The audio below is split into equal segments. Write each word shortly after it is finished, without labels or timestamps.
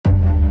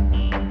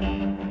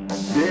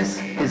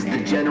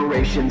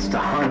Generations to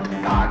Hunt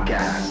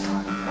podcast,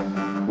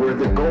 where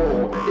the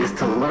goal is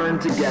to learn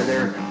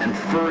together and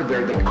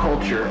further the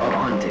culture of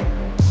hunting.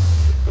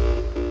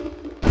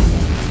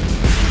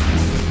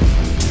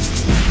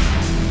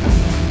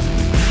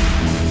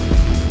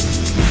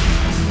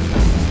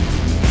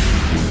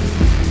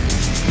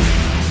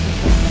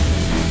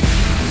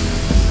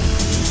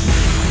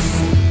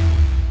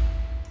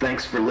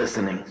 Thanks for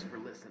listening.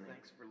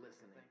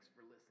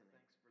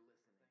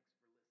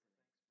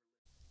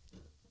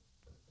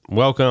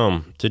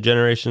 Welcome to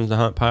Generations to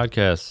Hunt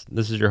podcast.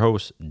 This is your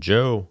host,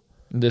 Joe.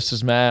 This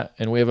is Matt,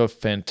 and we have a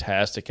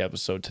fantastic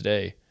episode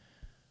today.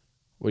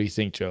 What do you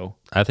think, Joe?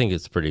 I think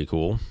it's pretty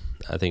cool.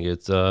 I think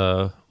it's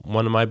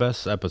one of my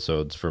best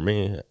episodes for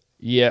me.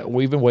 Yeah,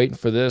 we've been waiting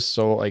for this.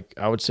 So,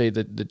 I would say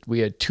that we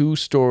had two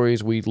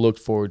stories we looked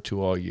forward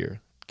to all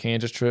year.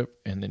 Kansas trip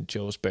and then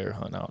Joe's bear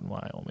hunt out in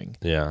Wyoming.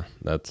 Yeah,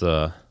 that's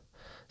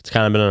it's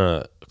kind of been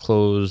a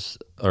close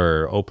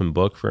or open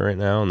book for right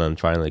now, and then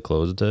finally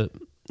closed it.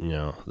 You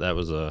know, that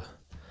was a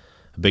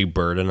big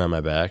burden on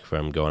my back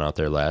from going out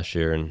there last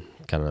year and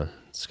kind of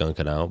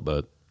skunking out,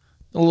 but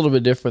a little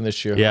bit different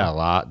this year. Yeah, a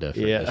lot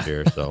different this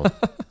year. So,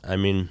 I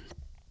mean,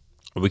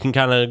 we can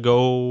kind of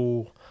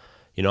go,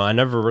 you know, I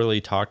never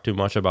really talked too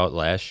much about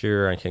last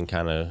year. I can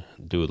kind of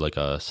do like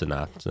a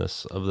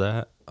synopsis of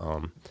that.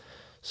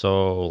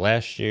 So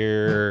last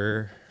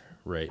year,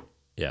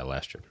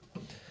 last year,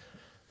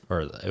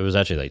 or it was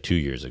actually like 2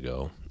 years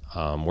ago,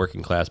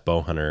 Working Class Bow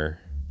Hunter,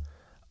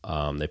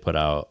 they put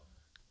out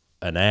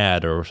an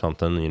ad or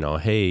something, you know,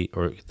 hey,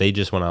 or they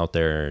just went out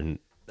there and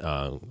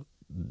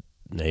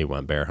they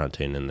went bear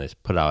hunting and they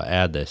put out an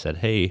ad. They said,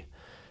 hey,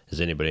 is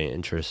anybody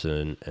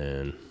interested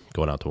in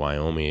going out to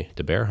Wyoming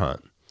to bear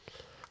hunt?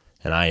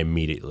 And I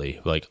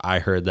immediately, I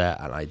heard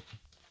that and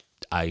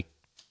I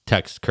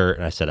text Kurt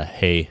and I said,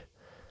 hey,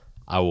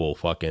 I will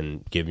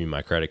fucking give you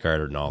my credit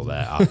card and all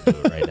that. I'll do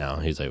it right now.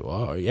 He's like,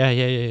 well,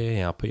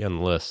 yeah. I'll put you on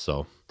the list.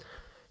 So,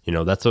 you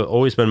know, that's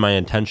always been my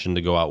intention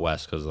to go out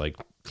west because,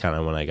 kind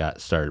of when I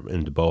got started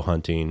into bow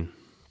hunting,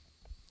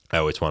 I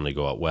always wanted to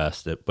go out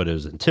west. But it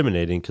was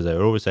intimidating because I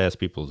would always ask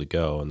people to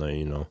go. And then,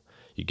 you know,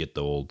 you get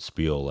the old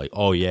spiel like,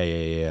 oh,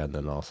 yeah. And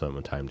then all of a sudden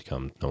when time to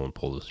come, no one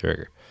pulled the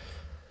trigger.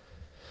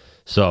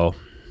 So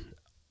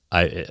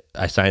I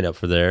signed up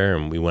for there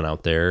and we went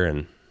out there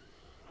and,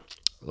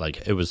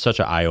 it was such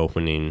an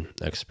eye-opening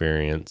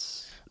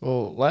experience.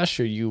 Well, last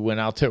year you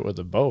went out there with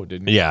a bow,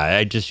 didn't you? Yeah,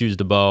 I just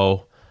used a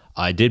bow.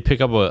 I did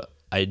pick up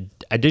I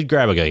did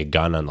grab a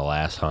gun on the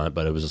last hunt,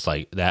 but it was just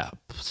that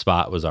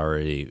spot was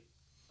already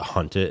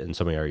hunted and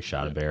somebody already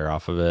shot a bear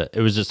off of it.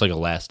 It was just like a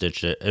last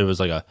ditch. It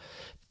was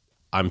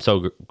I'm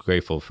so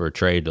grateful for a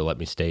trade to let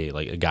me stay.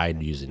 A guy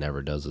usually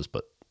never does this,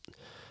 but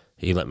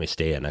he let me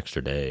stay an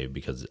extra day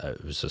because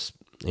it was just,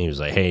 he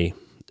was like, hey,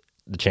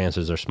 the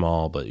chances are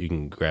small, but you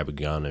can grab a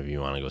gun if you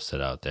want to go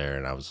sit out there.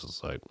 And I was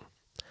just like,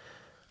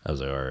 all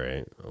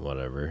right,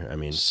 whatever. I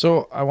mean,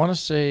 so I want to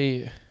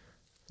say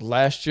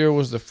last year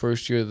was the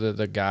first year that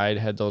the guide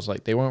had those,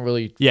 they weren't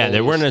really, they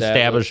weren't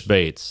established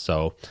baits.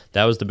 So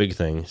that was the big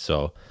thing.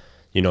 So,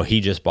 you know, he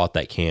just bought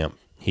that camp.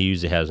 He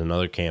usually has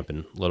another camp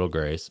in Little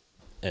Grace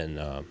and,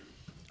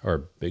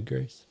 or Big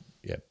Grace.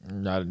 Yeah,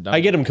 I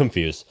get them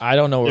confused. I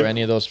don't know where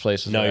any of those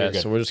places are you're at,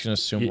 good. so we're just gonna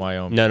assume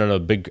Wyoming.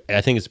 No.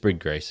 I think it's Big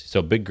Grace.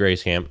 So Big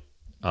Grace camp.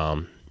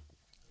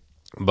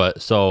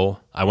 But so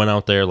I went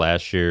out there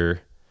last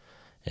year,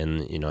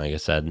 and you know, like I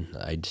said,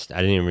 I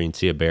didn't even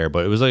see a bear,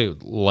 but it was a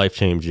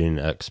life-changing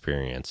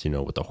experience. You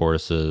know, with the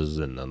horses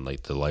and then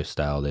the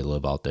lifestyle they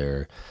live out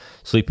there,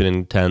 sleeping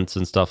in tents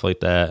and stuff like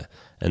that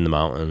in the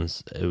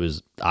mountains. It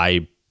was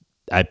I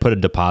put a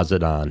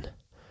deposit on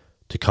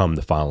to come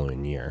the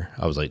following year.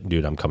 I was like,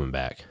 dude, I'm coming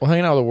back. Well,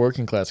 hanging out with the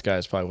working class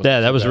guys probably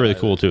wasn't that was really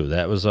cool too.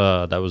 That was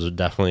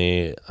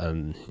definitely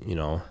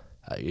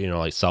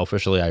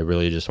selfishly, I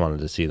really just wanted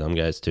to see them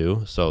guys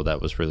too. So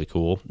that was really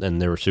cool,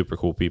 and they were super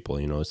cool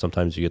people. You know,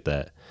 sometimes you get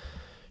that,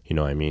 you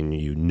know, I mean,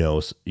 you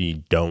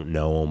don't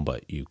know them,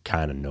 but you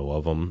kind of know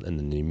of them, and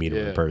then you meet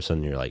them in person,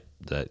 and you're like,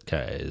 that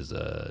guy is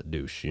a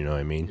douche. You know what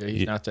I mean? Yeah,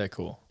 he's not that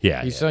cool.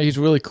 Yeah, he's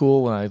really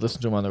cool when I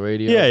listen to him on the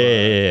radio.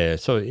 Yeah.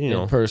 So you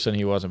know, in person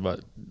he wasn't,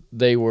 but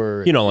they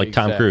were, you know, like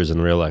Tom Cruise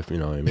in real life. You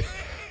know what I mean?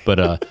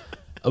 But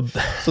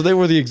so they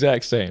were the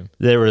exact same.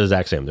 They were the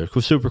exact same. They're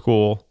super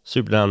cool,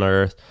 super down to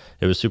earth.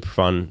 It was super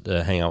fun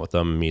to hang out with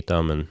them and meet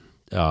them.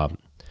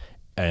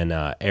 And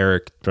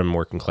Eric from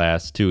Working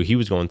Class too. He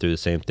was going through the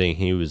same thing.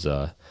 He was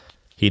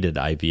he did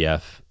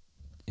IVF,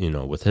 you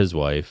know, with his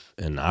wife,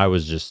 and I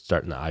was just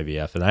starting the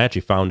IVF. And I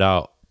actually found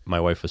out my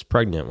wife was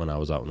pregnant when I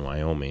was out in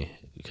Wyoming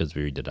because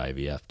we did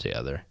IVF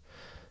together,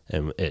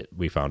 and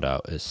we found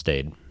out it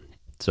stayed.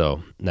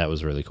 So that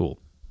was really cool.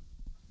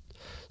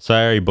 So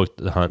I already booked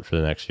the hunt for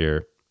the next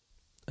year,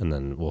 and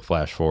then we'll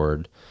flash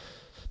forward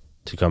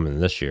to coming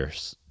this year.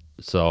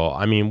 So,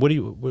 I mean,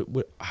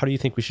 how do you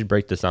think we should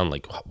break this down?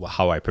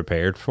 How I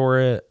prepared for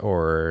it,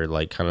 or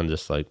kind of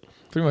just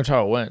pretty much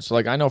how it went. So,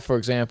 I know, for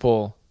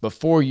example,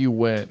 before you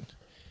went,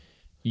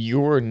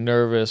 you were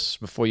nervous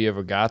before you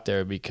ever got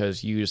there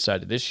because you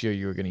decided this year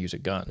you were going to use a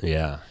gun.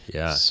 Yeah.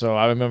 So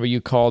I remember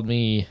you called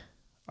me,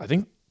 I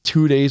think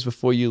 2 days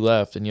before you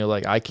left, and you're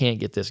like, I can't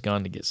get this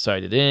gun to get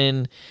sighted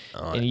in,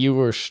 and you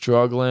were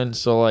struggling.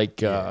 So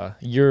like,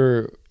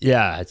 you're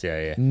Yeah.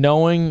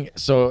 knowing.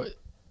 So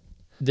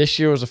this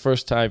year was the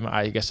first time,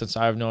 I guess, since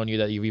I've known you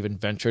that you've even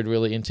ventured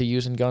really into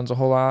using guns a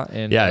whole lot.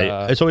 And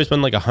Yeah, it's always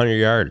been like 100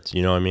 yards.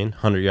 You know what I mean?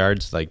 100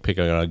 yards, like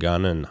picking a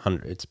gun, and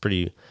 100. It's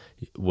pretty.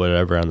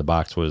 Whatever on the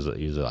box was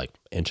usually like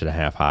 1.5 inches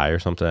high or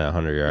something at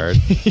 100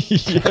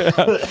 yards.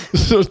 yeah.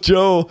 So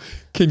Joe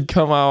can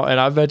come out,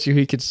 and I bet you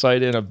he could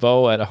sight in a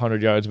bow at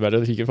 100 yards better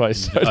than he could probably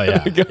sight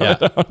in a gun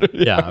at 100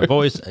 yards. Yeah. I've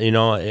always, I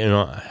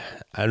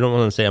don't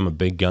want to say I'm a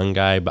big gun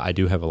guy, but I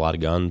do have a lot of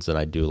guns, and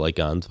I do like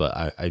guns,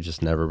 but I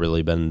just never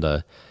really been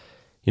the,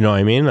 you know what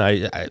I mean?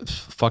 I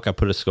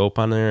put a scope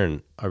on there,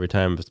 and every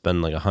time it's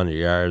been like 100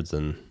 yards,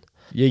 and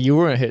Yeah, you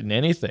weren't hitting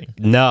anything.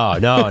 No.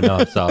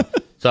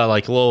 So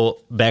like a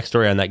little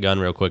backstory on that gun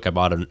real quick. I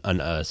bought a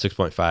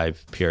 6.5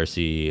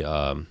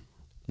 PRC,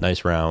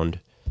 nice round.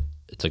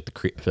 It's like the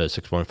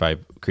 6.5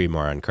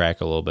 Creedmoor on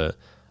crack a little bit.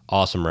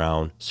 Awesome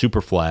round,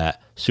 super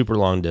flat, super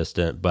long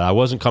distance, but I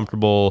wasn't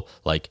comfortable.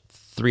 Like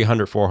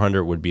 300,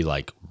 400 would be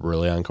like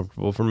really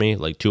uncomfortable for me.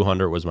 Like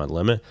 200 was my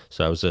limit.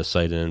 So I was just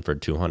sighted in for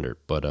 200.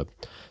 But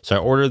so I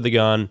ordered the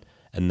gun,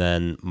 and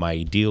then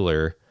my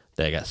dealer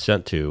that I got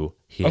sent to,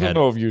 I don't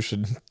know if you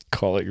should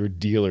call it your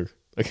dealer.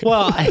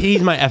 Well,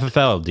 he's my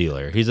FFL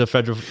dealer. He's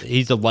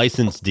a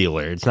licensed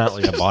dealer. It's not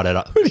like I bought it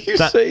up. When you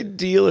say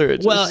dealer,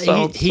 it just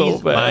sounds he's so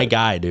bad. my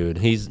guy, dude.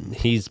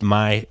 He's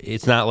my.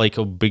 It's not like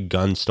a big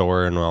gun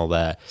store and all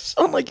that.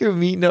 Sound like you're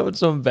meeting up in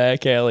some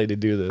back alley to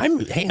do this. I'm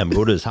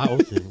going to his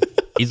house.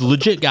 He's a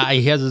legit guy.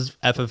 He has his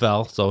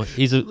FFL, so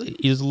he's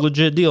a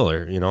legit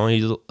dealer. You know,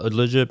 he's a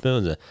legit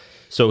business.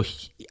 So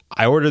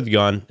I ordered the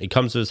gun. It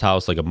comes to his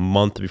house like a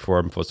month before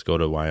I'm supposed to go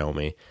to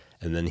Wyoming.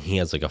 And then he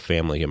has like a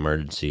family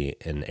emergency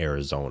in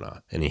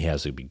Arizona, and he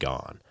has to be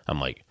gone. I'm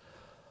like,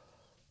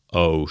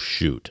 oh,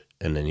 shoot.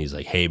 And then he's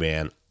like, hey,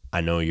 man, I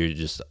know you're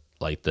just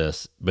like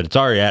this, but it's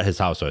already at his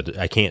house, so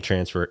I can't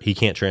transfer. He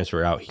can't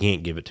transfer out. He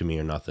can't give it to me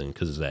or nothing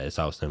because it's at his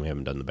house, and we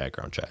haven't done the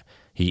background check.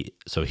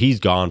 So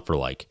he's gone for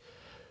like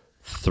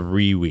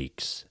 3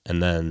 weeks.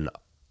 And then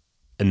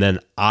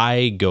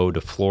I go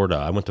to Florida.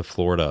 I went to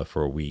Florida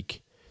for a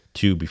week,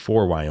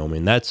 before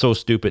Wyoming. That's so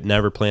stupid.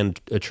 Never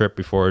planned a trip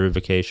before a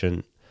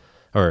vacation.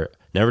 Or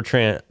never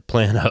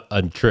plan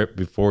a trip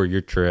before your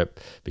trip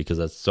because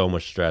that's so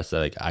much stress.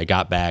 Like I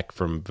got back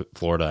from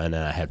Florida, and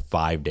then I had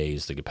 5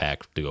 days to get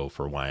back to go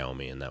for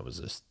Wyoming, and that was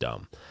just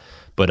dumb.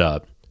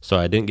 But so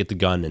I didn't get the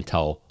gun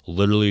until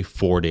literally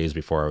 4 days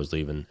before I was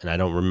leaving, and I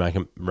don't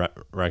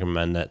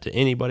recommend that to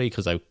anybody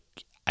because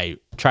I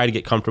try to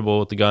get comfortable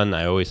with the gun.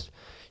 I always,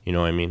 you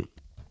know what I mean.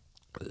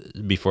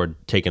 Before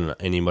taking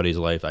anybody's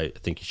life, I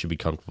think you should be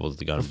comfortable with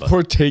the gun.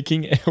 Before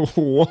taking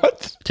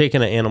what?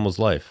 Taking an animal's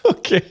life.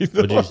 Okay,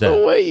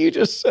 the way you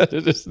just said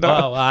it is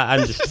not. Well,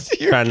 I'm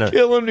just You're trying to.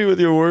 killing me with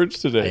your words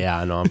today. Yeah,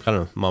 I know. I'm kind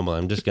of mumbling.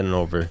 I'm just getting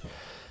over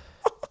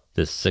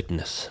this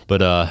sickness.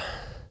 But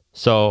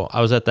so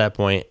I was at that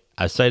point.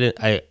 I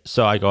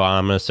go,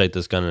 I'm gonna sight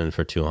this gun in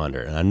for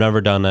 200, and I've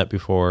never done that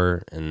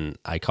before. And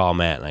I call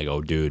Matt and I go,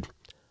 dude,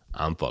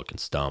 I'm fucking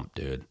stumped,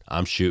 dude.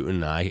 I'm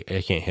shooting. I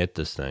can't hit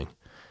this thing.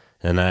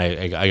 And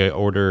I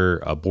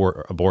order a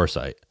bore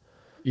sight.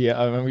 Yeah,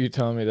 I remember you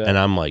telling me that. And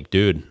I'm like,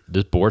 dude,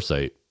 this bore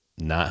sight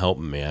not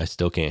helping me. I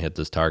still can't hit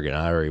this target.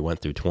 I already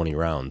went through 20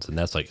 rounds, and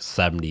that's like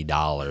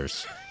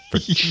 $70 for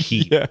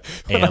cheap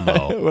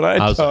ammo. When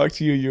I talked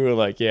to you, you were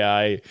like,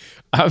 yeah,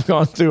 I've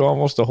gone through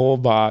almost a whole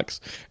box,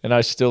 and I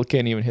still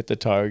can't even hit the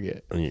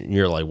target. And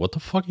you're like, what the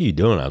fuck are you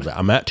doing? I was like,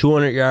 I'm at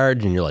 200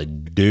 yards, and you're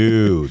like,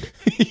 dude,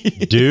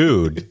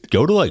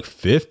 go to like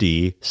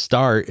 50,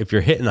 start. If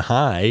you're hitting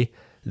high,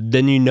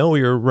 then you know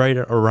you're right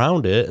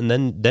around it, and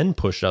then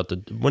push out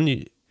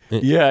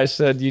Yeah, I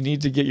said you need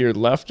to get your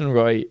left and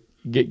right,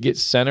 get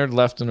centered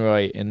left and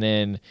right, and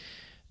then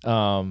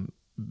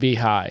be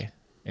high.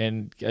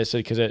 And I said,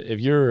 because if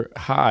you're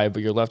high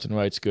but your left and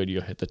right's good,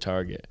 you'll hit the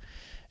target.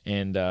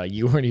 And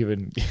you weren't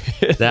even.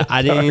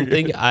 I didn't even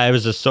think. I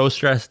was just so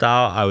stressed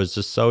out. I was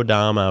just so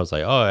dumb. I was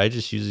like, oh, I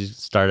just usually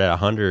start at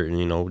 100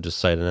 and just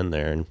sight it in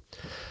there, and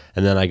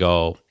then I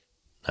go,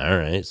 all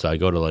right. So I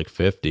go to like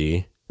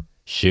 50.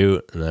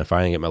 Shoot, and then I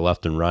finally get my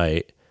left and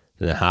right,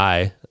 and then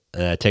high,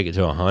 and I take it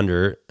to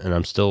 100, and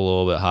I'm still a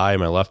little bit high.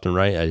 My left and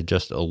right, I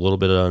adjust a little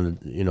bit on,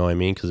 you know what I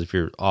mean? Because if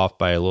you're off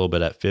by a little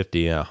bit at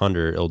 50 and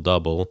 100, it'll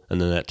double,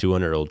 and then at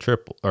 200, it'll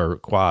triple or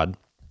quad.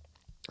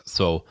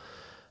 So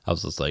I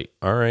was just like,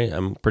 all right,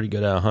 I'm pretty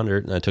good at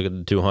 100, and I took it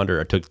to 200.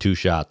 I took 2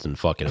 shots, and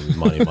fucking it was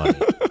money.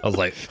 I was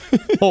like,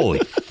 holy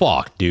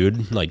fuck,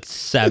 dude. Like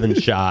 7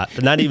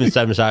 shots. Not even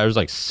 7 shots. It was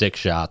like 6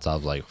 shots. I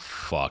was like,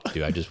 fuck,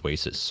 dude. I just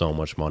wasted so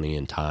much money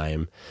and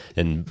time.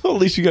 And well, at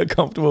least you got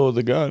comfortable with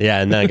the gun.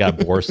 Yeah, and then I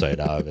got a bore sight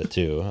out of it,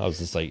 too. I was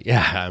just like,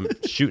 yeah, I'm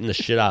shooting the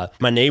shit out.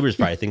 My neighbors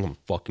probably think I'm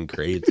fucking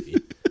crazy.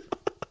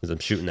 because I'm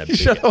shooting that You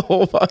big. shot a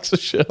whole box of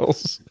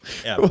shells.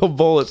 Yeah. Well,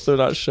 bullets. They're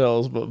not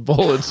shells, but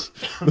bullets.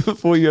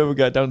 Before you ever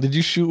got down, did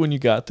you shoot when you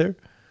got there?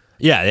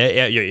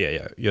 Yeah.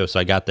 Yo, so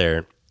I got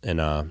there and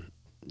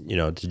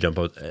to jump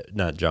out,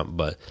 not jump,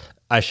 but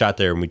I shot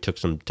there and we took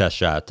some test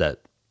shots at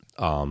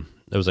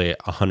it was like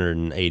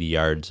 180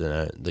 yards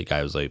and the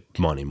guy was like,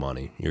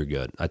 money, you're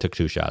good. I took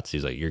 2 shots.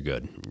 He's like, you're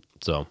good.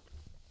 So,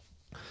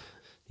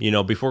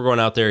 before going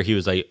out there, he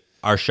was like,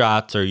 our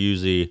shots are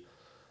usually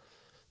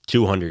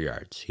 200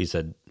 yards. He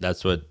said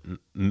that's what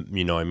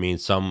I mean.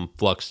 Some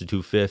flux to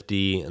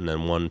 250 and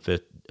then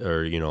 150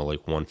 or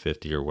like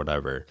 150 or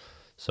whatever.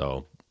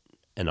 So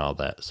and all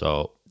that.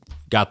 So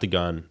got the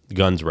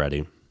gun's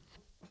ready.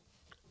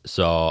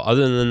 So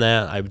other than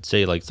that, I would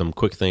say like some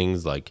quick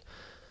things, like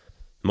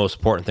most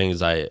important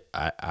things I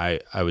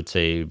would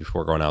say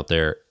before going out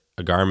there,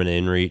 a Garmin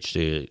InReach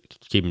to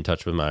keep in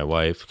touch with my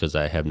wife because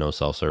I have no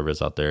cell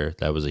service out there.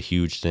 That was a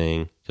huge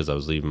thing because I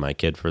was leaving my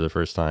kid for the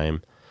first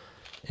time,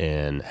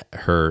 and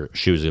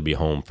she was gonna be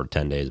home for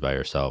 10 days by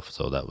herself,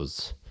 so that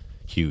was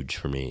huge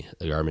for me.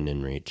 The Garmin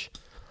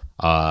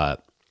InReach,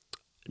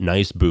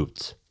 nice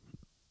boots,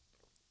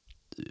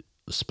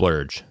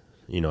 splurge.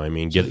 You know what I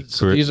mean?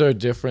 So these are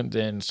different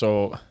than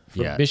for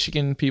Yeah.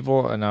 Michigan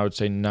people, and I would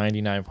say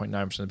 99.9%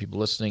 of the people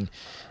listening,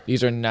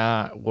 these are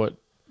not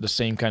the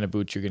same kind of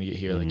boots you're going to get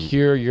here. Like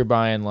here, you're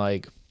buying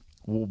like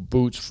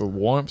boots for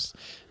warmth,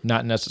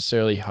 not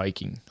necessarily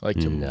hiking, like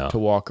to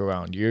walk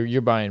around.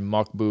 You're buying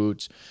muck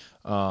boots.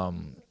 I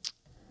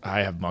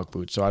have muck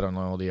boots, so I don't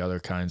know the other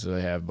kinds that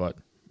I have, but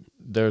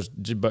they're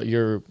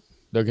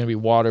going to be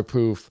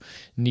waterproof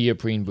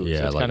neoprene boots.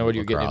 Yeah, that's like kind of what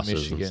you're getting in lacrosses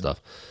Michigan. and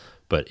stuff.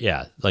 But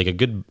yeah, like a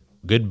good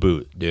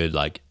boot, dude.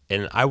 Like,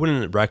 and I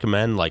wouldn't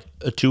recommend like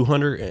a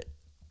 200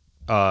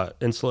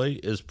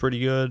 insulate is pretty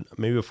good,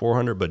 maybe a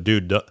 400. But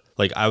dude,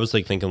 like I was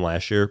like thinking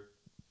last year,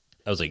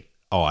 I was like,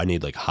 oh, I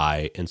need like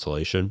high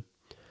insulation.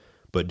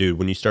 But dude,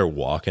 when you start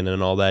walking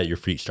and all that, your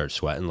feet start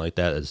sweating like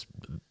that.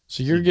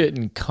 So you're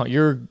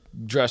you're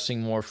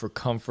dressing more for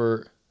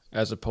comfort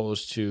as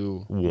opposed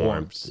to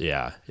warmth.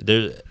 Yeah.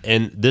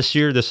 And this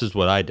year, this is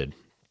what I did.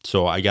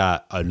 So I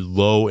got a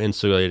low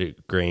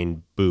insulated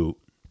grain boot,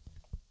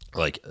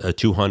 like a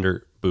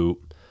 200 boot,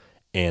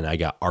 and I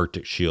got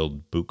Arctic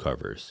Shield boot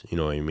covers. You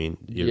know what I mean?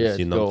 You ever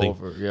seen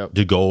them?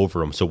 To go over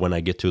them. So when I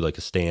get to like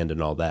a stand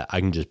and all that, I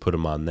can just put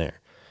them on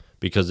there.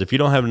 Because if you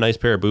don't have a nice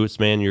pair of boots,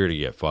 man, you're going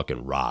to get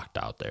fucking rocked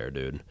out there,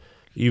 dude.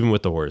 Even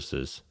with the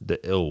horses,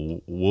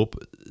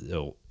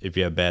 if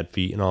you have bad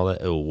feet and all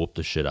that, it'll whoop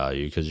the shit out of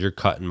you because you're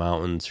cutting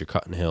mountains, you're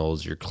cutting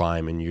hills, you're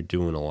climbing, you're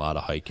doing a lot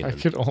of hiking. I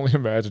could only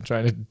imagine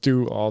trying to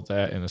do all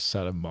that in a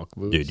set of muck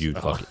boots. Dude, you'd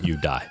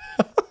die.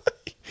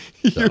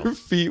 Your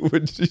feet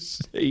would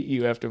just hate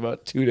you after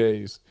about 2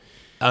 days.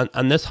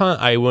 On this hunt,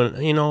 I went,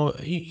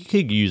 you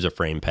could use a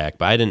frame pack,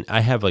 but I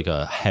have like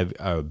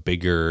a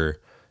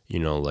bigger,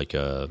 like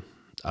a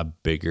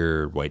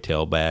bigger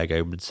whitetail bag,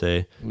 I would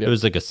say. Yep. It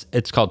was like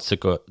it's called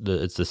Sicko.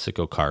 It's the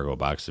Sicko cargo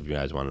box. If you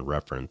guys want to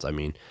reference, I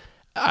mean,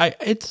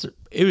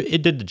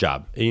 it did the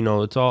job.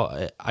 It's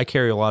all. I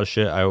carry a lot of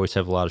shit. I always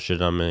have a lot of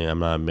shit on me. I'm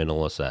not a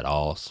minimalist at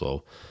all,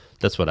 so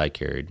that's what I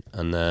carried.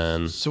 And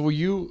then, so were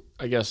you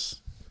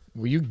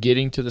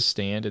getting to the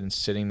stand and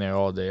sitting there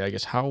all day? I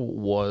guess how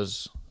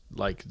was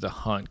like the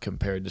hunt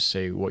compared to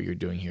say what you're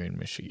doing here in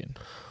Michigan?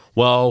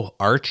 Well,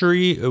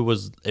 archery, it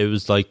was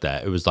like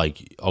that. It was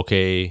like,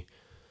 okay.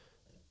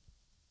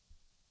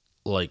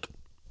 Like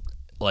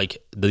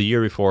the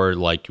year before,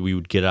 like we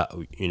would get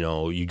out,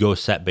 you go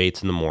set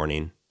baits in the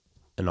morning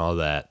and all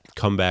that,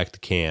 come back to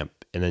camp,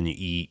 and then you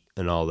eat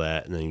and all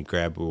that, and then you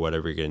grab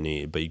whatever you're going to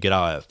need. But you get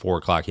out at 4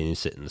 o'clock and you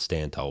sit in the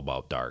stand till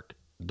about dark.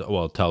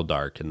 Well, till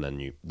dark, and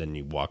then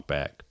you walk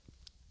back.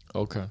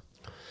 Okay.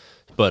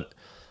 But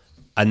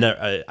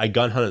I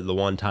gun hunted the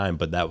one time,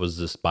 but that was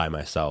just by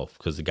myself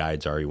because the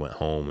guides already went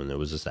home, and it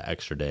was just an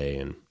extra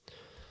day,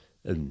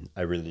 and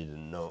I really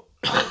didn't know.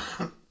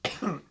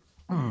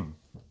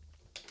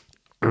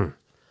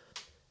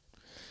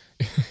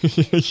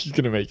 You're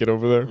gonna make it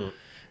over there.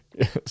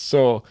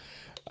 So,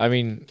 I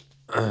mean,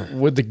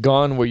 with the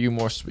gun, were you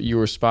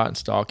were spot and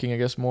stalking? I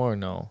guess more or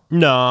no?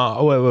 No.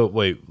 Oh,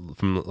 wait.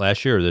 From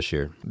last year or this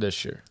year?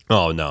 This year.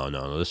 Oh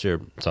no, this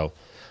year. So,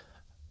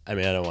 I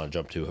mean, I don't want to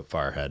jump too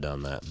far ahead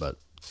on that, but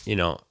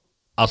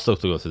I'll still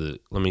go through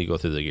let me go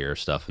through the gear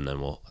stuff, and then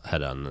we'll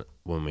head on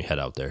when we head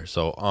out there.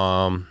 So,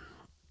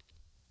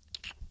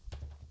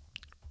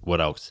 what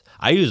else?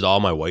 I used all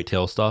my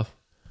whitetail stuff.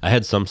 I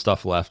had some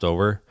stuff left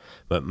over,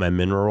 but my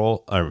merino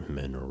roll.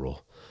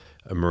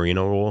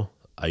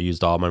 I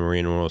used all my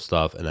merino roll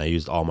stuff, and I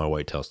used all my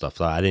whitetail stuff.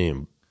 So I didn't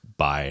even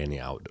buy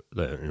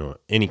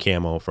any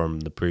camo from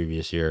the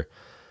previous year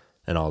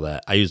and all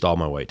that. I used all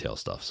my whitetail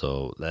stuff,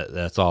 so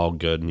that's all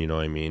good. You know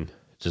what I mean?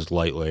 Just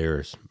light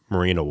layers,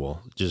 merino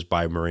wool. Just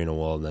buy merino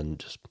wool, and then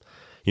just,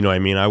 you know what I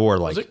mean? I wore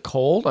like. Was it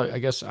cold? I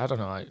guess I don't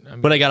know. I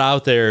mean, when I got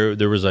out there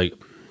was like.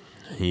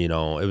 It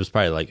was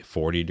probably like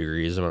 40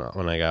 degrees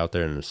when I got out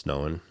there and it was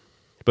snowing.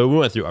 But we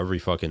went through every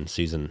fucking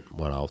season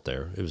went out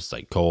there. It was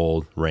like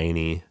cold,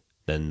 rainy,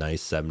 then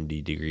nice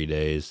 70-degree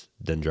days,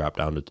 then drop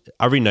down to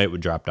every night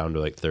would drop down to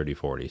like 30,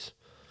 40s.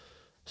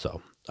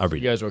 So every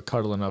You guys were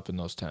cuddling up in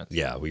those tents.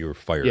 yeah, we were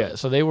fired. Yeah,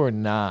 so they were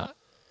not.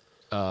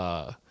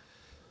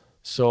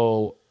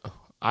 So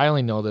I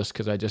only know this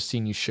because I just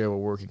seen you share what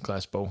Working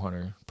Class Bow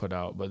Hunter put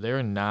out, but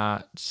they're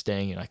not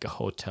staying in like a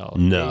hotel.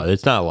 No,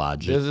 it's not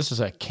lodged. This is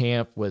a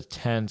camp with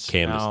tents.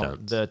 Canvas now,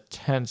 tents. The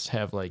tents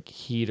have like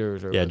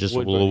heaters or Yeah, like just a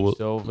wood burning little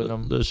stove in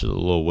them. There's just a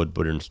little wood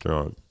burning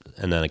stove,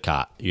 and then a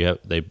cot.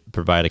 They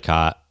provide a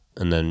cot,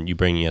 and then you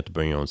have to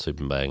bring your own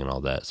sleeping bag and all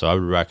that. So I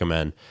would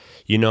recommend,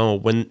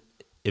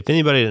 if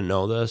anybody didn't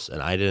know this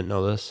and I didn't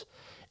know this,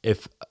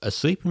 if a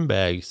sleeping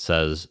bag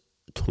says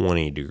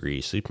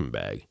 20-degree sleeping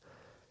bag,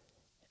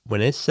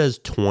 when it says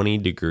 20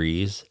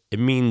 degrees, it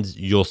means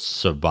you'll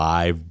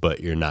survive, but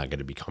you're not going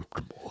to be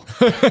comfortable.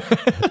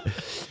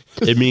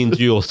 It means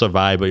you'll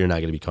survive, but you're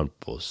not going to be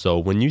comfortable. So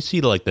when you see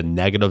like the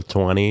negative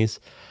 20s,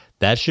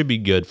 that should be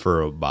good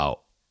for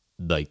about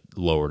like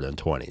lower than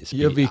 20s.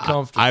 You'll be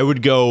comfortable.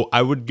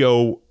 I would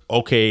go,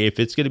 okay,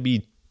 if it's going to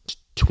be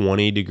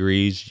 20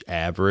 degrees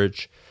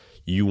average,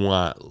 you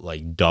want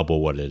like double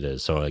what it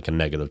is. So like a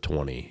negative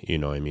 20, you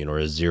know what I mean? Or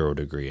a 0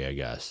 degree, I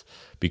guess.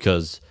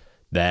 Because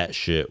that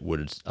shit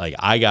would, like,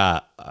 I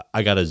got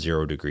a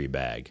 0-degree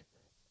bag,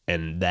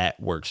 and that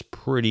works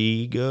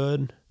pretty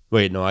good.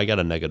 Wait, no, I got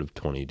a negative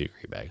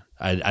 20-degree bag.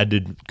 I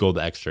did go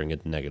the extra and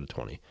get the negative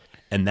 20,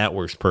 and that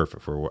works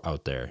perfect for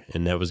out there.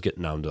 And that was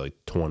getting down to like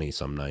 20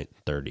 some night,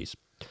 30s.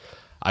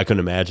 I couldn't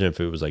imagine if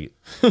it was like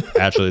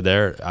actually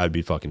there, I'd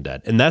be fucking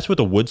dead. And that's with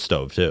a wood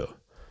stove too.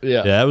 Yeah.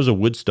 Yeah, that was a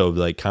wood stove,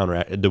 like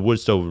the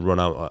wood stove would run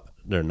out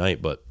during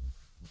night, but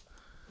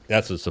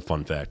that's just a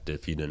fun fact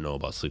if you didn't know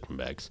about sleeping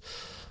bags.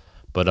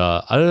 But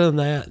other than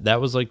that,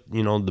 that was like,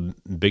 the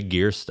big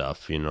gear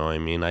stuff, you know what I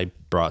mean? I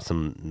brought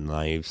some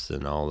knives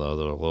and all the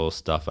other little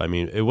stuff. I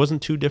mean, it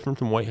wasn't too different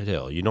from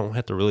Whitetail. You don't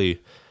have to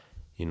really,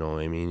 you know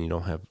what I mean? You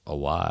don't have a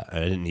lot. I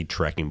didn't need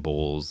trekking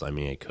poles. I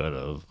mean, I could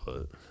have,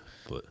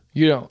 but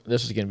You don't.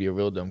 This is gonna be a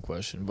real dumb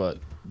question, but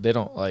they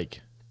don't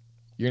like.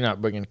 You're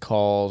not bringing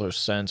calls or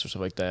scents or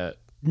stuff like that.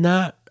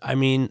 I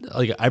mean,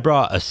 like I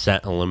brought a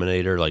scent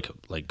eliminator,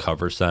 like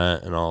cover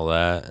scent and all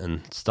that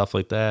and stuff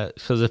like that.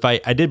 Because if I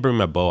did bring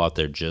my bow out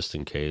there just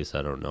in case.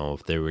 I don't know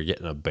if they were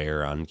getting a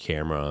bear on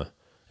camera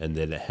and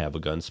they didn't have a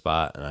gun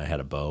spot and I had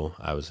a bow,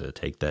 I was gonna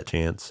take that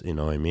chance. You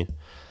know what I mean?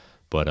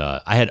 But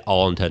I had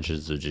all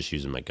intentions of just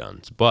using my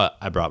guns. But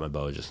I brought my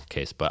bow just in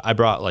case. But I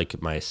brought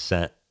like my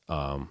scent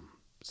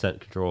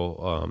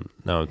control.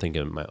 Now I'm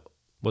thinking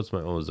what's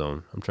my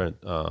ozone? I'm trying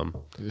to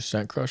Your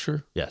scent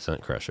crusher. yeah,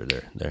 scent crusher.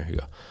 There you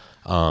go.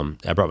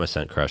 I brought my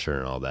scent crusher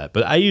and all that,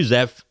 but I use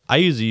that. I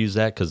usually use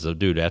that because,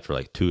 dude, after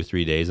like 2 or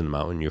 3 days in the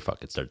mountain, you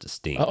fucking start to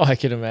stink. Oh, I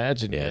can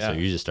imagine. Yeah, so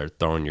you just start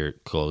throwing your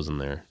clothes in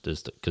there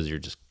just because you're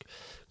just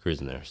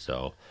cruising there.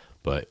 So,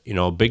 but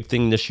a big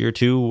thing this year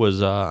too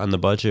was on the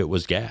budget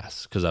was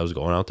gas because I was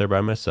going out there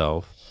by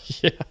myself.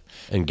 Yeah.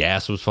 And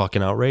gas was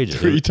fucking outrageous.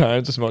 3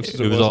 times as much as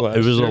it was last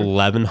It was year.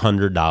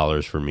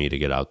 $1,100 for me to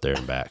get out there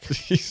and back.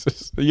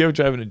 Jesus. Are you ever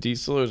driving a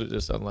diesel or is it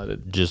just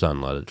unleaded? Just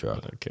unleaded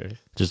truck. Okay.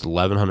 Just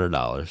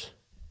 $1,100.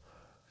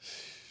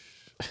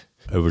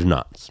 It was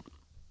nuts.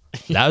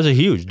 That was a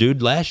huge,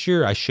 dude. Last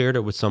year I shared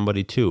it with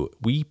somebody too.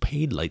 We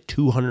paid like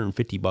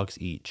 $250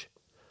 each.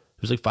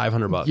 It was like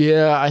 $500.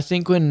 Yeah, I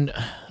think when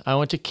I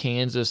went to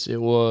Kansas,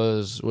 it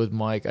was with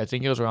Mike. I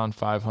think it was around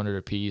 $500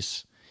 a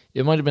piece.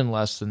 It might have been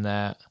less than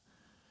that.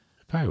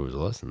 It probably was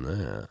less than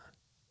that.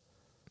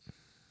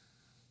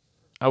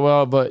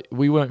 Well, but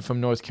we went from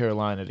North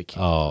Carolina to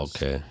Kansas. Oh,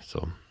 okay.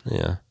 So,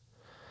 yeah.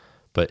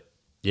 But,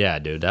 yeah,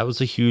 dude, that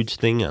was a huge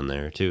thing on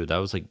there, too. That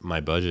was like,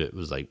 my budget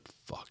was like,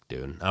 fuck,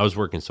 dude. I was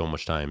working so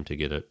much time to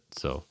get it,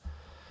 so.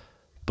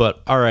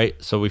 But, all right,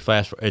 so we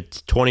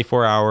it's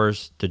 24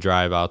 hours to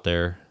drive out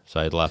there. So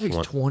I left It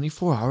takes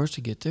 24 hours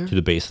to get there? to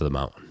the base of the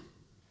mountain.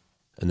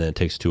 And then it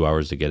takes 2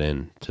 hours to get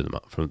in to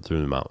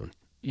through the mountain.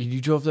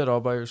 You drove that all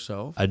by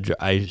yourself?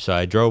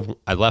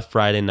 I left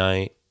Friday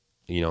night,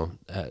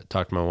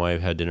 talked to my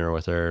wife, had dinner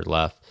with her,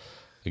 left.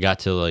 I got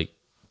to like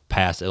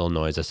past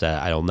Illinois. I said,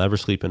 I'll never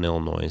sleep in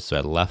Illinois. So I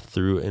left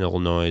through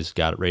Illinois,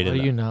 got right in. Why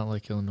do you not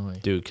like Illinois?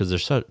 Dude, because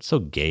they're so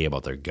gay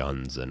about their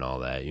guns and all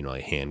that,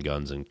 like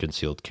handguns and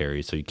concealed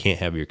carry. So you can't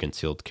have your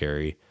concealed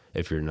carry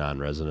if you're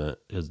non-resident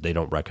because they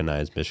don't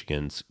recognize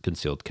Michigan's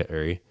concealed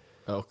carry.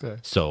 Okay.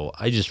 So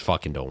I just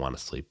fucking don't want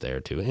to sleep there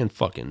too. And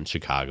fucking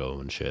Chicago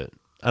and shit.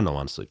 I don't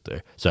want to sleep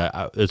there.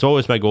 So it's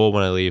always my goal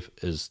when I leave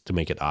is to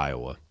make it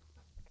Iowa.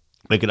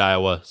 Make it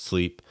Iowa,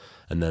 sleep,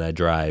 and then I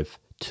drive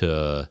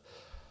to,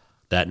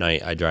 that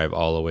night I drive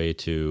all the way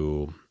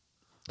to,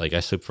 like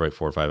I sleep for like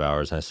 4 or 5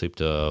 hours and I sleep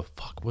to,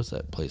 what's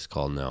that place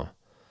called now?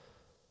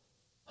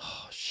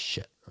 Oh,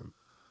 shit.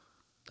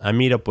 I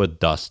meet up with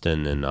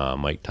Dustin and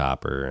Mike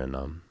Topper and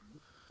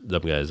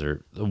them guys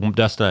are,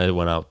 Dustin and I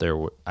went out there.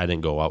 I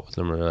didn't go out with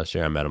him last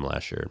year. I met him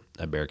last year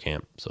at Bear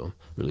Camp. So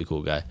really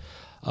cool guy.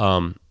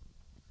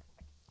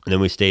 And then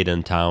we stayed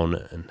in town,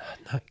 and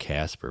not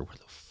Casper. What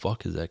the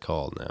fuck is that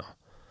called now?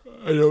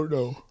 I don't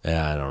know.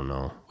 Yeah, I don't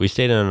know. We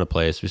stayed in a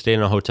place. We stayed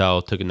in a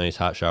hotel, took a nice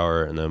hot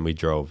shower, and then we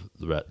drove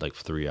like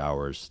 3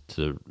 hours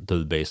to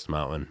the base of the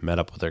mountain, met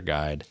up with our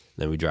guide.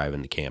 Then we drive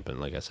into camp, and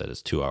like I said,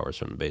 it's 2 hours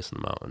from the base of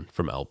the mountain,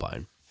 from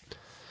Alpine.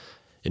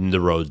 And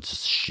the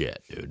road's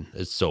shit, dude.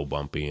 It's so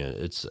bumpy, and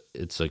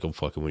it's like a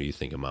fucking, what do you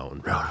think a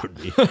mountain road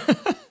would be?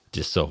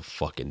 Just so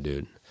fucking,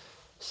 dude.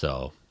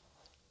 So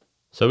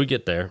we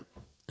get there,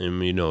 and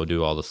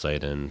do all the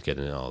sighting,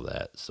 getting all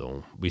that.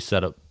 So we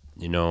set up,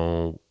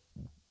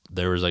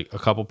 there was like a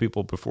couple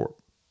people before,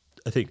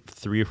 I think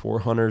 3 or 4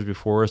 hunters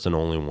before us, and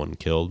only one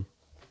killed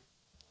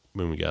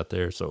when we got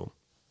there. So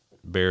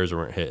bears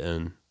weren't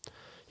hitting.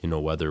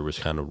 Weather was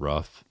kind of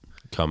rough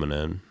coming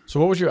in. So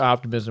what was your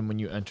optimism when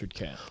you entered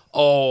camp?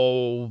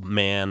 Oh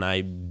man,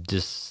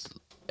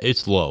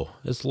 it's low.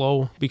 It's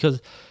low because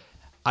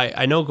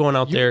I know going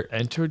out there.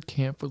 Entered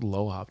camp with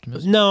low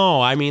optimism? No,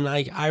 I mean,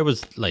 I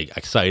was like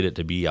excited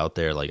to be out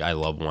there. Like, I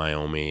love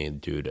Wyoming,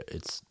 dude.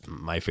 It's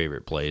my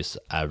favorite place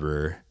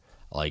ever.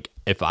 Like,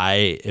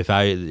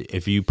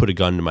 if you put a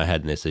gun to my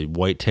head and they say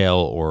whitetail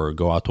or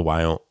go out to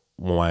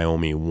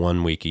Wyoming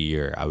 1 week a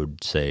year, I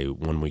would say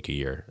 1 week a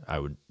year. I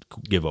would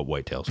give up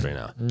whitetails right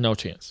now. No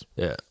chance.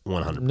 Yeah,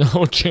 100.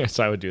 No chance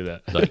I would do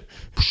that. Like,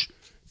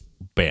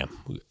 bam.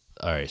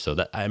 All right, so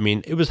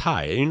it was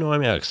high. I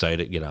got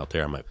excited to get out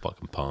there. I'm like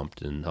fucking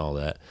pumped and all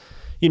that.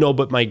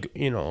 But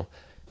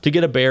to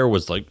get a bear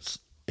was like,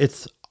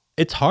 it's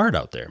hard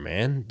out there,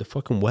 man. The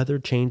fucking weather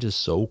changes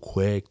so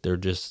quick. They're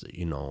just,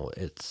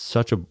 it's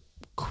such a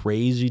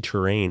crazy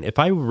terrain. If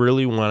I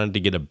really wanted to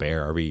get a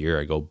bear every year,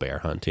 I go bear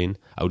hunting,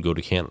 I would go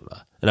to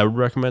Canada. And I would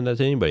recommend that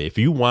to anybody. If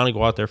you want to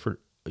go out there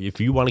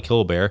if you want to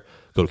kill a bear,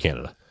 go to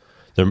Canada.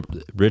 They're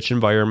rich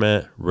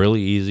environment,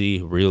 really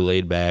easy, really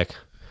laid back,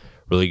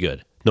 really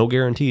good. No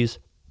guarantees,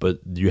 but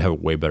you have a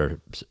way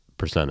better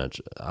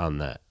percentage on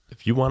that.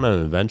 If you want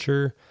an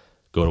adventure,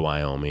 go to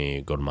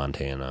Wyoming, go to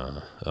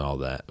Montana, all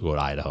that. Go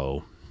to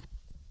Idaho.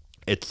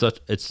 It's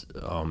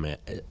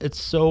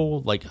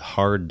so like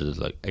hard to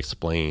like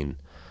explain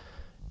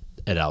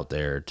it out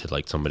there to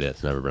like somebody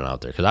that's never been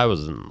out there, because I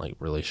wasn't like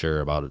really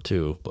sure about it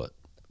too. But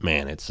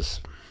man,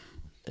 it's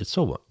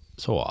so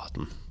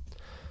awesome.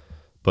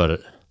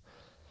 But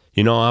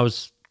I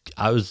was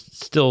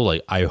still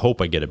like, I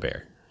hope I get a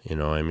bear. You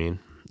know what I mean?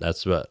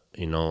 That's what,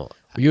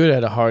 You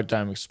had a hard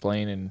time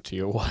explaining to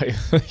your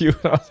wife you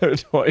went out there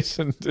twice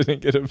and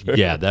didn't get a bear.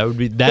 Yeah,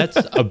 that's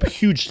a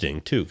huge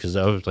thing too. Cause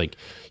I was like,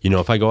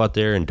 if I go out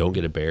there and don't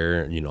get a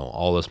bear,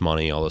 all this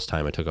money, all this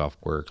time I took off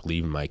work,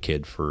 leaving my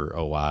kid for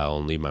a while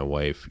and leave my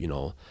wife,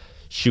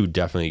 she would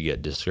definitely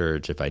get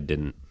discouraged if I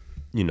didn't,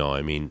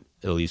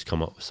 at least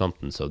come up with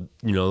something. So,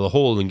 the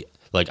whole,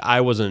 like,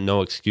 I wasn't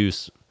no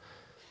excuse.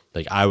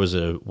 Like, I was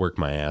to work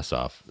my ass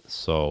off.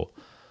 So,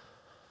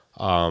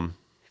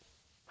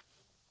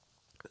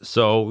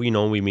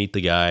 we meet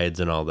the guides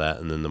and all that,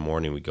 and then in the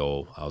morning we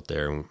go out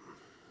there, and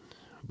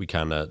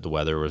the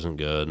weather wasn't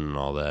good and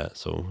all that,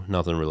 so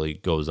nothing really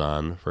goes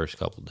on the first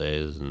couple of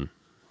days, and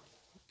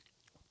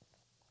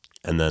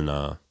then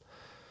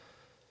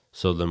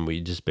so then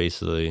we just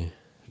basically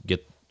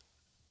get.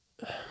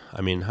 I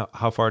mean,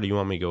 how far do you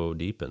want me to go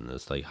deep in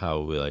this? Like,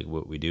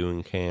 what we do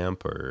in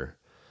camp, or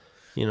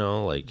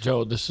like,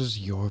 Joe, this is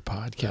your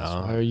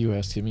podcast. Why are you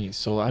asking me?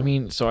 So I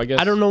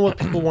guess I don't know what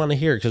people want to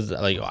hear, because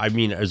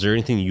is there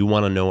anything you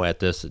want to know at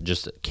this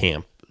just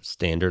camp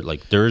standard?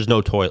 Like, there is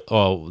no toilet.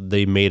 Oh,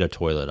 they made a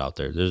toilet out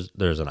there.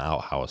 There's an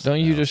outhouse.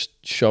 Don't you just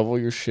shovel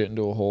your shit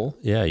into a hole?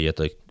 Yeah, you have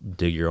to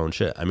dig your own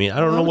shit. I mean,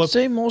 I don't know I would what.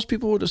 say most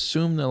people would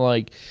assume that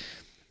like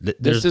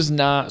this is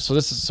not.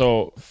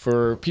 So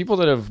for people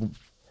that have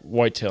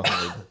whitetail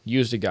hunted,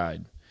 use a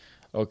guide.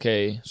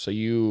 Okay, so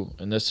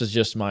and this is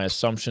just my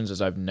assumptions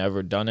as I've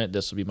never done it.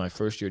 This will be my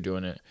first year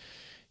doing it.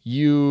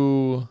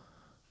 You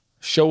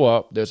show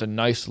up, there's a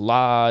nice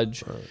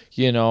lodge, right.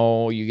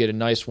 You get a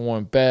nice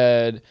warm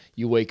bed.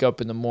 You wake up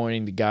in the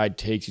morning, the guide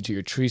takes you to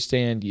your tree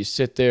stand. You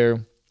sit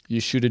there, you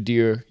shoot a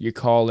deer, you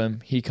call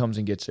him, he comes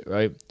and gets it,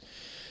 right?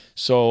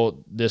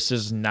 So this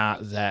is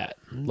not that.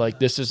 Like,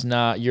 this is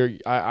not,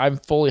 I'm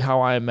fully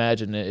how I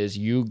imagine it is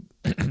you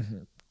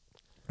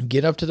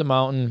get up to the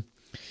mountain,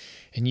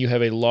 and you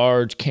have a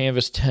large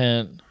canvas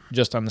tent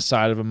just on the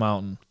side of a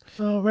mountain.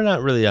 Well, we're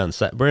not really on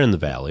site. We're in the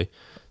valley.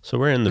 So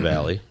we're in the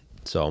valley.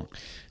 So,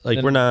 like,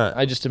 and we're not.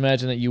 I just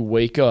imagine that you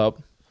wake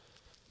up,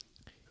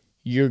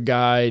 your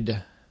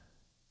guide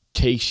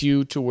takes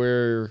you to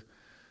where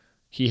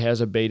he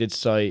has a baited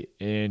site,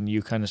 and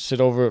you kind of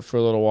sit over it for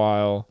a little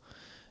while.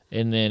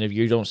 And then if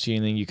you don't see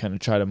anything, you kind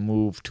of try to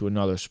move to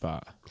another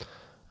spot.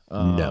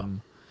 No.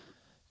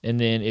 And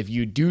then if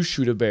you do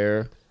shoot a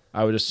bear,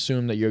 I would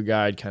assume that your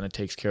guide kind of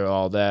takes care of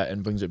all that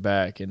and brings it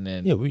back, and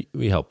then yeah,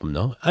 we help them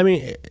though. I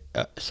mean,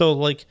 so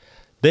like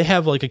they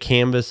have like a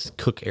canvas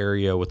cook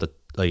area with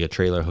a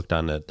trailer hooked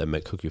on it that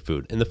might cook your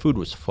food, and the food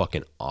was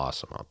fucking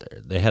awesome out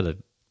there. They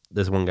had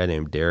this one guy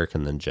named Derek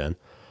and then Jen.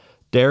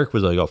 Derek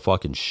was like a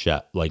fucking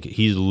chef, like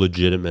he's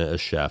legitimate a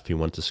chef. He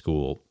went to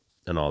school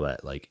and all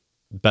that. Like,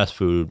 best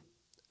food,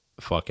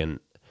 fucking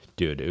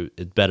dude.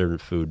 It's better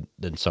food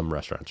than some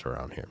restaurants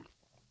around here.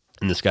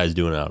 and this guy's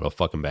doing it out of the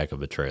fucking back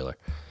of a trailer.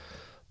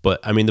 But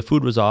I mean, the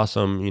food was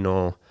awesome.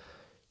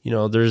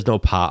 There's no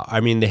pot. I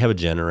mean, they have a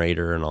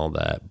generator and all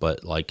that,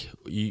 but like,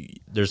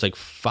 there's like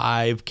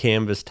 5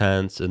 canvas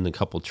tents and a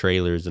couple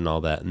trailers and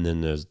all that, and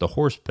then there's the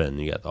horse pen.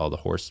 You got all the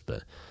horse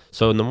pen.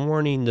 So in the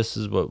morning, this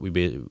is what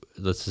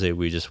let's say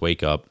we just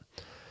wake up.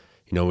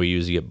 We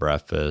usually get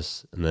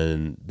breakfast, and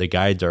then the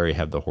guides already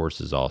have the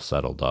horses all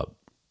settled up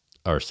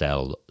or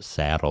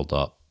saddled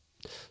up.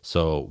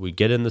 So we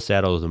get in the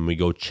saddles and we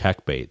go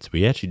check baits.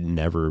 We actually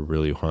never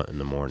really hunt in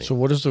the morning. So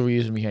what is the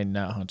reason behind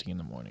not hunting in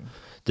the morning?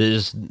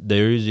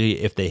 They're usually,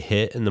 if they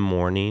hit in the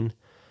morning,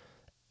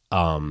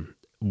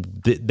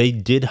 they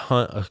did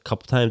hunt a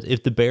couple times.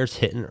 If the bear's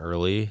hitting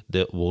early,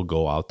 that will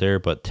go out there.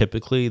 But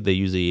typically, they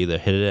usually either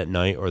hit it at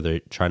night or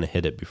they're trying to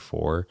hit it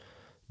before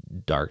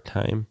dark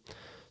time.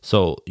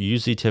 So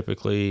usually,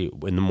 typically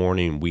in the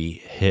morning, we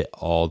hit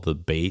all the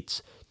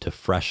baits to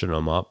freshen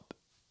them up.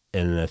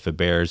 And if a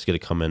bear is going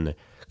to come in,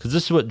 because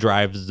this is what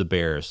drives the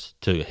bears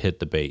to hit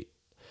the bait.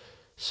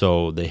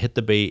 So they hit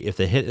the bait. If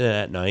they hit it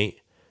at night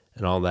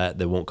and all that,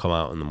 they won't come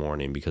out in the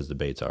morning because the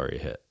bait's already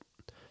hit.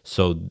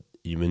 So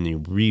when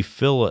you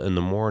refill it in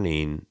the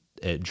morning,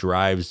 it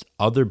drives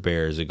other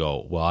bears to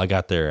go, well, I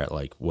got there at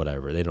like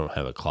whatever. They don't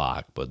have a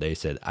clock, but they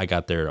said, I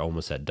got there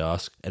almost at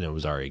dusk and it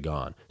was already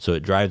gone. So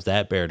it drives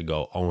that bear to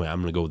go, oh,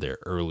 I'm going to go there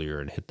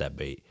earlier and hit that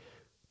bait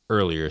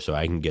earlier so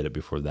I can get it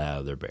before that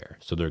other bear.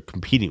 So they're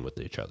competing with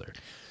each other.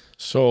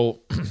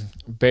 So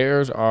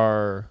bears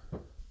are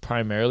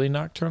primarily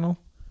nocturnal?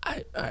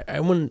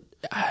 I wouldn't...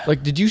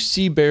 Like, did you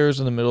see bears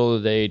in the middle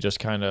of the day just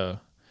kind of...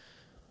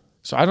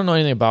 So I don't know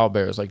anything about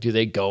bears. Like, do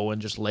they go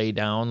and just lay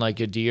down like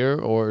a deer,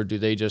 or do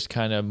they just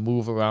kind of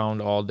move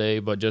around all day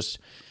but just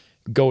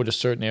go to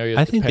certain areas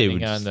I think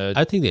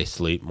I think they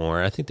sleep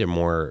more. I think they're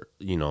more,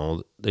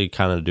 they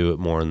kind of do it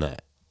more in the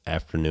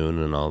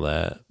afternoon and all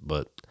that,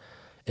 but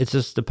it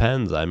just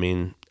depends. I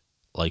mean,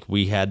 like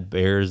we had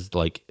bears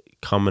like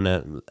coming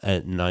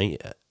at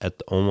night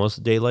at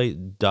almost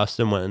daylight.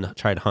 Dustin went and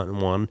tried hunting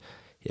one.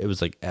 It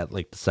was like at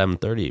like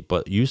 7:30,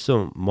 but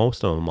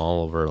most of them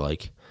all over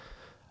like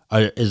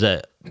is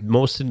that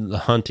most of the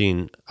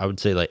hunting, I would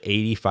say like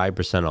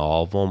 85% of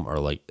all of them are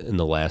like in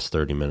the last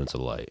 30 minutes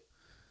of light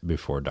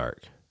before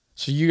dark.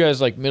 So you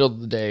guys like middle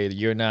of the day,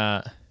 you're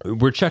not...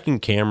 We're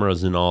checking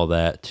cameras and all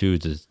that too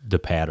to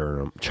pattern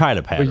them, try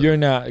to pattern. But you're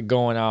not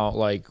going out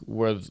like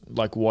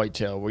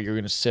whitetail where you're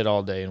going to sit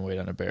all day and wait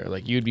on a bear.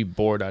 Like you'd be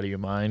bored out of your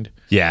mind.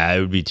 Yeah,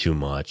 it would be too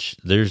much.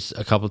 There's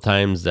a couple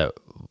times that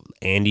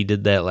Andy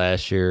did that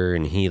last year,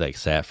 and he like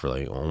sat for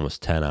like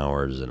almost 10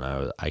 hours, and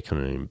I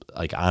couldn't even,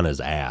 like on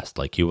his ass,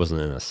 like he wasn't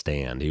in a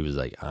stand, he was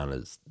like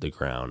on the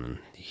ground, and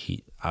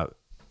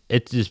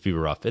it'd just be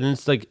rough, and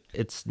it's like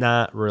it's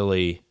not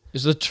really.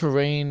 Is the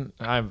terrain?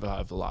 I have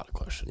a lot of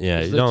questions. Yeah,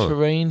 is the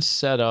terrain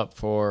set up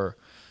for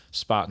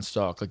spot and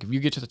stalk? Like if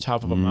you get to the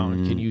top of a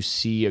mountain, can you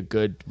see a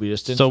good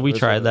distance? So we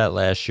tried that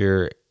last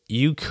year.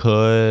 You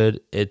could.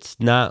 It's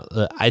not.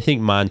 I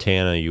think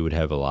Montana, you would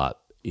have a lot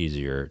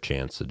easier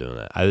chance of doing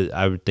that.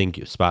 I would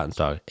think spot and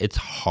stalk. It's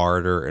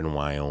harder in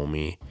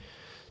Wyoming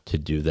to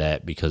do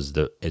that because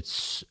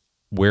it's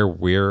where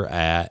we're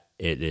at.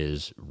 It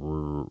is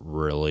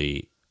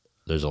really,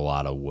 there's a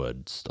lot of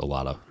woods, a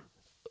lot of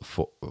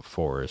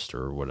forest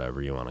or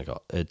whatever you want to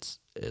call it.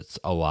 It's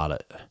a lot of,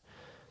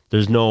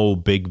 there's no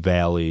big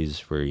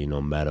valleys where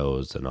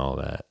meadows and all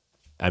that.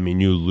 I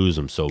mean, you lose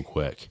them so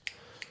quick.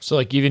 So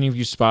like even if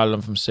you spotted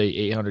them from say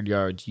 800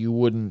 yards, you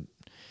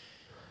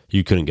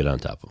couldn't get on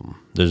top of them.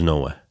 There's no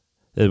way.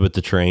 With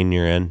the terrain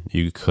you're in,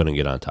 you couldn't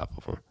get on top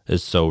of them.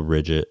 It's so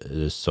rigid. It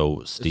is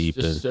so steep.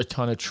 It's a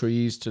ton of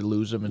trees to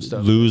lose them and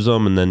stuff. Lose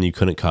them, and then you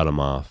couldn't cut them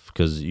off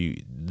because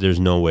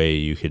there's no way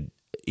you could.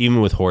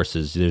 Even with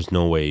horses, there's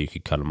no way you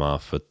could cut them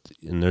off.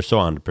 And they're so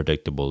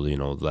unpredictable,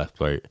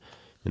 left, right,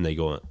 and they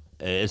go.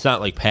 It's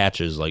not like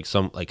patches like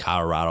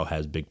Colorado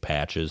has big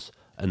patches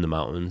in the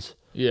mountains.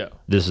 Yeah.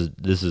 This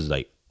is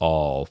like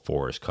all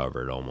forest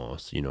covered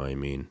almost. You know what I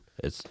mean?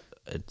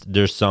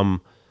 There's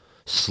some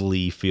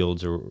slee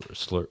fields or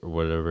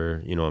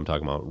whatever, I'm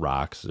talking about,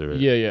 rocks.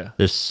 Yeah.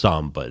 There's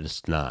some, but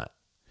it's not.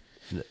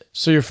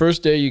 So your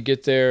first day, you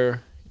get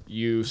there,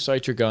 you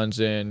sight your guns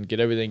in, get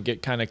everything,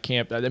 get kind of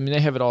camped. I mean,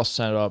 they have it all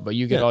set up, but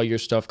you get all your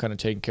stuff kind of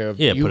taken care of.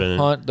 Yeah, you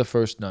hunt the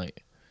first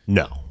night.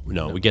 No.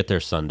 We get there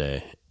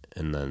Sunday,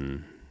 and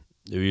then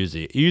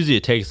usually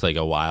it takes like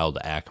a while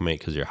to acclimate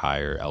because you're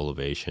higher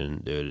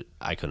elevation, dude.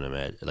 I couldn't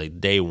imagine. Like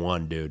day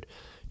one, dude,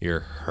 you're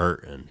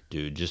hurting,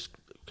 dude, just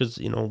because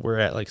we're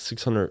at like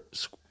 600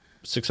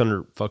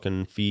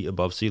 fucking feet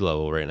above sea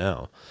level right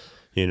now.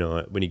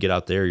 When you get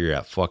out there, you're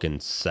at fucking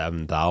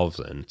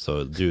 7,000.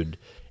 So, dude,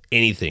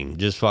 anything,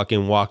 just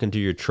fucking walk into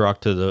your truck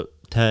to the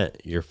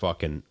tent, you're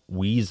fucking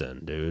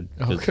wheezing, dude.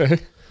 Okay.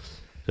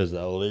 Because the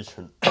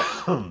elevation.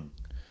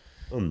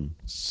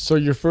 So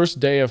your first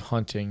day of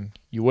hunting,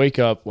 you wake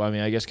up. Well, I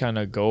mean, I guess kind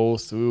of go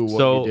through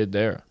what you did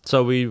there.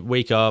 So we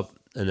wake up,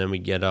 and then we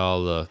get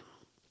all the.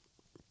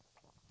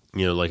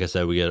 Like I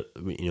said, we get,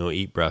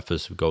 eat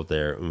breakfast, we go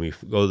there, and we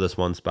go to this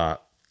one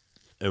spot,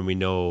 and we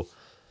know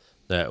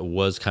that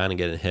was kind of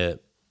getting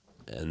hit,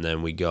 and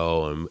then we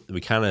go and we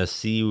kind of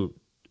see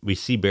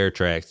bear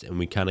tracks, and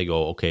we kind of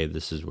go, okay,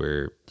 this is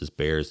where this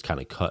bear is kind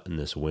of cutting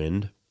this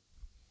wind,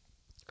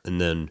 and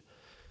then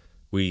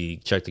we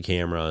check the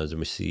cameras and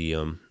we see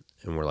them,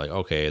 and we're like,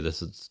 okay,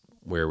 this is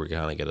where we're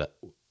kind of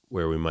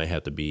where we might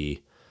have to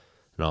be,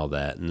 and all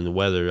that, and the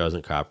weather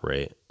doesn't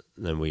cooperate,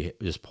 and then we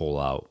just pull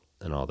out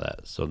and all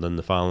that. So then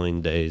the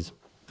following days,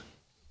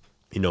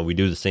 we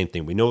do the same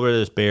thing. We know where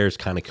this bear is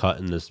kind of cut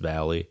in this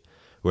valley,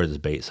 where this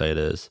bait site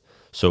is.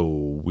 So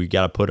we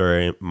got to put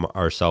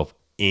ourselves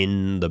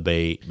in the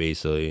bait,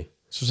 basically.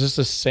 So is this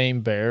the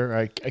same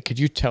bear? Could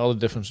you tell the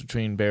difference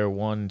between bear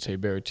 1 and, say,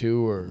 bear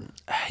 2? Or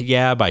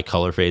Yeah, by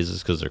color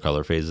phases, because there are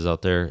color phases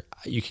out there.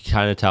 You can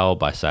kind of tell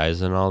by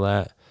size and all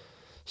that.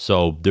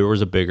 So there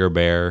was a bigger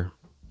bear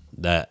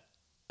that,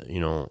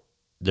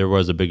 there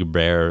was a bigger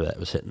bear that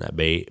was hitting that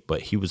bait,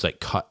 but he was like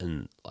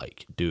cutting,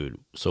 like, dude.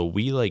 So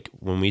we, like,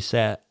 when we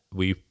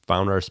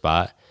found our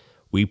spot,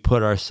 we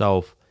put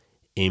ourselves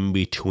in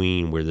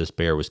between where this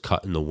bear was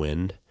cutting the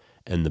wind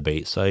and the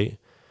bait site.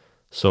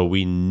 So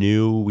we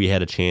knew we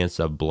had a chance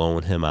of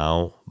blowing him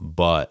out,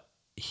 but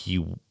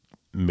he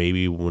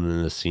maybe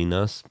wouldn't have seen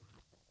us,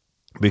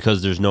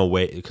 because there's no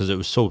way, because it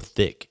was so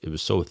thick. It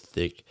was so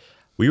thick.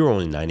 We were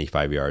only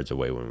 95 yards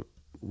away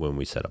when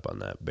we set up on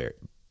that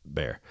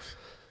bear.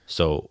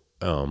 So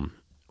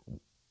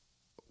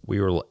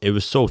it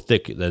was so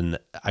thick, then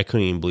I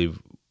couldn't even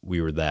believe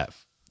we were that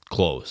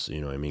close, you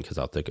know what I mean, because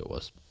how thick it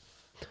was.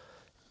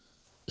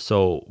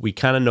 So we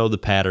kind of know the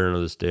pattern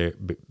of this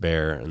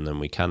bear, and then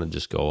we kind of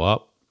just go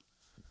up.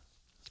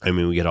 I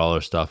mean, we get all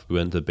our stuff. We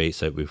went to the bait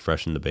site. We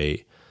freshened the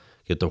bait,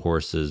 get the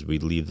horses. We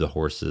leave the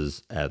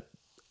horses at,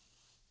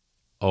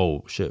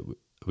 oh, shit.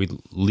 We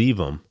leave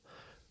them.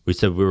 We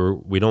said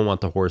we don't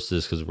want the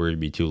horses because we're going to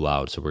be too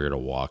loud, so we're going to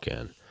walk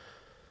in.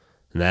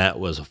 And that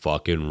was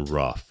fucking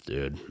rough,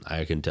 dude.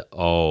 I can tell.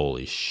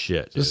 Holy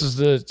shit, dude. This is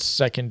the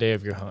second day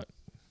of your hunt.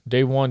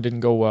 Day 1 didn't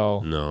go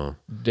well. No.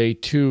 Day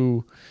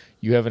 2,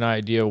 you have an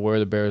idea where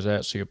the bear is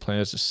at, so your plan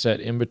is to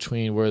set in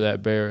between where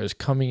that bear is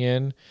coming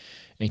in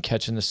and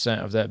catching the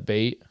scent of that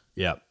bait.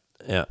 Yep.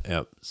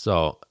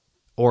 So,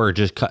 or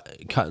just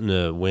cutting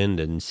the wind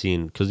and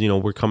seeing, because,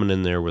 we're coming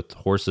in there with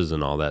horses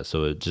and all that,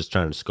 so it's just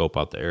trying to scope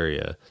out the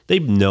area. They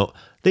know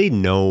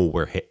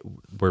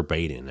we're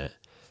baiting it.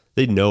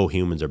 They know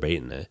humans are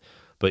baiting it.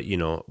 But,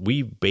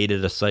 we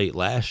baited a site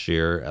last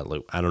year at,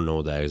 like, I don't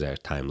know that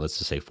exact time. Let's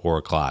just say 4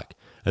 o'clock.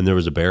 And there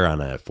was a bear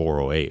on it at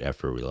 4:08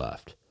 after we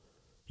left.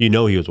 He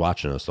was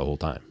watching us the whole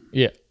time.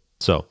 Yeah.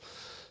 So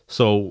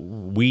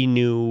we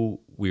knew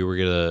we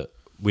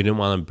didn't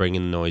want to bring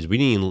in the noise. We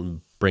didn't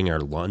even bring our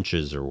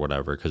lunches or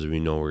whatever, because we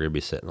know we're going to be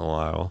sitting a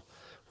while.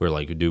 We're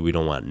like, dude, we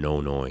don't want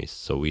no noise.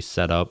 So we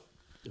set up,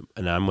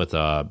 and I'm with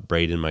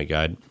Braden, my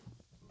guide.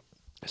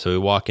 So we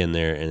walk in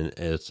there, and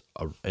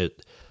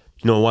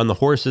on the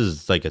horses,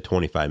 it's like a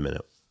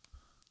 25-minute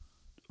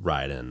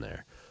ride in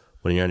there.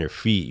 When you're on your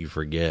feet, you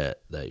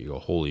forget that you go,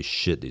 holy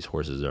shit, these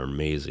horses are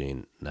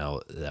amazing. Now,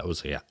 that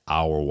was like an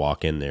hour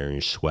walk in there, and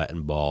you're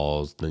sweating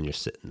balls. Then you're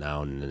sitting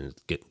down, and then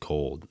it's getting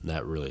cold.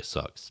 That really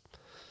sucks.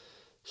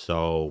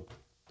 So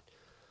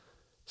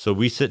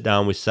we sit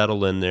down, we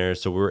settle in there.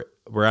 So we're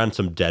on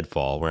some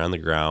deadfall. We're on the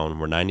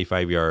ground. We're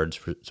 95 yards,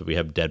 so we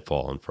have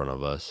deadfall in front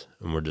of us,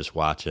 and we're just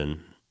watching.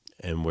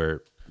 And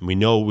we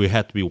know we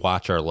have to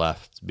watch our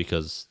left,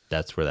 because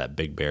that's where that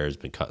big bear has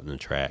been cutting the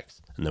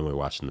tracks. And then we're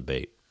watching the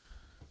bait.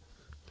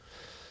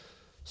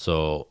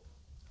 So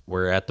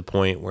we're at the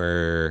point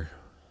where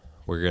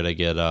we're gonna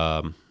get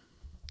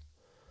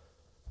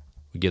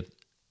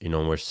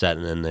we're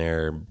sitting in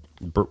there.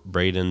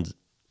 Braden's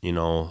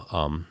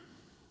doing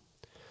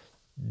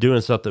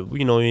stuff that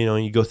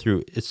you go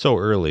through. It's so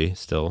early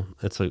still.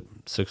 It's like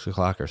 6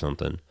 o'clock or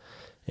something,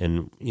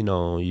 and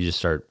you just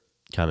start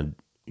kind of.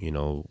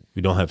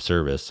 We don't have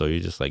service, so you're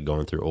just like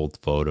going through old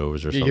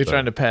photos or something. You're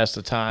trying to pass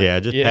the time.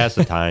 Yeah, pass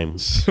the time.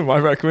 So my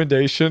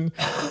recommendation,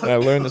 and I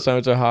learned this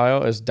in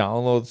Ohio, is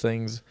download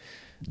things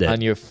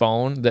on your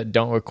phone that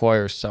don't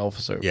require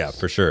self-service. Yeah,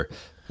 for sure.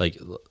 Like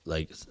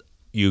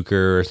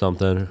Euchre or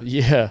something.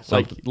 Yeah,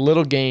 like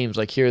little games,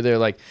 like here or there.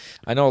 Like,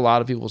 I know a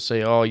lot of people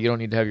say, oh, you don't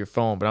need to have your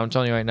phone, but I'm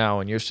telling you right now,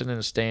 when you're sitting in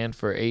a stand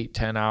for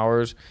 8-10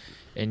 hours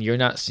and you're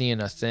not seeing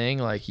a thing,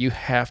 like, you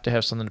have to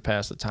have something to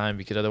pass the time,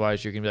 because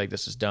otherwise you're gonna be like,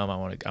 this is dumb, I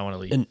want to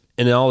leave. And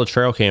in all the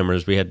trail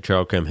cameras, we had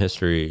trail cam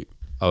history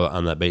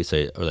on that bait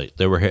site, or like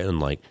they were hitting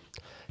like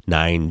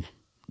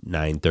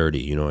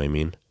 9:30, you know what I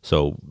mean?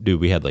 So,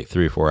 dude, we had like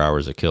 3 or 4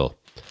 hours of kill.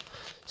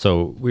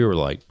 So we were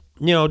like,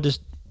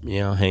 just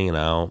hanging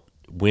out.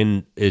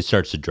 When it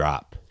starts to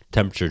drop,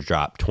 temperature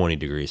dropped 20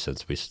 degrees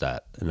since we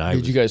sat. And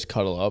did you guys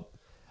cuddle up?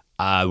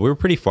 We were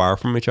pretty far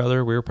from each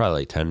other. We were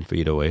probably like 10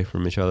 feet away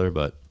from each other,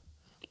 but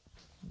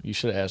you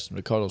should have asked him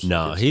to cuddle.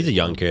 No, he's a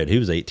young kid. He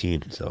was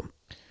 18, so.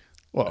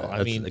 Well,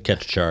 I mean, a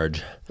catch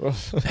charge.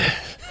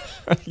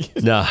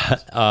 No,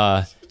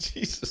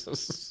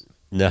 Jesus.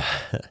 No.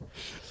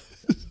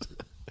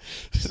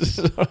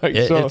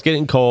 It's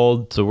getting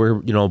cold, so we're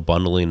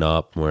bundling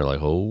up, and we're like,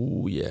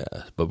 oh yeah,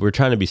 but we're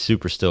trying to be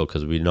super still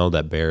because we know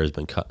that bear has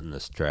been cutting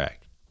this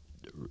track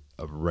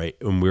right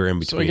when we're in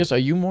between. So I guess, are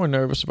you more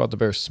nervous about the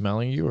bear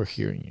smelling you or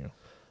hearing you?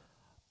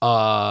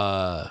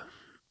 I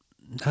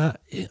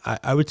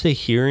would say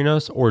hearing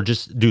us, or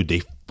just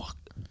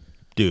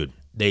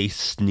they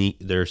sneak.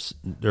 They're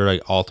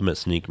like ultimate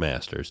sneak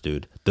masters,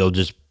 dude.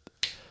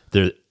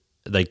 They're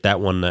like that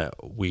one that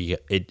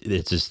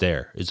it's just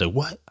there. It's like,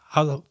 what?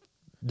 How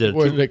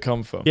where did it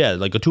come from? Yeah,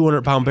 like a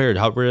 200-pound bear.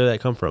 Where did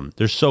that come from?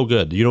 They're so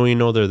good. You don't even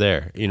know they're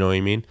there. You know what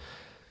I mean?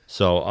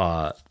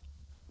 So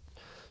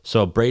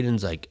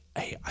Braden's like,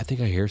 hey, I think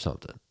I hear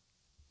something.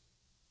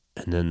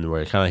 And then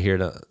we're kind of here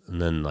to,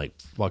 and then like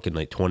fucking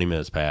like 20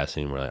 minutes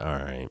passing, we're like, all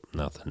right,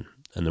 nothing.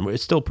 And then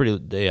it's still pretty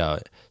day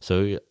out.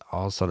 So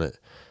all of a sudden,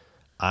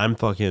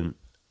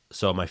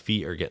 so my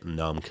feet are getting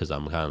numb because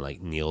I'm kind of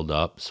like kneeled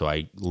up. So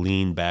I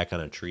lean back on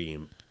a tree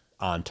and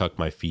untuck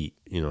my feet,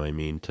 you know what I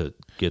mean, to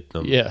get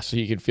them. Yeah, so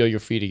you can feel your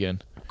feet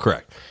again.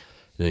 Correct.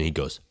 And then he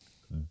goes,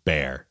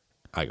 bear.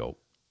 I go,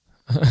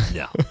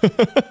 no,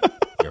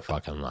 you're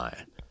fucking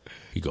lying.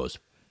 He goes,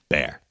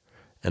 bear.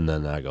 And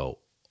then I go,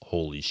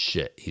 holy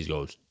shit. He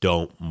goes,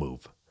 don't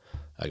move.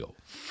 I go,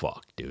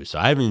 fuck, dude. So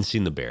I haven't even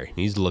seen the bear.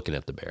 He's looking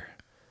at the bear.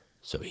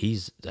 So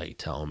he's like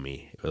telling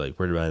me, like,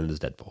 we're around this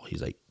deadfall.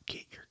 He's like,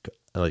 get your gun.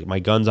 Like, my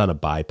gun's on a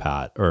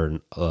bipod or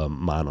a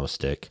mono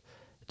stick,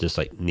 just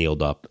like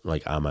kneeled up,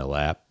 like on my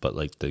lap, but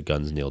like the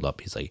gun's kneeled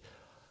up. He's like,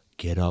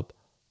 get up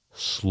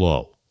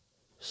slow.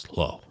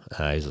 And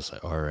I was just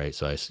like, all right.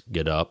 So I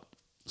get up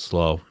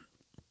slow,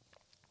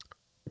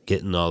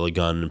 getting all the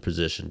gun in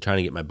position, trying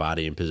to get my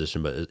body in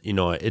position. But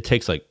it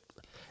takes like,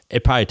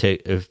 it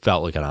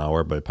felt like an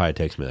hour, but it probably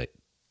takes me like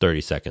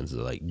 30 seconds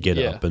to like get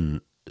up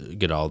and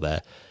get all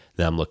that.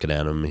 Then I'm looking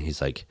at him and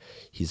he's like,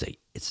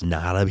 it's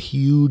not a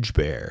huge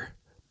bear,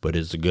 but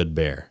it's a good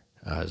bear.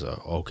 I was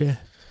like, okay.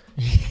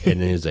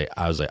 And then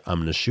I was like, I'm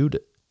going to shoot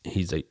it.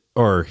 He's like,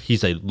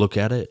 look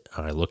at it.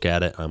 And I look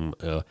at it. And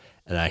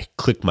I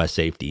click my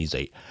safety. He's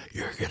like,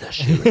 you're going to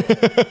shoot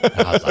it.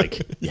 And I was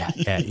like,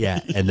 yeah.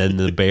 And then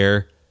the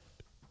bear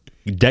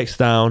decks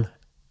down,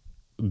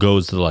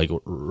 goes to like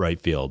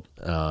right field.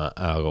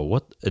 I'll go,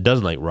 what? It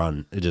doesn't like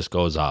run. It just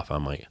goes off.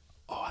 I'm like,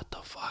 oh, what the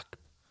fuck?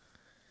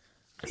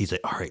 He's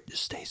like, all right,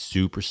 just stay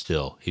super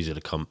still. He's going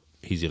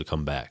to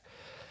come back.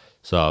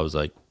 So I was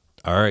like,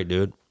 all right,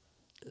 dude.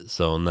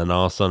 So, and then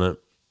all of a sudden,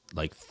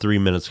 like 3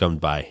 minutes comes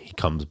by. He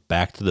comes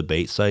back to the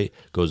bait site,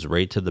 goes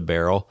right to the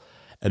barrel,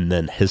 and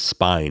then his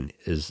spine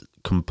is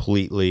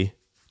completely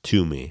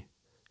to me.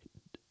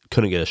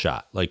 Couldn't get a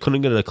shot. Like,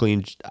 couldn't get a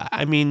clean.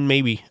 I mean,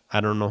 maybe.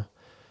 I don't know.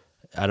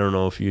 I don't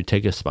know if you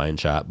take a spine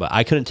shot, but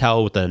I couldn't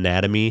tell with the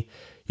anatomy,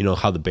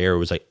 how the bear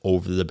was like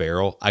over the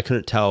barrel. I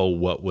couldn't tell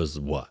what was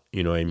what.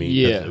 You know what I mean?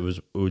 Yeah. It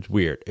was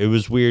weird. It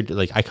was weird.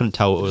 Like, I couldn't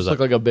tell what was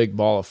looked like a big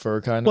ball of fur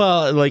kind of.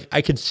 Well, like,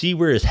 I could see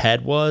where his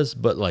head was,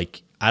 but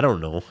like, I don't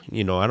know.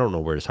 I don't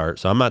know where his heart.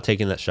 So I'm not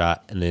taking that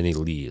shot. And then he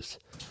leaves.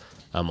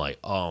 I'm like,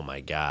 oh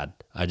my God,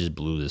 I just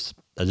blew this.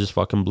 I just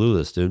fucking blew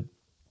this, dude.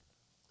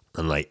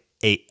 And like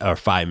 8 or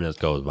 5 minutes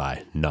goes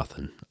by,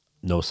 nothing.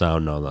 No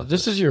sound, no nothing.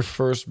 This is your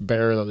first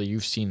bear that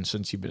you've seen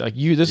since you've been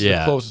this is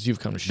the closest you've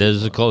come to shooting. This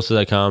is the closest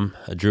I come.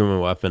 I drew my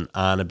weapon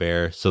on a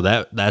bear, so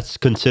that's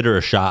considered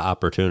a shot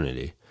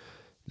opportunity.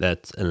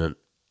 That's and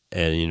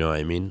you know what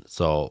I mean.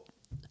 So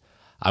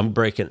I'm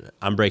breaking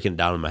it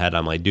down in my head.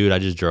 I'm like, dude, I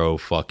just drove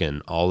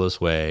fucking all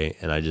this way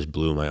and I just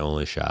blew my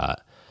only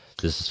shot.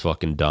 This is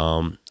fucking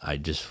dumb. I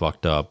just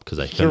fucked up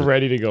because You're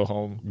ready to go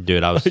home,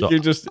 dude. I was You're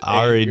just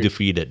I already angry.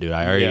 defeated, dude.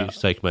 I already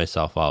psyched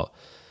myself out.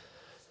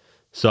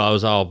 So I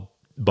was all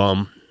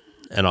bum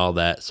and all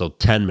that. So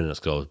 10 minutes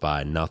goes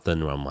by,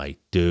 nothing. I'm like,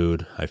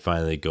 dude, I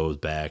finally goes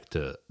back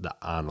to the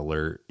on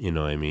alert. You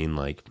know what I mean?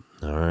 Like,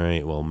 all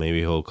right, well, maybe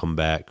he'll come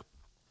back.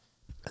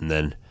 And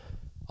then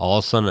all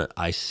of a sudden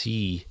I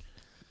see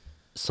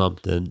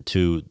something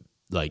to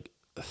like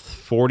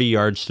 40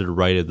 yards to the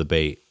right of the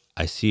bait.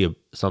 I see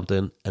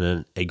something and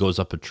then it goes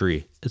up a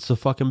tree. It's a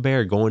fucking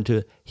bear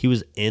he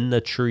was in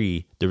the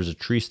tree. There was a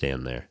tree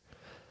stand there.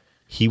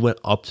 He went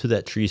up to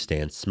that tree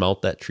stand,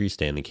 smelt that tree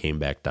stand, and came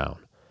back down.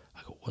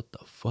 I go, what the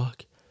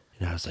fuck?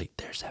 And I was like,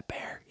 there's that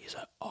bear. He's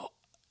like, oh,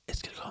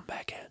 it's going to come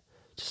back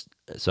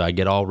in. So I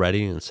get all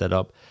ready and set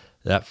up.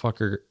 That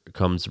fucker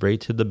comes right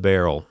to the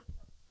barrel.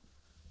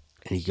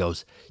 And he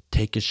goes,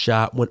 take a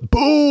shot. Went,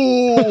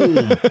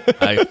 boom!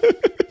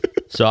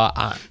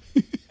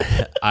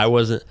 I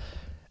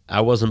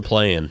wasn't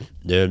playing,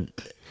 dude.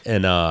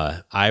 And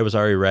I was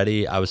already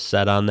ready. I was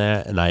set on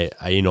that, and I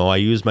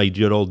used my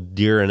good old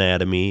deer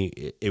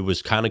anatomy. It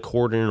was kind of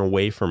quartering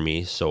away from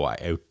me, so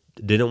I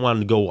didn't want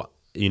to go.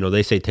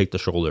 They say take the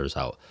shoulders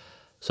out.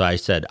 So I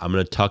said I'm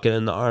gonna tuck it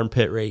in the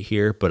armpit right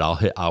here, but I'll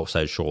hit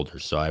outside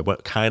shoulders. So I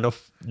went kind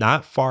of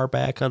not far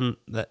back on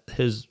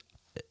his.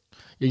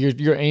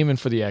 You're aiming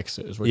for the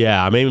exit, is what?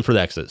 Yeah, I'm aiming for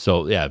the exit.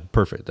 So yeah,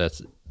 perfect.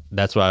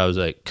 That's why I was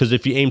like, because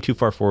if you aim too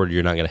far forward,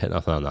 you're not gonna hit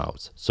nothing on the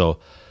outs. So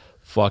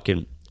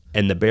fucking.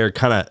 And the bear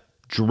kind of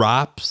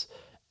drops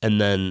and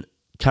then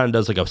kind of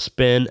does like a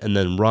spin and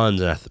then runs,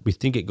 and we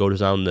think it goes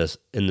down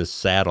in this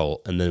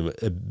saddle, and then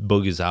it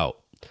boogies out.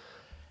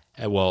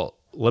 And well,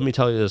 let me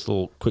tell you this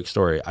little quick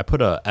story. I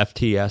put a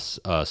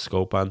FTS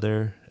scope on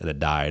there, and it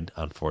died,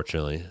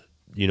 unfortunately.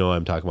 You know what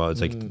I'm talking about?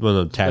 It's like one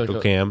of the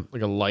tactical cam.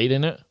 Like a light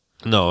in it?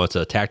 No, it's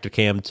a tactical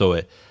cam,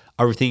 so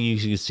everything you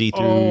can see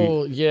through.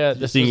 Oh, yeah.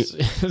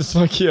 It's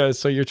like, yeah,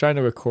 so you're trying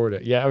to record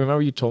it. Yeah, I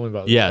remember you told me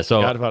about it. Yeah, I so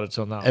forgot about it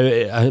till now.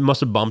 I must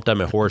have bumped on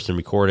my horse and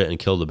recorded it and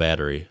killed the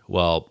battery.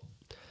 Well,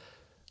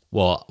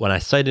 when I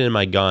sighted in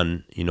my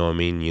gun, you know what I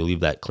mean? You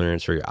leave that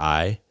clearance for your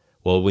eye.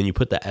 Well, when you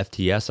put the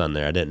FTS on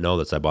there, I didn't know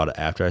this. I bought it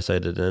after I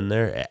sighted it in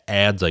there. It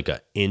adds like 1.5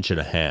 inches.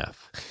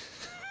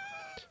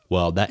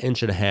 Well, that 1.5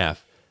 inches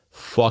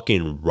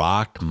fucking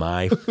rocked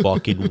my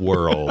fucking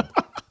world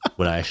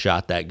when I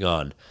shot that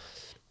gun.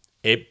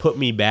 It put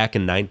me back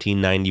in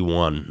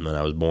 1991 when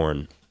I was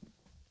born.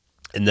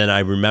 And then I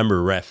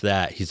remember after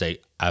that,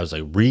 I was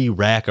like,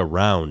 re-rack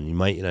around. You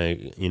might,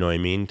 you know what I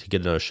mean? To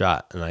get another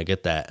shot. And I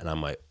get that, and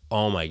I'm like,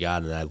 oh my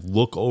God. And I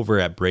look over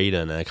at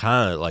Braden, and I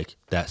kind of like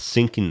that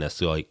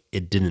sinkingness, like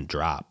it didn't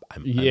drop.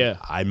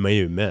 I may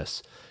have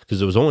missed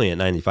because it was only at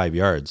 95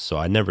 yards. So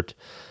I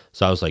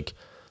was like,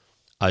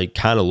 I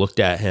kind of looked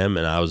at him,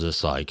 and I was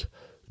just like,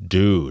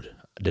 dude,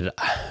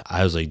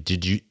 I was like,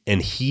 did you?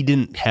 And he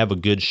didn't have a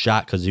good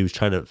shot because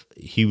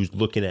he was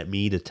looking at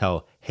me to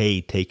tell,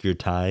 hey, take your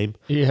time.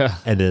 Yeah.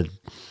 And then,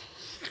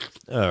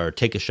 or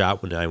take a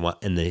shot when I want,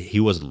 and then he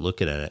wasn't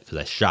looking at it because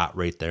I shot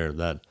right there and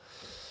then.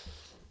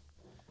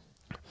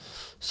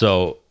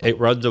 So it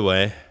runs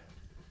away,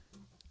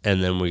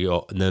 and then we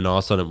go, and then all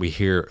of a sudden we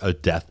hear a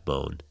death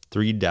moan,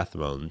 3 death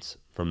moans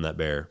from that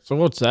bear. So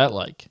what's that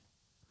like?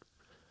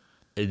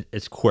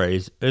 It's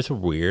crazy. It's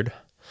weird.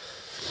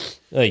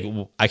 Like,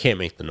 I can't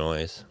make the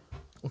noise.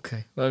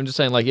 Okay. Well, I'm just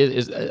saying, like,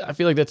 I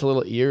feel like that's a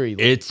little eerie.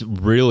 Like, It's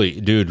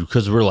really, dude,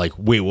 because we're like,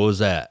 wait, what was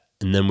that?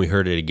 And then we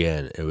heard it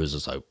again. It was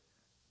just like,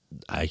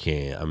 I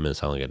can't. I'm gonna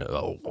sound like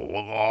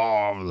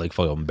like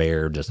fucking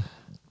bear just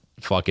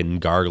fucking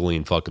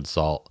gargling fucking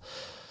salt.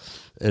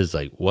 It's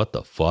like, what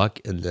the fuck?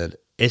 And then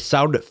it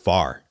sounded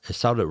far. It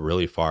sounded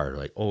really far.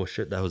 Like, oh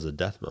shit, that was a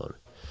death moan.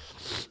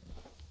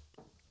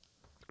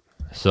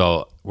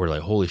 So we're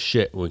like, holy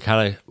shit. We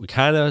kind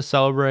of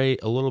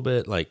celebrate a little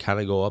bit, like kind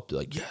of go up to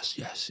like,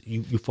 yes,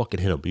 you fucking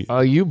hit him.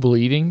 Are you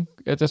bleeding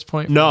at this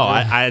point? No,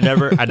 I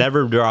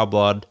never draw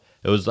blood.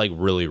 It was like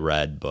really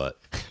red, but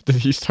Did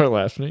he start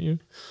laughing at you?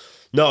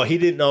 no, he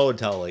didn't know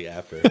until like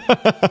after.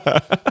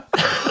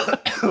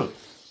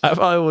 I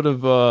probably would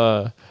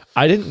have.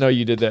 I didn't know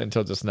you did that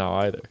until just now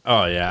either.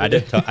 Oh yeah, I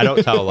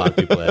don't tell a lot of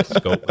people that I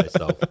scope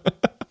myself.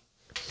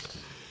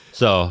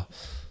 So,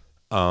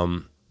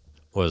 what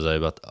was I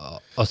about?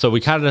 So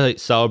we kind of like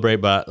celebrate,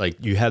 but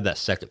like you have that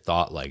second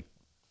thought, like,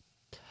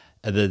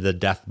 and then the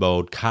death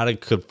mode kind of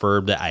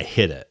confirmed that I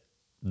hit it.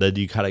 Then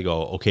you kind of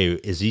go, okay,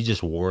 is he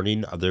just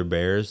warning other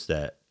bears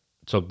that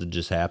something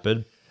just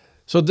happened?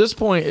 So at this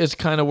point, it's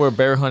kind of where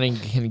bear hunting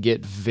can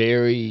get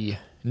very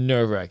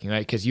nerve-wracking,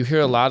 right? Because you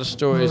hear a lot of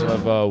stories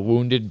of a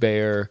wounded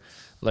bear,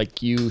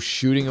 like you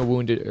shooting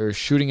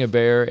a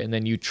bear and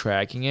then you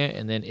tracking it,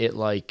 and then it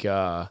like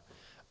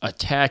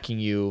attacking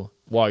you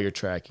while you're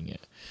tracking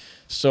it.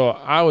 So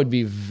I would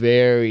be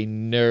very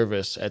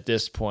nervous at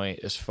this point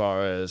as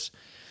far as,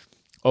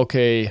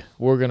 okay,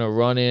 we're gonna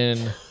run in,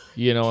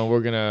 and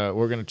we're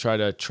gonna try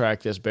to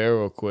track this bear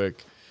real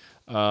quick.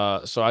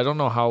 So I don't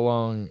know how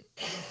long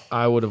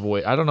I would have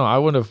waited. I don't know. I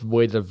would have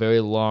waited a very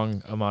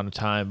long amount of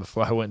time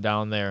before I went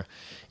down there,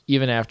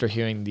 even after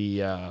hearing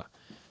the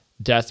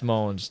death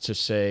moans to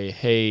say,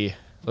 hey,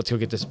 let's go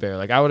get this bear.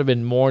 Like, I would have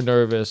been more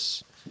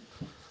nervous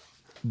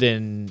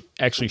than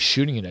actually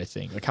shooting it, I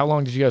think. Like, how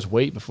long did you guys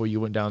wait before you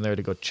went down there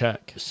to go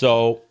check?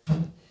 So,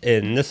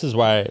 and this is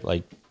why,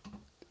 like,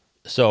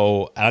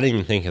 so I didn't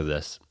even think of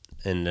this.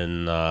 And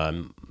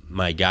then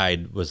my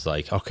guide was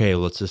like, okay,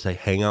 let's just like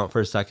hang out for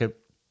a second.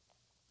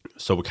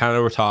 So we kind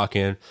of were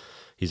talking.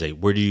 He's like,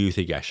 where do you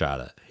think I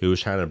shot it? He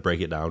was trying to break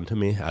it down to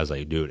me. I was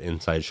like, dude,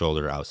 inside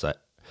shoulder, outside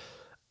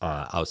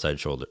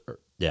shoulder.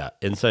 Yeah,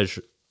 inside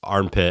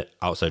armpit,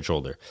 outside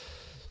shoulder.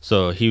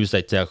 So he was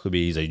like,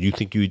 he's like, you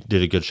think you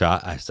did a good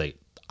shot? I was like,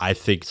 I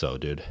think so,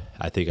 dude.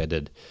 I think I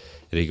did.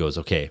 And he goes,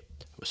 okay.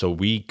 So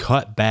we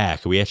cut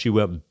back. We actually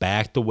went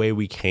back the way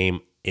we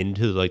came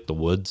into like the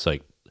woods,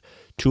 like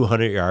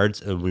 200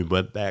 yards, and we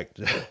went back.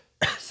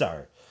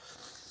 Sorry.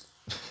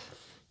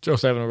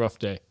 Joe's having a rough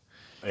day.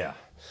 Yeah.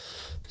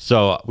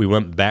 So we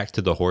went back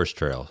to the horse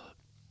trail.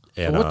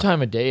 And, what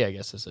time of day, I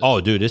guess, is it? Oh,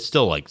 dude, it's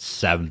still like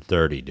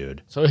 7:30,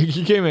 dude. So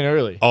he came in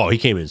early. Oh, he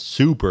came in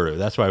super early.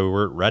 That's why we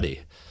weren't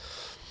ready.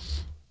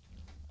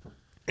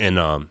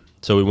 And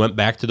so we went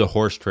back to the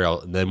horse trail,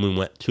 and then we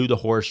went to the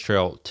horse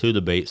trail to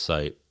the bait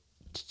site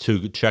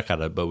to check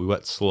on it, but we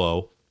went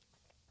slow.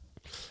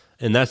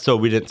 And that's so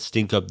we didn't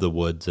stink up the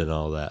woods and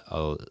all that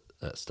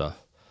stuff.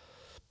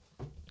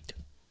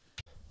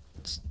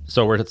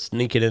 So we're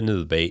sneaking into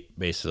the bait,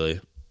 basically.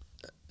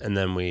 And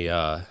then we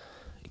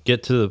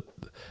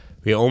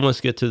we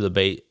almost get to the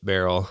bait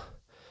barrel,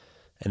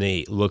 and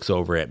he looks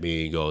over at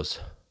me and goes,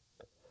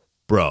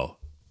 bro,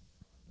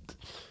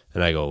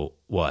 And I go,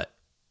 what?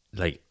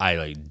 Like, I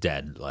like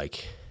dead.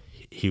 Like,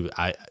 you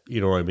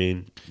know what I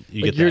mean?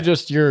 You Like get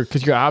that.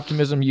 because your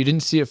optimism, you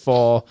didn't see it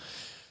fall.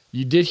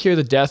 You did hear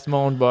the death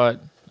moan,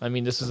 but I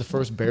mean, this is the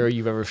first bear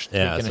you've ever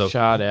taken a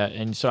shot at.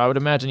 And so I would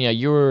imagine,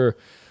 you were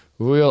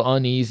real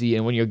uneasy.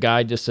 And when your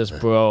guy just says,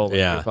 bro, like,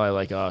 Yeah. you're probably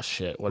like, oh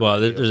shit. What Well,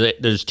 do I do?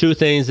 there's two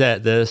things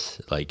that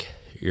this, like,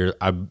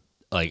 I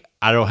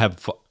don't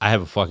have, I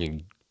have a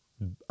fucking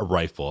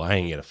rifle. I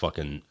ain't gonna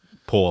fucking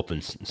pull up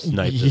and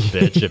snipe this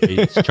bitch if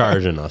he's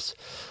charging us.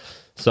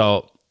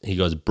 So he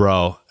goes,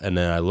 bro, and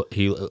then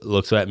he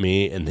looks at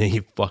me, and then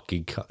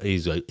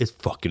he's like, it's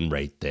fucking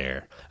right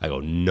there. I go,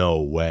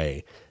 no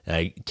way. And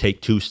I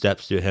take 2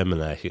 steps to him,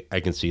 and I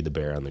can see the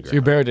bear on the ground.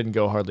 Your bear didn't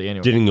go hardly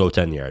anywhere. Didn't go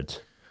 10 yards.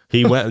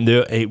 He went.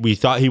 We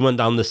thought he went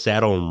down the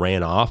saddle and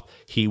ran off.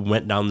 He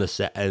went down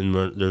the and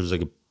there's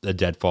like a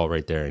deadfall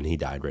right there, and he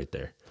died right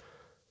there.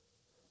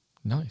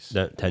 Nice.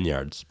 10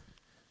 yards.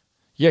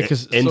 Yeah,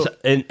 because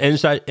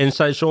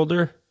Inside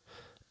shoulder,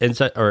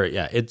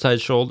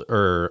 inside shoulder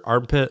or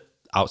armpit,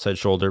 outside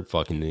shoulder.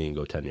 Fucking didn't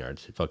go 10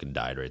 yards. He fucking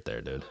died right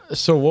there, dude.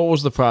 so what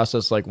was the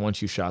process like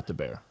once you shot the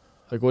bear?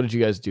 Like, what did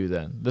you guys do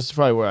then? This is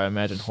probably where I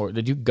imagine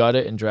did you gut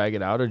it and drag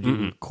it out, or did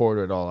you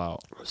quarter it all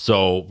out?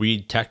 So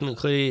we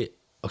technically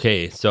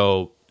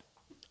so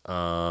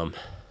the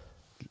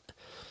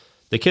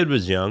kid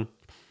was young,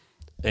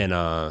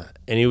 and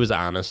he was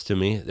honest to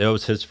me. It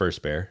was his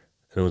first bear,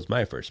 and it was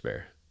my first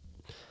bear.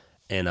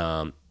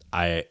 And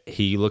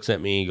he looks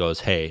at me, he goes,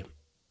 hey,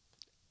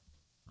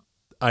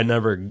 I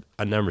never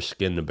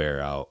skinned a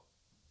bear out,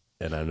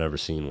 and I've never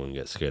seen one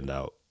get skinned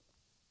out.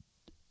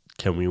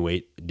 Can we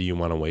wait? Do you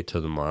want to wait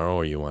till tomorrow,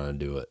 or you want to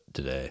do it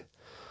today?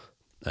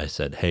 I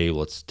said, hey,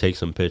 let's take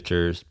some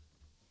pictures.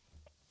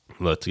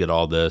 Let's get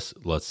all this.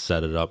 Let's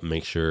set it up,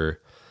 make sure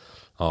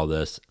all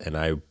this. And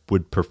I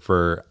would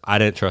prefer, I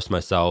didn't trust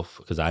myself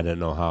because I didn't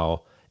know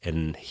how,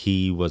 and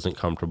he wasn't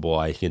comfortable,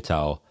 I can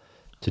tell,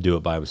 to do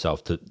it by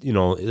himself.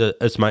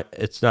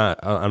 It's not,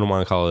 I don't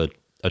want to call it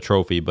a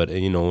trophy, but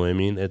you know what I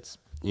mean? It's,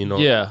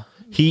 Yeah.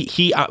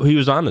 He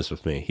was honest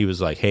with me. He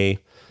was like, hey,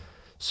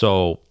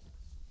 so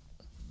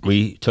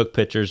we took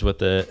pictures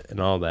with it and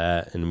all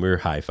that, and we were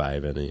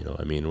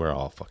high-fiving, we're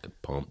all fucking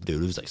pumped.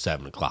 Dude, it was like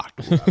 7 o'clock.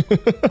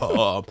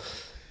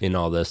 And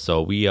all this.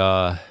 So we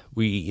got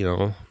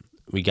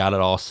it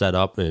all set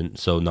up, and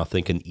so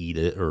nothing can eat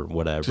it or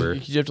whatever.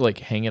 Did you have to like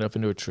hang it up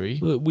into a tree?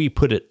 We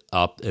put it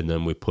up, and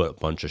then we put a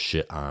bunch of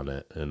shit on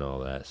it and all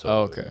that. So,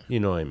 okay. You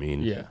know what I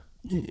mean? Yeah.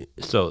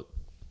 So,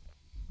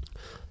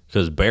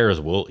 because bears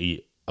will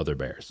eat other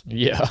bears.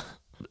 Yeah.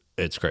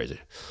 It's crazy.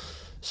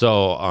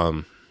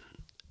 So,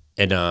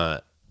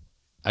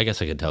 I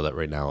guess I can tell that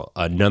right now.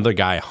 Another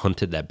guy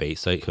hunted that bait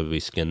site because we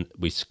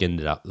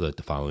skinned it out like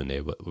the following day,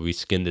 but we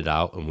skinned it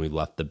out and we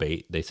left the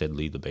bait. They said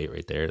leave the bait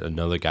right there.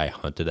 Another guy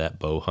hunted that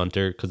bow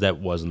hunter because that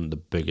wasn't the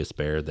biggest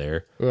bear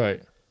there.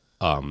 Right.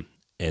 And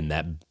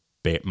that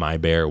my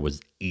bear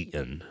was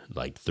eaten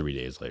like 3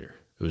 days later.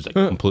 It was like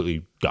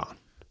completely gone.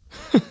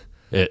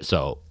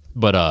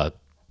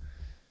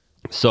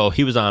 So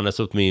he was honest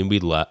with me, and we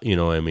left. You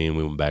know what I mean?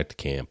 We went back to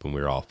camp, and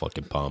we were all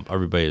fucking pumped.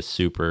 Everybody is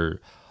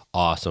super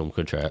awesome.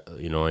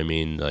 You know what I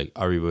mean? Like,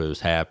 everybody was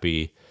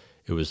happy.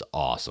 It was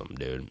awesome,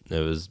 dude.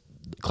 It was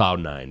cloud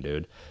 9,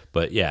 dude.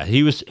 But yeah,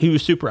 he was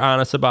super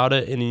honest about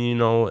it, and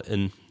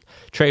and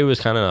Trey was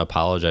kind of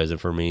apologizing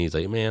for me. He's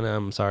like, man,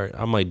 I'm sorry.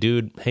 I'm like,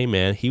 dude, hey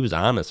man, he was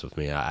honest with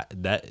me.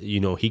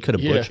 He could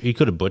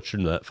have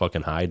butchered that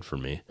fucking hide for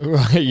me.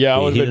 Right. Yeah, I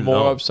would He have been didn't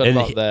more know. upset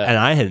about that. And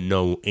I didn't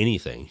know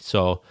anything.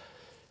 So,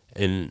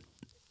 and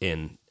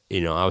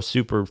I was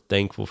super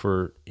thankful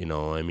for,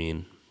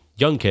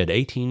 young kid,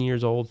 18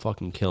 years old,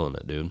 fucking killing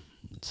it, dude.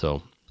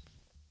 So,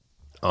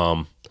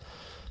 that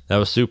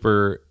was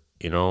super,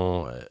 it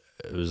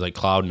was like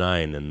cloud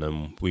 9. And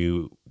then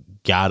we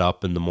got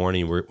up in the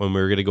morning when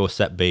we were going to go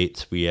set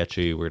baits. We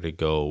actually were going to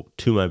go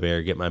to my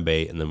bear, get my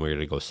bait, and then we're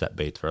going to go set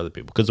baits for other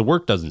people because the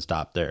work doesn't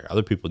stop there.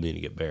 Other people need to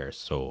get bears.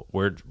 So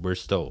we're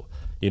still,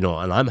 and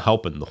I'm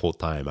helping the whole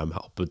time. I'm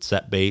helping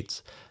set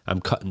baits. I'm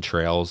cutting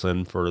trails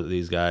in for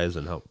these guys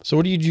and help. So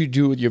what did you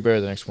do with your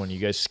bear the next one? You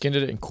guys skinned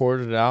it and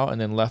quartered it out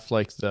and then left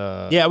like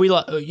the... Yeah, we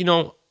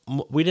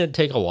didn't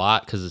take a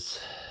lot because it's,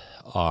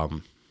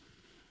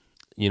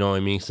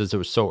 since it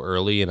was so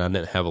early and I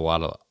didn't have a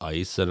lot of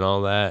ice and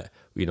all that,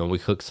 we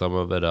cooked some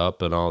of it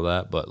up and all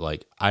that, but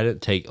I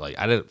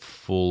didn't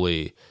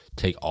fully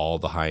take all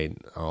the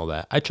hind and all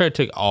that. I tried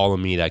to take all the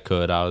meat I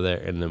could out of there,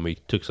 and then we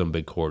took some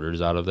big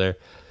quarters out of there.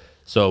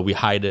 So we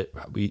hide it,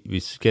 we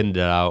skinned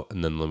it out,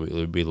 and then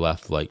we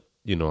left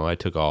I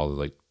took all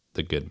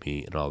the good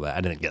meat and all that.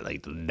 I didn't get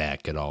the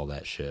neck and all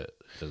that shit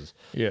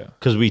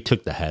because we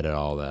took the head and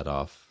all that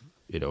off,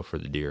 for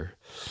the deer.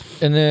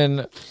 And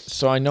then,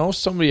 so I know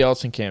somebody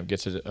else in camp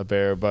gets a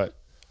bear, but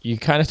you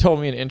kind of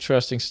told me an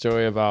interesting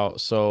story about,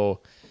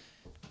 so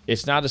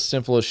it's not as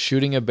simple as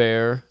shooting a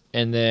bear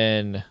and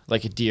then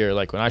like a deer.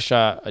 Like when I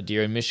shot a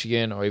deer in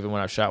Michigan, or even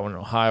when I shot one in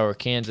Ohio or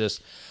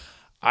Kansas,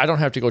 I don't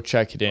have to go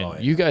check it in. Oh,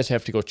 yeah. You guys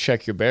have to go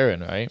check your bear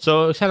in, right?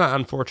 So it's kind of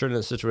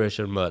unfortunate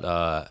situation,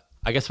 but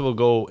I guess we'll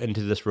go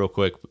into this real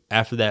quick.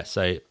 After that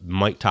site,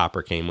 Mike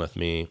Topper came with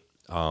me.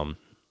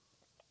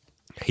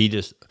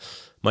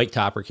 Mike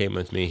Topper came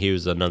with me. He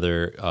was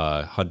another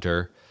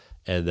hunter,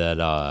 and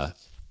then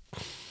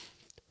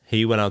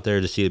he went out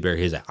there to see the bear.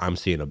 He's like, I'm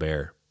seeing a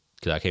bear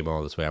because I came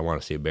all this way. I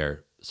want to see a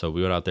bear. So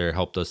we went out there,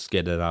 helped us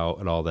skin it out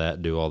and all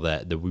that, do all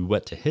that. Then we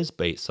went to his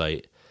bait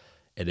site,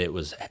 and it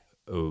was,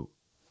 and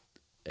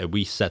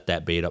we set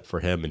that bait up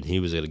for him, and he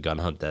was going to gun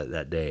hunt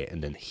that day.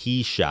 And then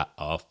he shot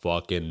a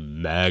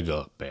fucking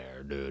mega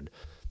bear, dude.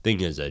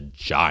 Thing is a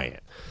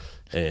giant.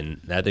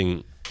 And that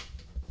thing,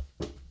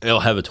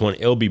 it'll have a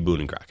 20, it'll be Boone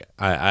and Crockett.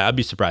 I'd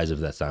be surprised if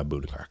that's not a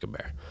Boone and Crockett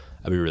bear.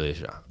 I'd be really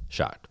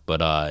shocked.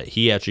 But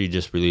he actually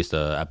just released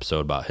an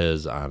episode about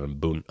his on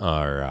Boone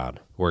or on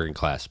Working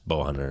Class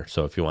Bow Hunter.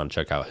 So if you want to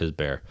check out his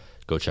bear,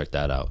 go check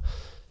that out.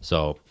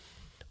 So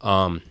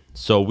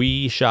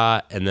we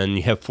shot, and then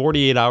you have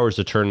 48 hours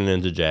to turn it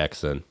into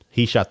Jackson.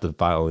 He shot the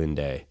following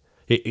day.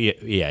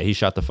 He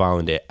shot the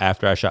following day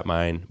after I shot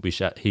mine. He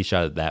shot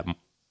it that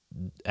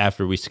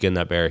after we skinned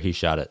that bear. He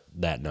shot it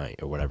that night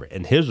or whatever,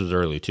 and his was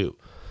early too.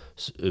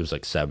 It was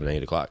like 7,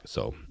 8 o'clock.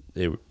 So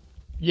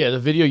yeah, the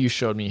video you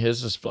showed me,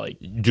 his is like,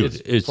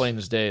 dude, it's plain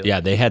as day. Yeah,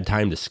 they had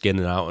time to skin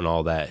it out and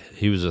all that.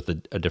 He was with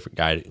a different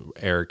guy,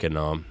 Eric and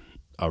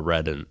a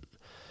Red,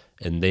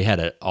 and they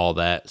had all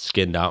that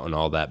skinned out and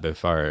all that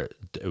before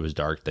it was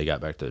dark. They got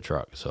back to the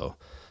truck, so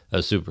that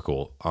was super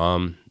cool.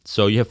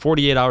 So you have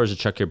 48 hours to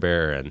check your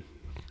bear in.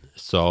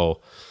 So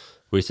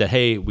we said,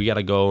 hey, we got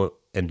to go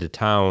into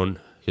town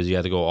because you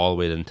have to go all the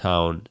way to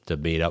town to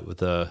meet up with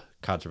the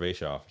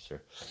conservation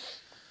officer.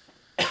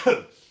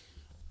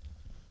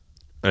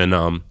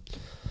 And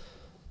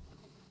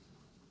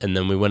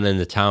then we went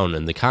into town,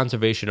 and the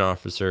conservation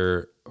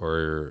officer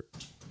or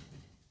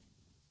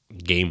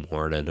game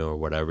warden or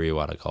whatever you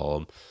want to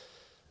call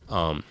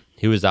him,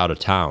 he was out of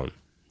town.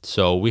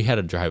 So we had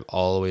to drive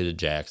all the way to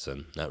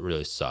Jackson. That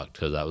really sucked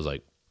because that was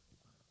like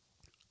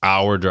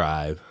hour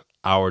drive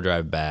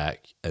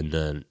back, and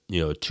then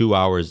 2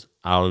 hours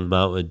out of the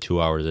mountain,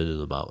 2 hours into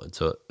the mountain.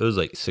 So it was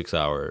like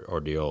 6-hour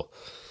ordeal.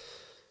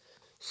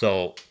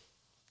 So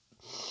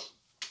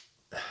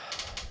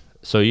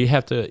you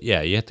have to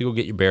go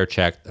get your bear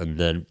checked, and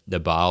then the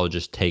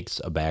biologist takes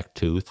a back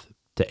tooth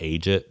to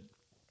age it.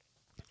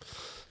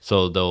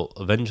 So they'll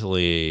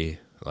eventually,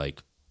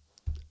 like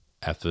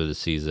after the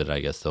season, I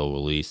guess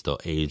they'll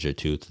age a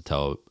tooth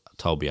to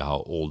tell me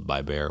how old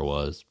my bear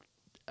was.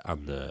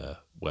 On the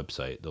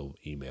website, they'll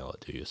email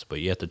it to you. But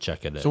you have to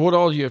check it. So what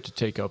all do you have to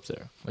take up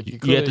there? Like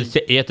you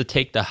have to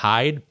take the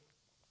hide,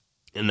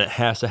 and it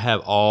has to have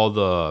all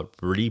the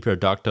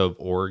reproductive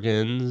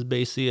organs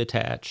basically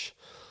attached.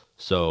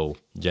 So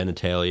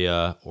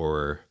genitalia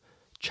or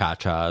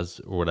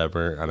cha-chas or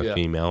whatever on a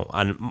female.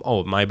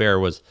 My bear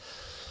was,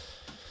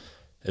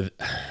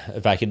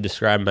 if I could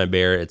describe my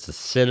bear, it's a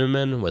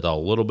cinnamon with a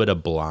little bit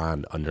of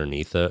blonde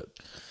underneath it.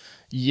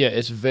 Yeah,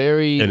 it's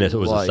very. And it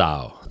was a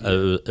sow.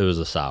 Yeah. It was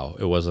a sow.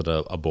 It wasn't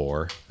a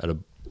boar.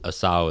 A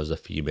sow is a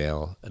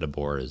female, and a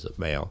boar is a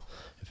male.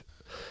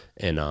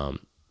 And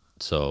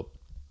so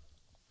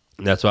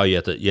that's why you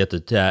have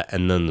to,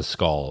 and then the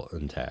skull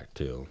intact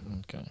too.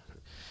 Okay.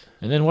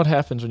 And then what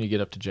happens when you get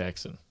up to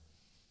Jackson?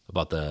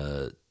 About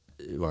the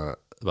your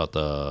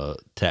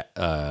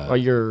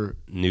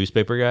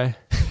newspaper guy?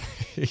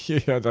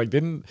 Yeah, like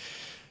didn't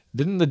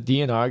the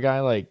DNR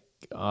guy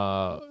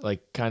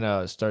kind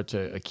of start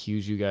to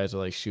accuse you guys of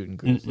like shooting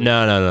grizzlies?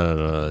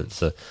 No.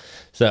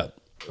 So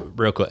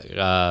real quick.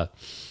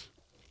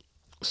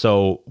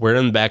 So we're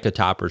in the back of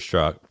Topper's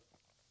truck.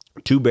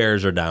 2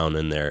 bears are down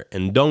in there,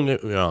 and don't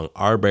get me wrong,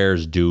 our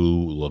bears do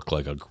look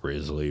like a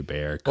grizzly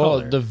bear color.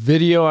 Well, the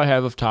video I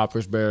have of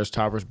Topper's bear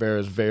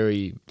is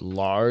very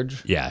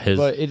large. Yeah,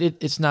 but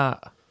it's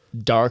not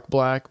dark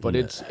black, but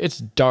it's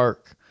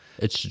dark.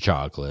 It's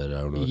chocolate.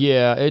 I don't know.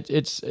 Yeah,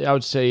 it's. I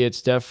would say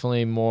it's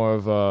definitely more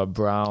of a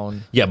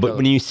brown. Yeah, but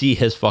when you see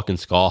his fucking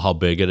skull, how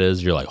big it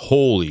is, you're like,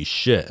 holy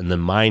shit! And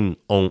then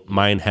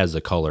mine has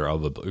the color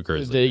of a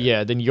grizzly.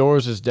 Yeah, then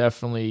yours is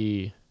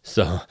definitely.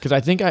 So, because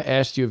I think I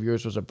asked you if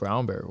yours was a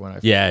brown bear when I.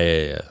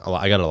 Yeah.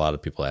 I got a lot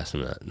of people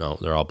asking that. No,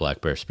 they're all black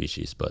bear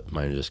species, but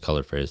mine are just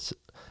color phase.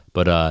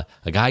 But a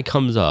guy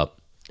comes up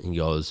and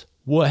goes,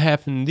 "What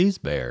happened to these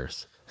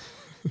bears?"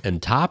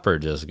 And Topper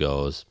just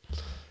goes,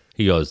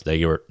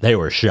 "They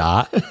were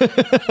shot."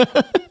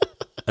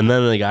 And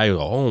then the guy goes,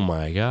 "Oh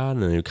my god!"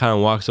 And he kind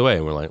of walks away,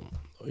 and we're like,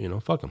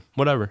 fuck him,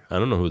 whatever. I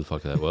don't know who the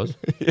fuck that was.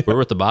 Yeah. We're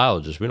with the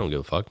biologist. We don't give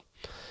a fuck.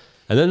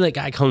 And then that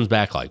guy comes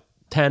back like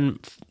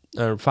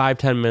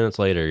 5-10 minutes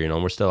later,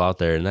 we're still out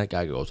there, and that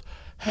guy goes,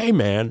 "Hey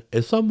man,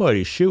 if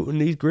somebody's shooting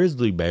these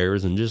grizzly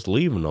bears and just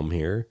leaving them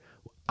here,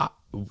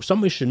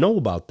 somebody should know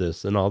about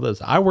this and all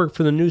this. I work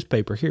for the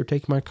newspaper. Here,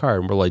 take my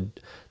card." And we're like,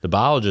 the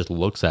biologist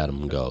looks at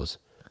him and goes,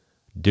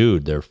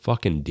 "Dude, they're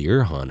fucking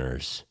deer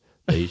hunters.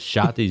 They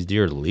shot these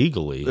deer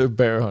legally." They're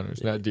bear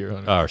hunters, not deer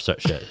hunters. Oh,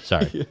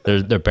 sorry. Yeah.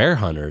 They're bear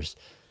hunters.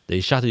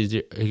 They shot these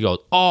deer. He goes,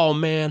 "Oh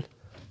man,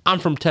 I'm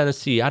from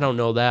Tennessee. I don't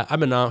know that. I've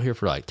been out here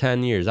for like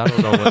 10 years. I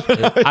don't know.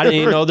 What, I didn't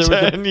even know there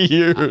was 10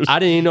 years. I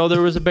didn't even know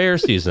there was a bear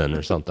season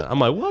or something. I'm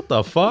like, what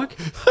the fuck?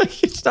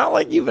 It's not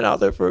like you've been out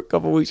there for a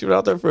couple weeks. You've been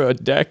out there for a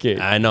decade.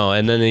 I know.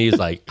 And then he's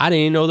like, I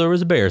didn't even know there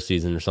was a bear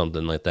season or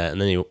something like that. And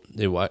then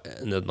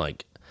and then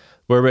like,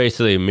 we're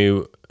basically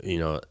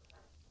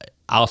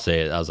I'll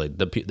say it. I was like,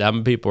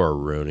 them people are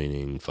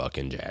ruining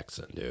fucking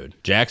Jackson, dude.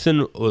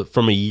 Jackson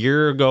from a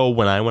year ago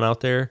when I went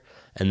out there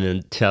and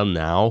then till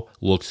now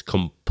looks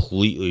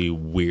completely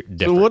weird.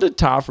 Different. So what did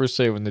Topper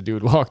say when the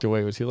dude walked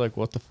away? Was he like,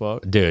 what the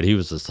fuck? Dude, he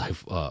was just like,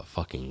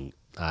 fucking,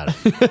 I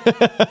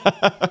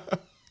don't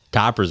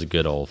Topper's a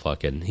good old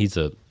fucking, he's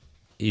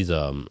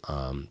from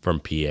PA.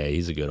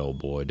 He's a good old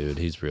boy, dude.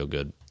 He's real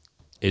good.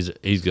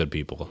 He's good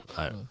people.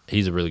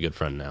 He's a really good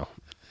friend now.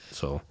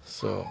 So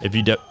if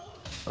you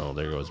oh,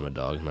 there goes my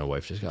dog. My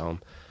wife just got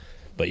home.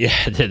 But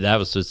yeah, that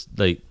was just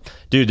like,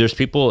 dude, there's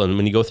people, and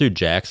when you go through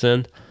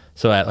Jackson,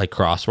 so at like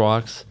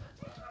crosswalks,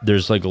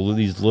 there's like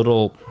these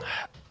little,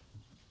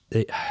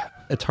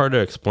 it's hard to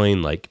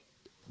explain, like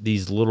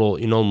these little,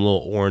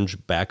 little orange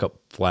backup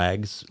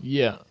flags.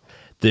 Yeah.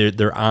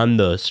 They're on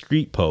the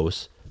street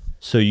posts.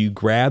 So you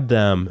grab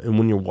them, and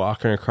when you're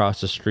walking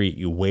across the street,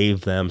 you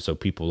wave them so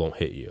people don't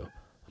hit you.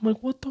 I'm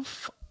like, what the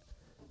fuck?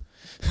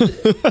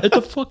 It's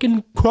a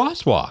fucking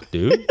crosswalk,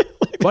 dude.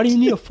 Why do you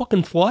need a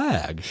fucking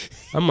flag?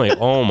 I'm like,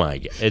 oh my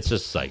God. It's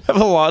just like, Have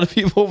a lot of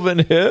people been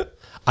hit?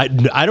 I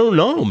don't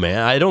know,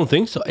 man. I don't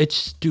think so.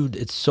 It's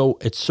it's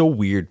so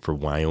weird for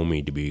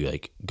Wyoming to be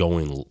like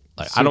going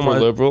like, I don't want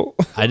liberal.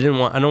 I don't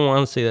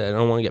want to say that. I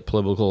don't want to get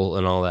political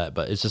and all that,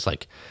 but it's just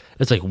like,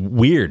 it's like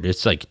weird.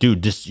 It's like,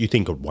 dude, just you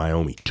think of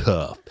Wyoming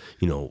tough,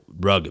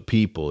 rugged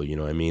people, you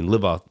know what I mean?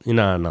 Live off,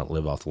 not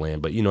live off the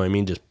land, but you know what I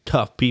mean? Just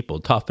tough people,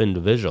 tough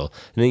individual.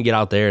 And then you get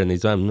out there and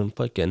these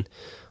fucking,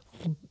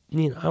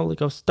 I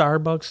like a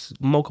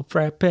Starbucks mocha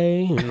frappe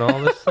and all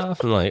this stuff.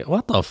 And like,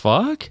 what the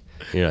fuck?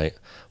 You're like,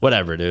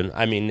 whatever, dude.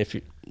 I mean, if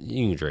you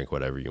can drink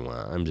whatever you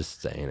want. I'm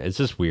just saying, it's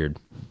just weird,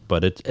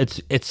 but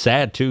it's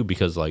sad too,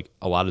 because like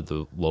a lot of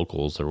the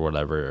locals or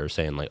whatever are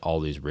saying like all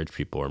these rich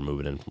people are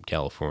moving in from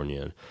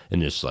California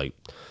and just like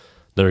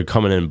they're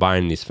coming in and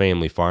buying these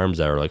family farms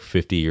that are like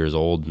 50 years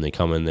old, and they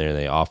come in there and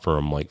they offer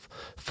them like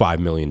 $5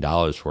 million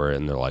for it,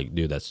 and they're like,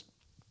 dude, that's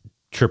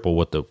triple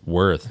what the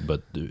worth,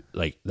 but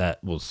like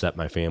that will set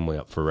my family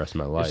up for the rest of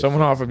my life. If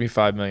someone offered me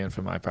 $5 million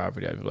for my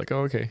property, I'd be like, oh,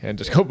 okay, and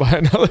just go buy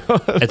another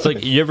one. It's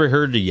like, you ever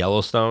heard of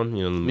Yellowstone?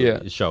 Yeah.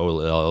 The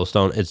show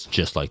Yellowstone. It's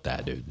just like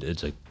that, dude.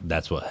 It's like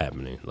that's what's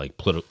happening. Like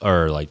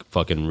or like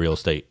fucking real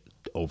estate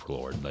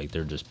overlord. Like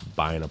they're just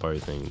buying up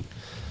everything.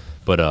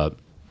 But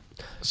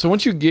so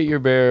once you get your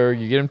bear,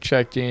 you get him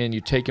checked in, you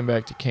take him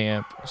back to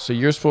camp. So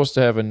you're supposed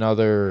to have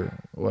another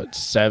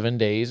 7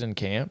 days in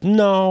camp?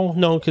 No,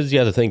 because you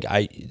have to think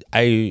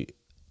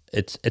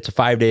it's a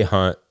 5-day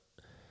hunt,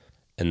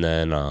 and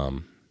then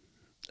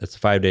it's a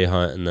 5-day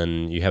hunt, and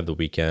then you have the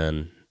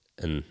weekend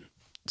and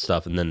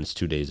stuff, and then it's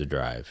 2 days of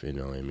drive. You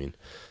know what I mean?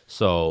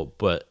 So,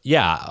 but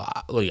yeah,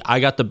 like I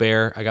got my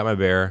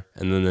bear,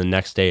 and then the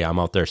next day I'm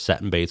out there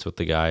setting baits with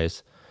the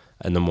guys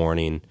in the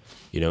morning.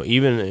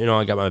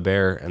 I got my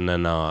bear, and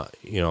then,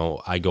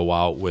 I go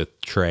out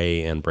with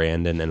Trey and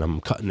Brandon, and I'm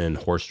cutting in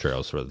horse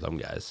trails for them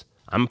guys.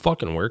 I'm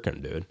fucking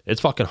working, dude. It's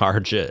fucking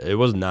hard shit. It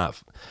was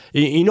not,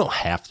 you don't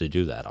have to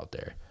do that out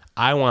there.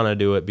 I want to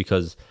do it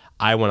because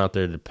I went out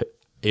there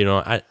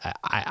to,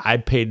 I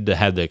paid to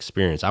have the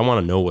experience. I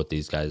want to know what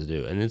these guys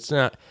do. And it's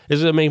going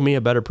to make me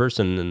a better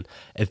person. And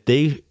if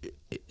they,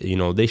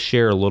 they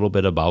share a little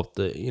bit about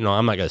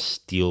I'm not going to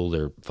steal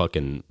their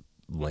fucking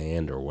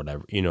land or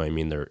whatever, you know what I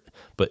mean?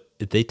 But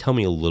if they tell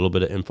me a little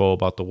bit of info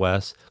about the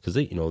West, because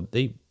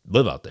they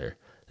live out there,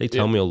 they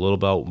tell me a little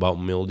about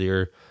mule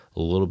deer, a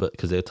little bit,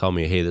 because they tell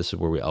me, hey, this is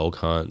where we elk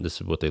hunt, this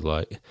is what they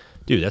like,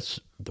 dude. That's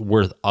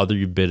worth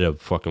other bit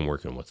of fucking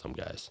working with some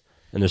guys,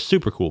 and they're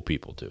super cool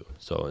people too.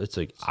 So it's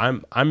like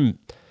I'm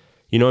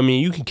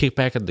you can kick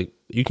back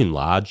you can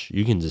lodge,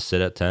 you can just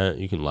sit at tent,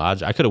 you can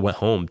lodge. I could have went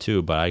home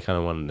too, but I kind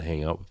of wanted to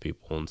hang out with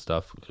people and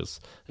stuff because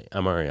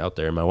I'm already out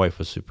there. My wife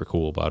was super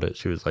cool about it.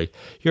 She was like,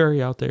 you're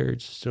already out there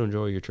just to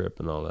enjoy your trip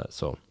and all that.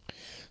 So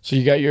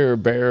you got your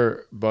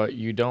bear, but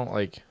you don't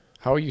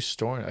how are you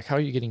storing it? Like, how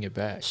are you getting it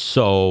back?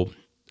 So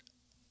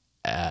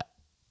there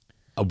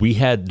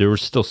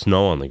was still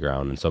snow on the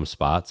ground in some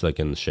spots, like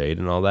in the shade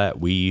and all that.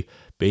 We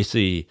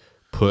basically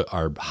put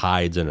our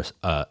hides in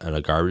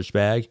a garbage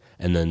bag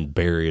and then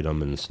buried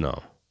them in the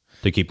snow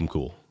to keep them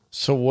cool.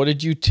 So what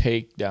did you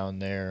take down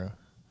there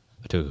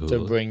I took a cooler.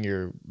 to bring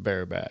your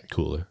bear back?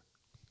 Cooler.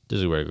 This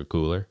is a regular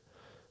cooler.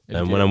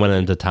 And when I went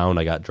into town,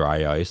 I got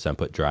dry ice. I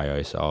put dry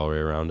ice all the way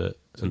around it.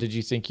 So did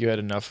you think you had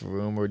enough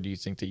room, or do you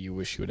think that you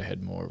wish you would have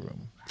had more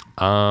room?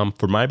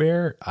 For my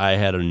bear, I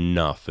had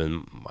enough,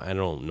 and I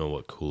don't know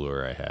what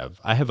cooler I have.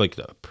 I have like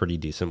a pretty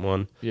decent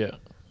one. Yeah.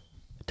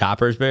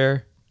 Topper's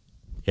bear,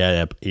 he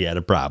had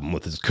a problem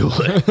with his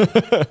cooler.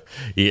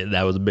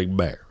 That was a big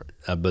bear.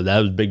 But that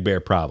was Big Bear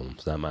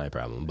problems, not my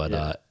problem.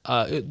 But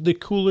the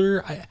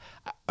cooler,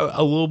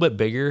 a little bit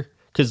bigger,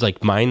 because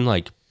like mine,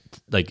 like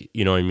like,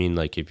 you know what I mean?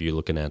 Like if you're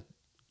looking at,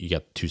 you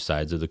got two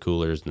sides of the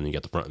coolers, and then you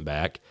got the front and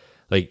back.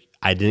 Like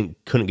I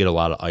couldn't get a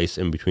lot of ice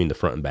in between the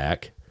front and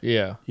back.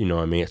 Yeah. You know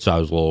what I mean? So I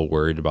was a little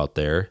worried about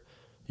there.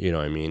 You know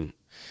what I mean?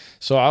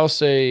 So I'll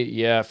say,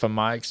 yeah, from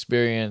my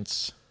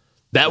experience,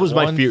 that was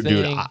my one fear,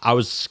 dude. thing- I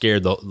was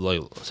scared though.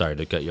 Like, sorry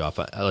to cut you off.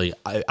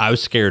 I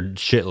was scared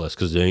shitless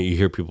because you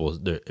hear people,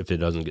 if it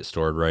doesn't get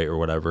stored right or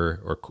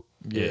whatever, or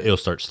it'll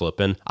start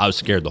slipping. I was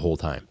scared the whole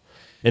time,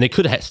 and it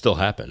could still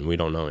happen. We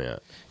don't know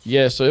yet.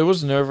 Yeah, so it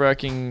was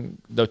nerve-wracking.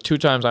 The 2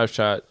 times I've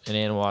shot an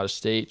animal out of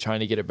state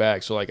trying to get it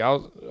back. So like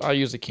I'll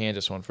use the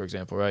Kansas one for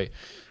example, right?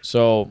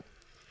 So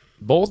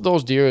both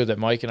those deer that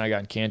Mike and I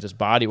got in Kansas,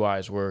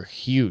 body-wise, were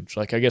huge.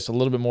 Like I guess a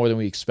little bit more than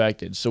we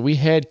expected. So we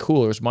had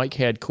coolers. Mike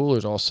had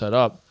coolers all set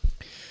up,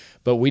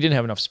 but we didn't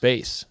have enough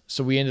space.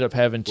 So we ended up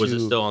having to. Was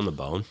it still on the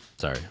bone?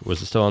 Sorry,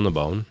 was it still on the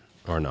bone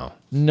or no?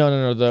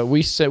 No.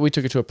 We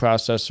took it to a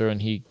processor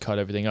and he cut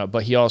everything up.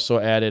 But he also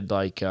added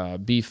like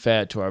beef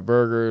fat to our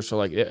burgers. So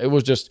like it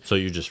was just. So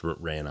you just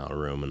ran out of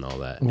room and all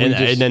that, We and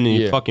just- then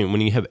you yeah. fucking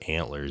when you have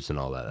antlers and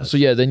all that. So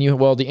yeah, then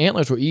the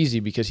antlers were easy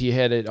because he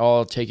had it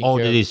all taken care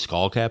did of. he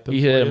skull cap him?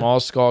 He for had you? them all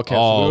skull caps.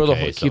 Oh, We were able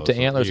okay, to keep so the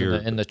antlers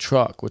in the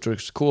truck, which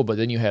was cool. But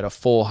then you had a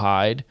full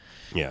hide,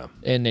 Yeah.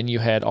 and then you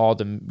had all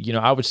the.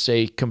 I would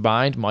say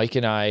combined, Mike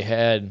and I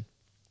had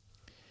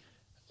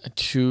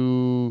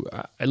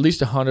at least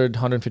 100,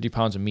 150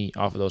 pounds of meat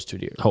off of those 2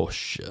 deer. Oh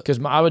shit. Because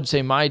I would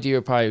say my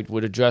deer probably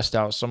would have dressed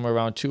out somewhere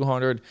around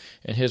 200,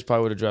 and his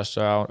probably would have dressed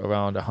out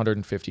around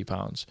 150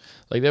 pounds.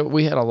 Like that,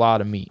 we had a lot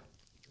of meat,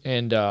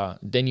 and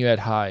then you had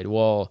hide.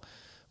 Well,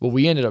 what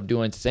we ended up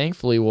doing,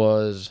 thankfully,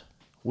 was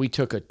we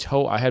took a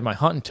tote. I had my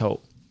hunting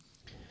tote,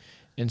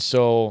 and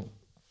so,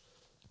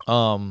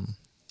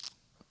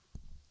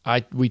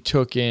 we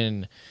took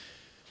in.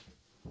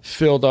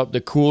 Filled up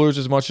the coolers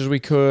as much as we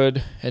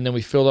could, and then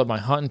we filled up my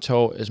hunting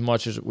tote as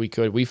much as we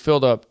could. We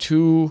filled up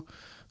 2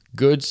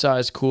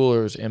 good-sized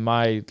coolers in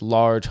my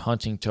large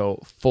hunting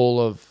tote full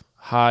of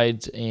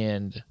hides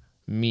and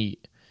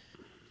meat,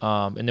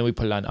 and then we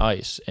put it on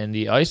ice. And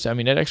the ice, I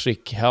mean, it actually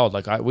held.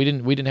 Like we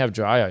didn't have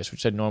dry ice, we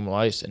just had normal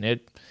ice, and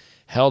it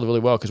held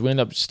really well because we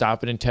ended up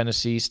stopping in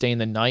Tennessee, staying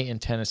the night in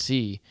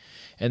Tennessee,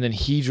 and then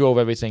he drove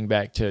everything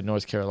back to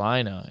North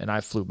Carolina, and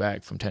I flew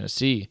back from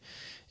Tennessee.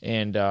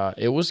 And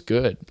it was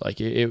good. Like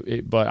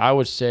but I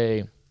would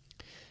say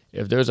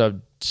if there's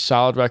a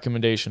solid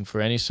recommendation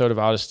for any sort of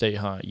out-of-state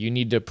hunt, you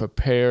need to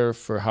prepare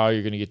for how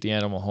you're going to get the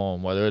animal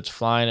home, whether it's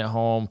flying at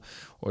home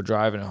or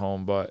driving at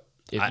home. But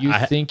if you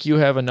think you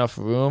have enough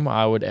room,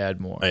 I would add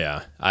more.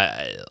 Yeah.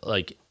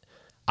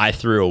 I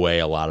threw away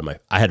a lot of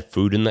I had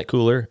food in that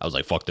cooler. I was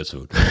like, fuck this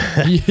food.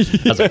 I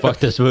was like, fuck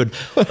this food.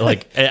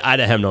 Like I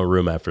didn't have no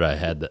room after I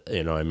had that,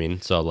 you know what I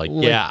mean? So like,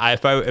 yeah,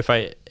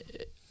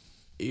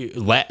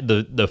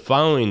 the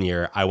following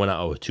year I went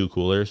out with 2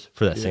 coolers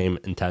for that same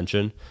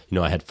intention.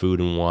 I had food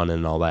in one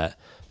and all that,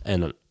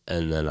 and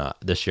then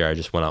this year I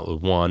just went out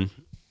with 1.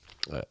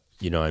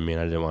 You know what I mean?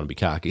 I didn't want to be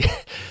cocky,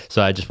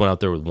 so I just went out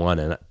there with 1,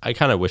 and I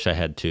kind of wish I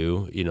had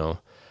 2.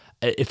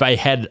 If I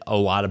had a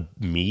lot of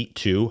meat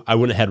too, I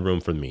wouldn't have had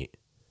room for the meat.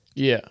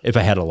 Yeah. If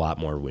I had a lot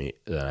more meat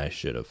than I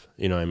should have,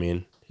 you know what I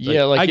mean?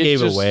 Yeah, like I it's gave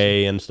just-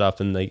 away and stuff,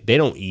 and they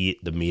don't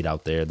eat the meat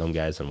out there. Them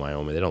guys in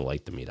Wyoming, they don't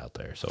like the meat out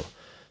there.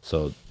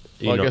 So.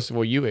 Well, I guess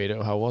you ate it.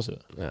 How was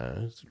it?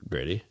 It's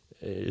gritty.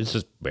 It's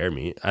just bear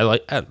meat. I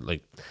like.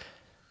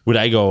 Would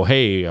I go,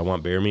 hey, I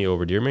want bear meat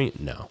over deer meat?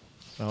 No.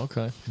 Oh,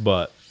 okay.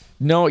 But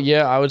No,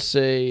 yeah, I would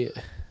say,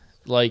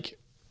 like,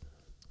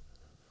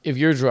 if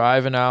you're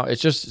driving out,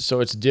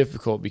 it's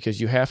difficult because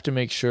you have to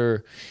make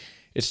sure.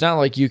 It's not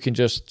like you can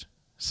just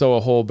throw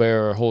a whole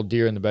bear or a whole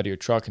deer in the bed of your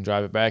truck and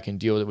drive it back and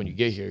deal with it when you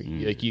get here.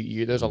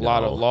 There's a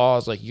lot of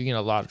laws. Like you get in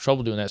a lot of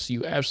trouble doing that. So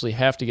you absolutely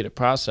have to get it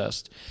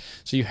processed.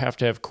 So you have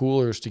to have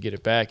coolers to get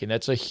it back, and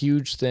that's a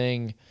huge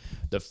thing.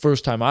 The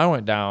first time I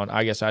went down,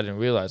 I guess I didn't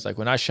realize. Like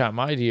when I shot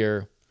my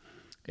deer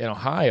in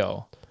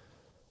Ohio,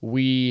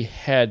 we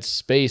had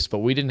space, but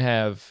we didn't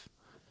have.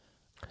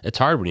 it's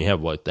hard when you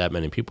have like that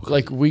many people.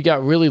 Like we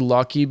got really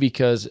lucky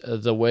because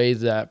of the way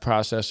that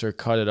processor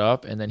cut it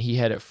up, and then he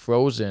had it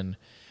frozen.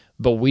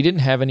 But we didn't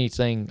have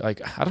anything,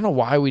 like, I don't know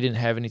why we didn't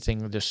have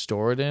anything to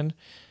store it in.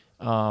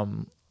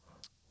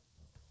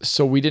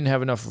 So we didn't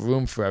have enough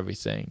room for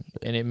everything.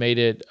 And it made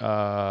it,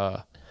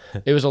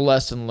 it was a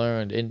lesson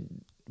learned.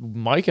 And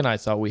Mike and I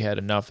thought we had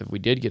enough if we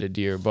did get a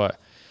deer, but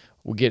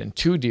we're getting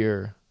 2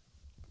 deer.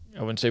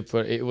 I wouldn't say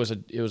it was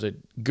a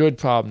good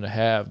problem to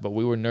have, but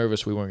we were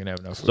nervous we weren't going to have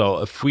enough room.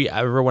 So if we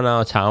ever went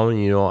out of town,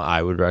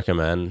 I would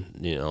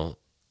recommend,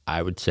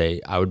 I would say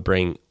I would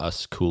bring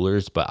us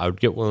coolers, but I would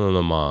get one of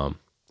them,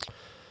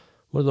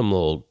 what are them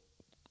little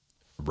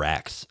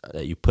racks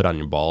that you put on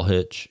your ball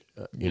hitch?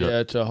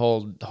 Yeah, to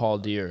haul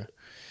deer.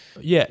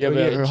 Yeah, Yeah,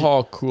 but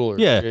haul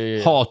coolers.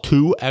 Yeah, haul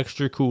 2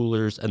 extra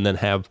coolers and then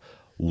have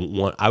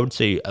one. I would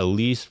say at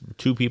least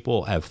 2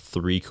 people have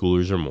 3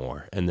 coolers or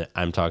more, and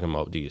I'm talking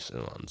about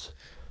decent ones.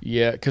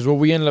 Yeah, because what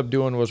we ended up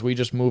doing was we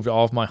just moved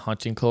all of my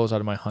hunting clothes out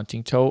of my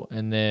hunting tote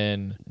and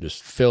then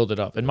Just filled it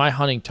up. And my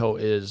hunting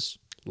tote is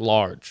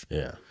large.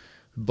 yeah.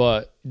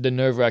 But the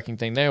nerve-wracking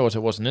thing there was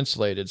it wasn't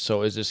insulated,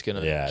 so is this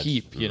gonna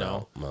keep? You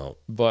know, No.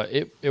 but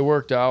it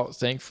worked out,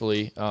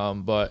 thankfully.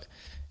 But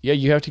yeah,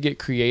 you have to get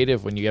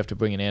creative when you have to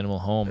bring an animal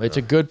home. It's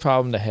a good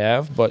problem to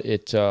have, but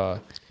it's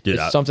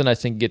something I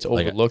think gets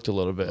overlooked a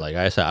little bit. Like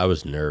I said, I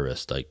was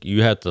nervous. Like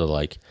you have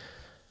to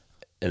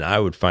and I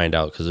would find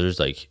out because there's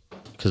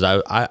because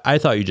I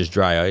thought you just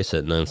dry ice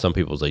it, and then some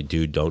people's like,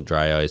 dude, don't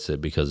dry ice it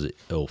because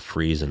it'll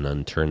freeze and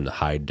then turn the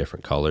hide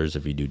different colors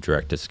if you do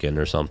direct to skin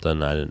or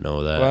something. I didn't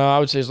know that. Well, I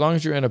would say as long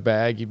as you're in a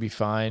bag, you'd be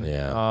fine.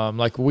 Yeah.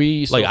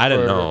 I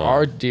didn't know.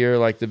 Our deer,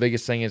 the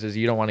biggest thing is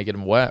you don't want to get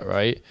them wet,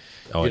 right?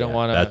 Oh, you don't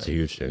want to. That's a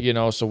huge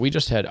thing. So we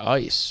just had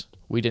ice.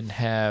 We didn't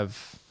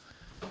have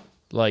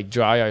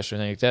dry ice or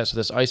anything like that. So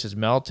this ice is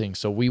melting.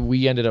 So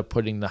we ended up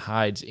putting the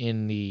hides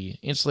in the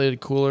insulated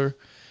cooler,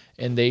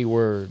 and they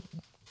were,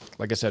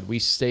 like I said, we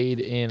stayed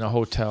in a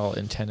hotel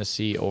in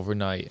Tennessee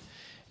overnight,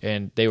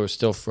 and they were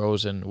still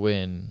frozen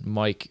when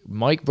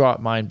Mike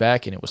brought mine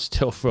back, and it was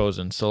still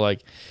frozen. So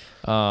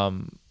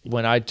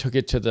when I took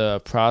it to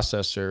the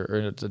processor,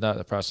 or not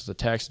the processor, the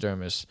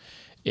taxidermist,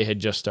 it had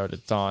just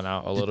started thawing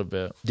out a little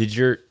bit. Did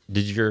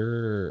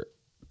your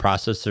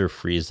processor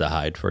freeze the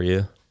hide for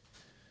you?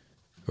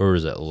 Or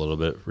was it a little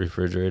bit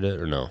refrigerated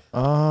or no?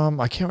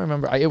 I can't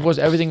remember.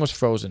 Everything was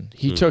frozen.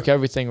 He took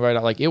everything right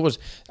out.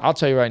 I'll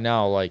tell you right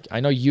now, I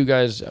know you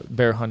guys,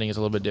 bear hunting is a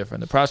little bit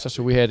different. The processor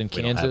we had in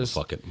Kansas.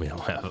 We don't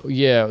have it.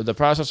 Yeah, the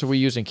processor we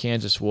used in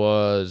Kansas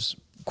was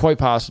quite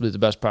possibly the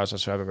best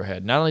processor I've ever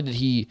had. Not only did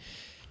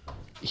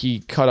he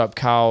cut up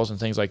cows and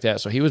things like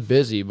that, so he was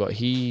busy, but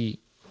he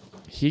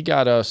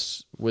got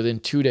us within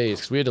 2 days,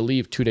 because we had to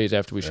leave 2 days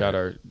after we shot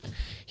our.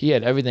 He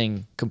had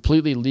everything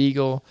completely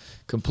legal,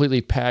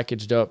 completely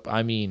packaged up.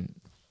 I mean,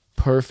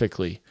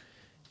 perfectly.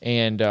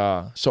 And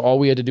so all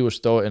we had to do was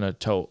throw it in a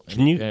tote.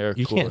 You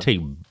can't take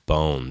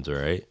bones,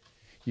 right?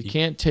 You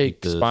can't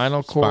take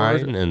spinal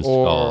cord and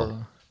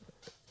or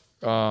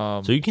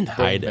skull. So you can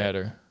hide brain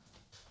matter.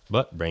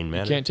 But brain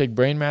matter. You can't take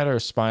brain matter or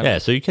spinal. Yeah,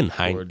 so you can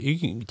hide. You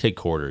can take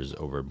quarters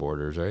over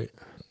borders, right?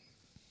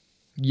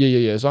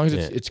 Yeah. As long as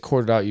it's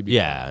quartered out, you'd be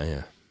fine.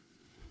 Yeah.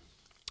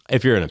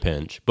 If you're in a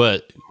pinch,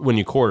 but when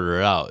you quarter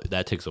it out,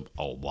 that takes up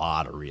a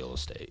lot of real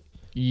estate.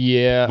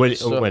 Yeah.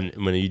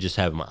 When you just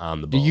have them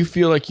on the bone. Do you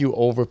feel like you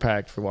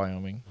overpacked for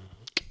Wyoming?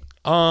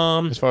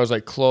 As far as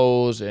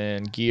clothes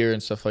and gear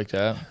and stuff like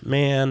that.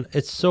 Man,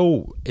 it's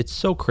so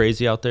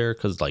crazy out there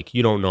because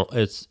you don't know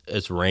it's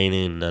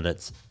raining and then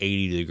it's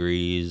 80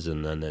 degrees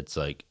and then it's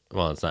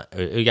it's not.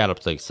 It got up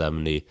to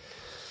 70.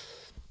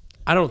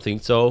 I don't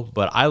think so,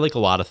 but I like a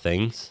lot of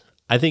things.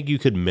 I think you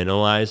could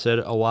minimize it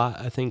a lot.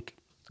 I think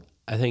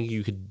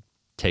you could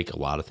take a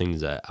lot of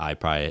things that I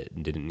probably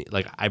didn't need.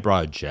 I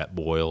brought a jet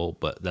boil,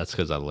 but that's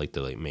because I like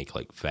to make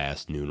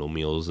fast noodle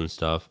meals and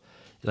stuff.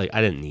 I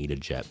didn't need a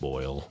jet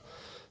boil.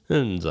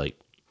 And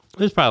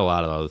there's probably a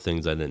lot of other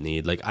things I didn't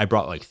need. I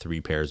brought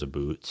 3 pairs of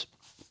boots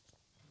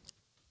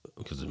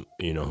because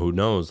who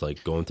knows?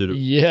 Going through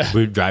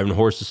we're driving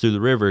horses through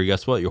the river.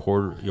 Guess what?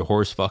 Your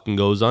horse fucking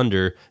goes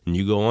under, and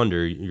you go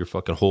under. Your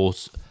fucking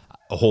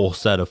a whole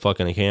set of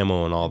fucking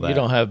camo and all that. You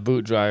don't have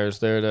boot dryers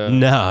there to.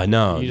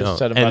 No. You just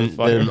set them by the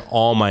fire. And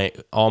all my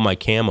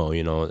camo,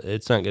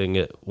 it's not gonna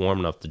get warm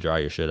enough to dry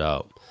your shit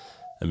out.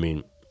 I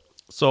mean,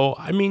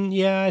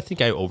 yeah, I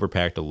think I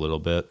overpacked a little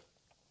bit,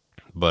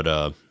 but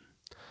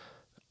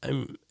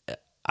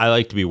I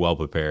like to be well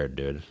prepared,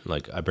 dude.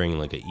 I bring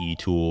an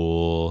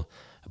e-tool.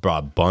 I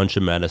brought a bunch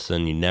of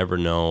medicine. You never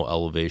know,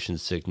 elevation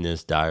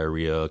sickness,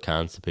 diarrhea,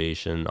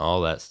 constipation,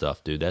 all that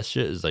stuff, dude. That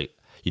shit is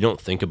you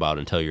don't think about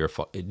until you're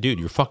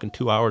you're fucking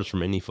 2 hours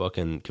from any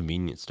fucking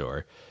convenience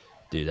store,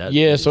 dude.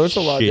 So it's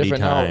a lot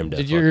different now.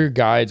 Did your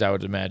guides, I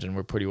would imagine,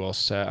 were pretty well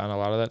set on a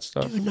lot of that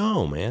stuff? Dude,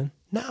 no, man,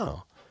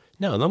 no.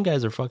 Them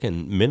guys are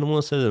fucking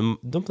minimalist.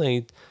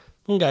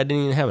 One guy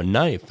didn't even have a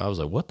knife. I was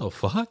like, what the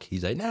fuck?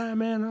 He's like, nah,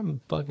 man,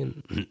 I'm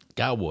fucking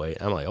cowboy.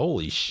 I'm like,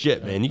 holy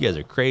shit, man, you guys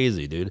are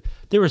crazy, dude.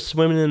 They were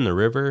swimming in the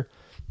river,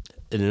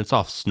 and it's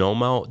off snow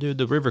melt, dude.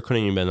 The river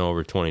couldn't even been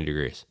over 20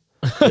 degrees.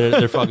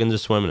 They're fucking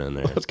just swimming in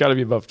there. Well, it's got to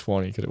be above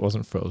 20 because it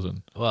wasn't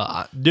frozen.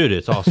 Well, dude,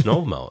 it's all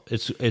snow melt.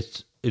 It's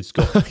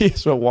going.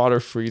 So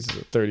water freezes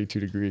at 32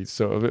 degrees.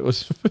 So if it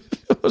was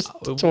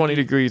 20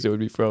 degrees, it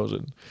would be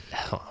frozen.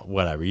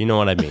 Whatever. You know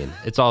what I mean.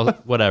 It's all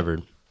whatever.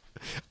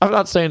 I'm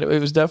not saying it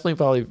was definitely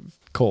probably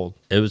cold.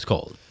 It was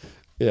cold.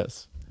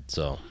 Yes.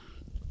 So,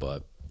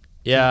 but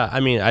yeah, I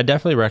mean, I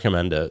definitely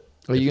recommend it.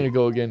 Are you going to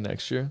go again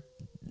next year?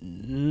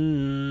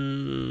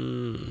 Man,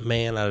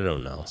 I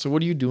don't know. So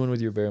what are you doing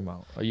with your bear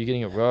mount? Are you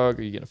getting a rug?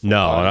 Are you getting a full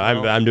No, body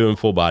mount? I'm doing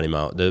full body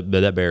mount.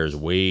 That bear is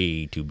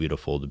way too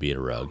beautiful to be in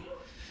a rug.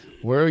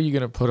 Where are you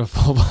going to put a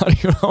full body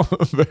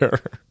mount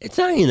bear? It's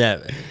not even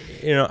that,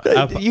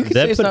 you can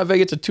say it's not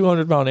big. It's a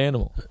 200-pound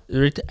animal.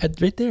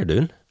 Right there,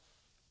 dude.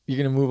 You're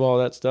going to move all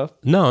that stuff?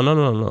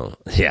 No.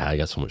 Yeah, I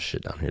got so much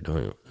shit down here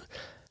doing it.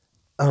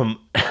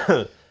 It's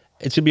going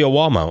to be a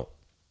wall mount.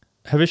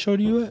 Have I showed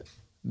you it?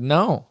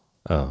 No.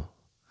 Oh.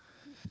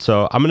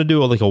 So I'm going to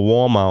do a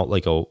wall mount,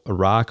 a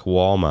rock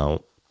wall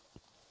mount.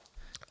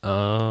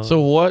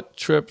 So what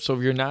trip? So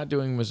if you're not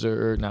doing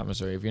Missouri, or not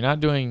Missouri, if you're not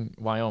doing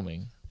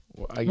Wyoming,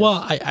 I guess,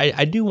 Well,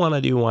 I do want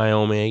to do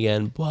Wyoming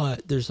again,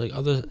 but there's like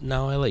other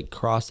now. I like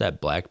cross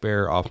that black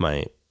bear off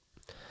my,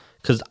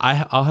 because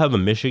I'll have a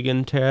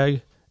Michigan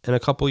tag in a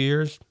couple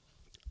years.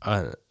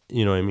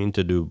 You know what I mean,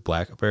 to do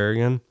black bear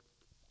again.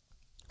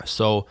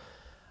 So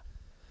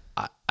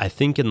I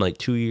think in like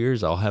 2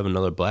 years I'll have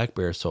another black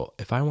bear. So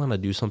if I want to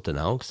do something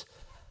else,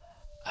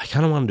 I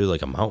kind of want to do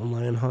like a mountain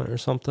lion hunt or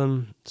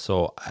something.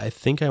 So I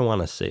think I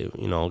want to save,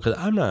 because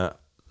I'm not.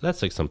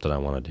 That's like something I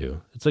want to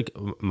do. It's like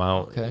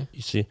mount. Okay.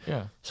 You see.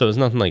 Yeah. So it's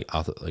nothing like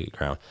off the like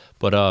ground,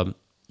 but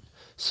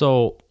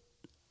so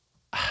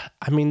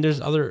I mean,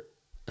 there's other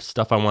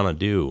stuff I want to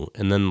do,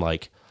 and then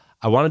like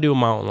I want to do a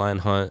mountain lion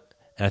hunt,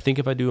 and I think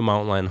if I do a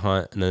mountain lion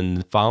hunt, and then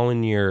the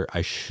following year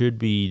I should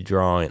be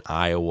drawing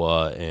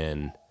Iowa,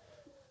 and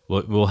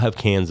we'll have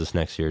Kansas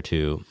next year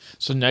too.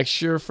 So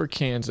next year for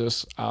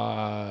Kansas,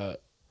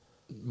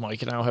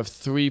 Mike and I will have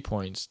 3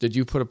 points. Did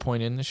you put a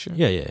point in this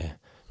year?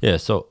 Yeah.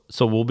 So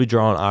we'll be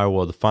drawing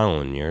Iowa the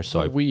following year.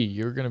 So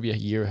you're going to be a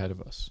year ahead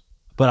of us.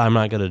 but I'm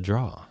not gonna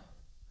draw.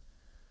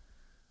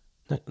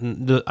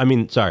 I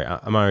mean, sorry,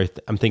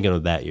 I'm thinking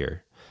of that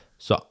year.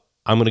 So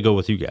I'm gonna go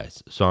with you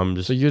guys. So I'm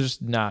just. So you're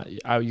just not.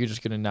 You're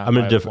just going to not. I'm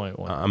gonna buy a point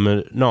one. I'm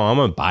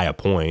gonna buy a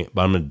point,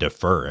 but I'm gonna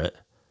defer it.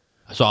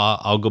 So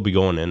I'll go be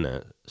going in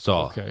it. So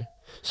Okay.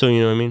 So you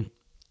know what I mean?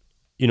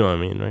 You know what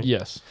I mean, right?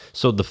 Yes.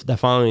 So the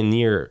following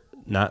year,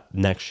 not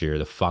next year,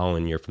 the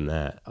following year from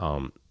that,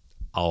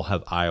 I'll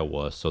have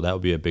Iowa. So that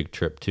would be a big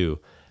trip too.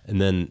 And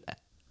then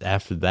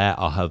after that,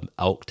 I'll have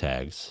elk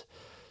tags.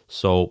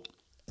 So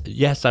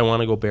yes, I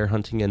want to go bear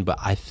hunting again, but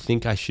I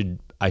think I should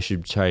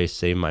try to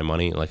save my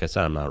money. Like I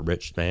said, I'm not a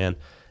rich man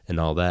and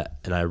all that,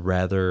 and I'd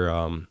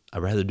rather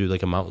do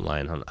like a mountain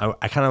lion hunt.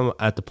 I kind of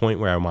at the point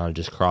where I want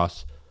to just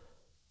cross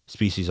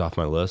species off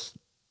my list.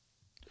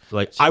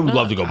 Like I would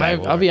love to go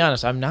back. I'll be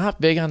honest. I'm not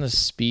big on the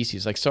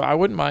species. Like, so I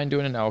wouldn't mind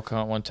doing an elk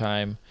hunt one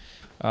time.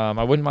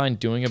 I wouldn't mind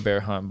doing a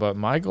bear hunt, but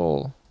my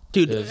goal,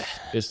 Dude,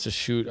 is to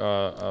shoot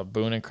a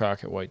Boone and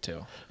Crockett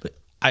whitetail. but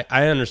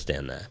I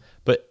understand that.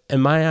 But in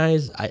my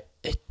eyes,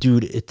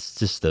 dude, it's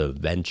just the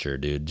adventure,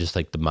 dude. Just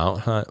like the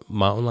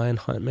mountain lion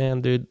hunt,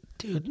 man, dude.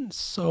 Dude, it's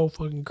so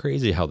fucking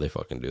crazy how they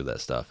fucking do that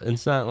stuff. And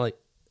it's not like,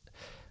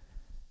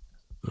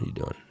 what are you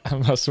doing? I'm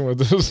messing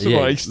with those Yeah,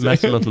 mics.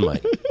 messing with the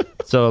mic.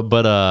 So,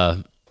 but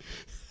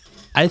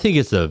I think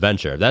it's the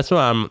adventure. That's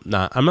why I'm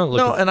not looking.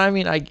 No, and I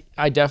mean,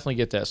 I definitely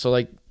get that. So,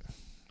 like,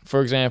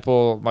 for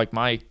example, like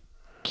my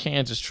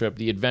Kansas trip,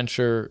 the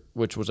adventure,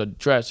 which was a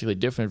drastically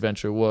different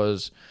adventure,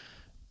 was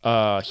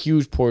a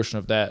huge portion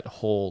of that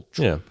whole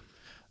trip.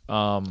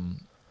 Yeah.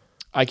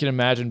 I can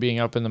imagine being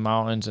up in the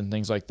mountains and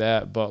things like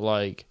that, but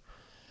like,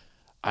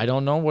 I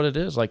don't know what it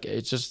is. Like,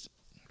 it's just,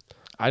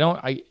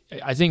 I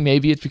think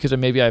maybe it's because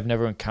maybe I've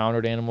never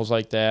encountered animals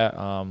like that.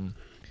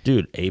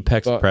 Dude,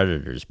 apex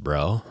predators,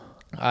 bro.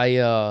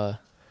 For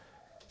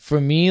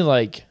me,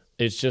 like,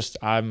 it's just,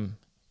 I'm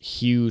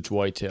huge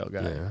whitetail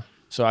guy. Yeah.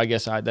 So I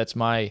guess that's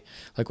my,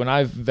 like, when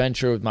I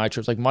venture with my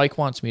trips, like Mike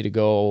wants me to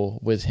go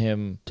with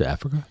him. To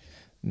Africa?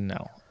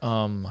 No.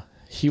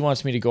 He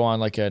wants me to go on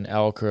like an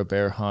elk or a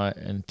bear hunt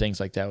and things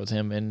like that with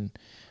him. And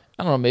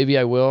I don't know, maybe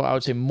I will. I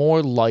would say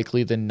more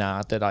likely than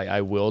not that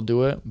I will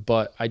do it,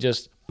 but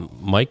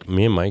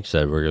Me and Mike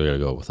said we're going to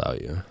go without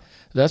you.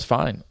 that's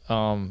fine.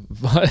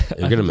 But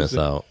You're going to miss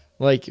out.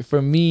 Like,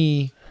 for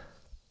me,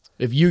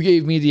 if you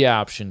gave me the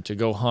option to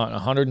go hunt a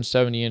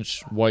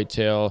 170-inch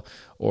whitetail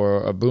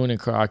or a Boone and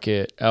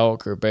Crockett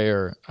elk or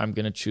bear, I'm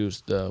going to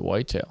choose the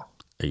whitetail.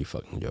 Are you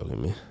fucking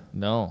joking me?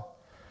 No.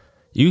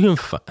 You can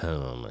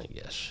oh my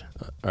gosh.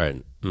 All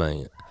right.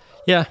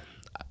 Yeah.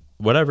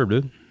 Whatever,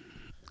 dude.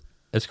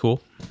 It's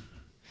cool.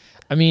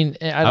 I mean,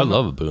 I would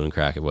love a Boone and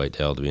Crockett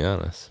whitetail, to be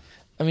honest.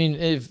 I mean,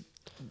 if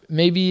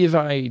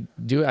I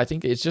do it, I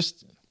think it's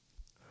just.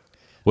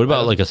 What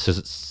about like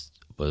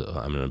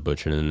I'm going to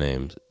butcher the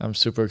names. I'm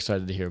super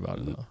excited to hear about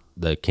it, though.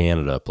 The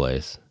Canada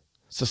place.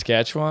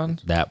 Saskatchewan?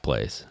 That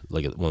place.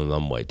 Like one of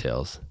them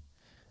whitetails.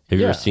 Have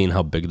you Yeah. ever seen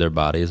how big their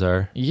bodies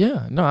are?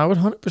 Yeah. No, I would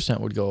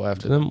 100% would go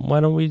after them. Then why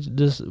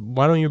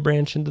don't you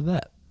branch into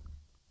that?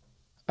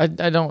 I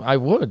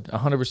would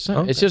 100%.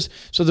 Okay. It's just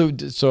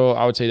so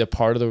I would say that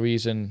part of the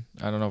reason,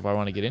 I don't know if I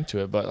want to get into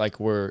it, but like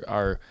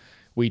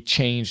we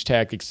changed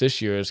tactics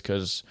this year is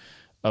because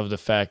of the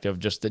fact of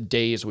just the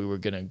days we were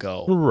going to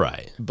go.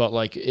 Right. But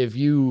like if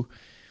you're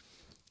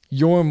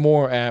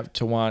more apt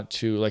to want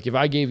to, like if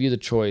I gave you the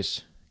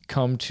choice,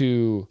 come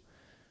to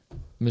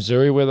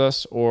Missouri with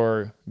us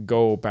or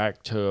go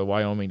back to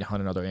Wyoming to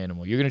hunt another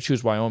animal, you're going to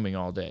choose Wyoming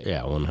all day.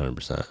 Yeah,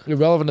 100%.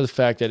 Irrelevant to the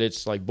fact that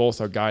it's like both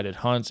are guided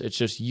hunts. It's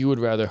just you would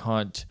rather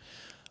hunt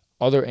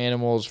other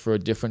animals for a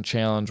different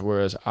challenge,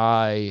 whereas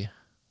I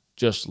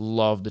just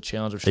love the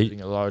challenge of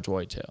shooting a large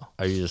whitetail.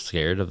 Are you just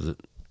scared of the?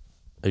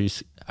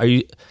 Are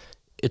you?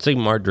 It's like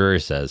Mark Drury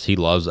says. He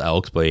loves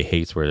elks, but he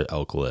hates where the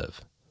elk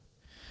live.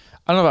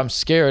 I don't know if I'm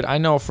scared. I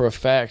know for a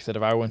fact that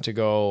if I went to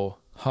go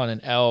hunt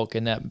an elk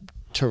in that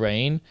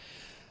terrain,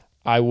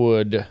 I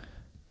would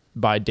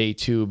by day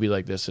 2 be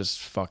like, this is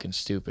fucking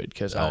stupid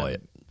because I'm yeah.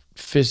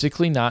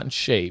 physically not in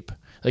shape.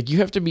 Like, you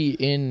have to be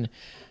in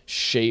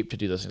shape to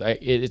do this.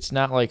 It's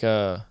not like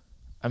you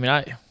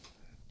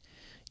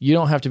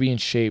don't have to be in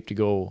shape to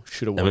go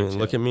shoot a whitetail.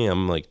 look at me.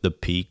 I'm like the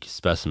peak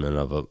specimen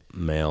of a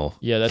male.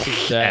 Yeah,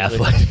 that's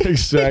Athlete.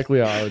 exactly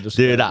how I would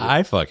describe Dude, it.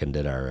 I fucking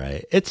did all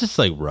right. It's just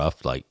like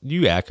rough. Like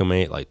you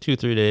acclimate like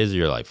 2-3 days.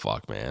 You're like,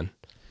 fuck, man.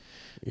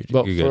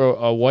 But you're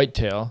for a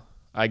whitetail,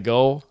 I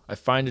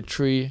find a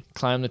tree,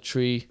 climb the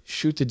tree,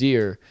 shoot the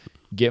deer,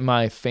 get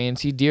my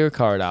fancy deer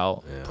card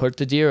out, put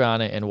the deer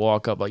on it, and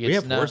walk up. Like, we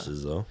have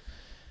horses though.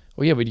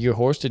 Well, yeah, but your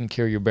horse didn't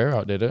carry your bear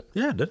out, did it?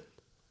 Yeah, it did.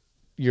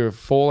 Your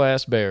full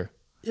ass bear.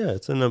 Yeah,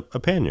 it's in a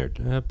panniard.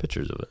 I have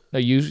pictures of it. No,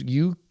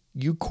 you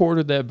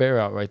quartered that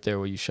bear out right there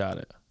where you shot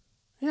it.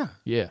 Yeah.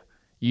 Yeah.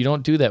 You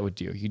don't do that with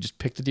deer. You just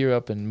pick the deer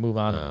up and move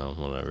on. No,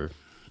 whatever.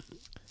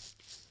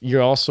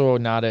 You're also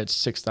not at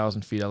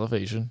 6,000 feet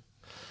elevation.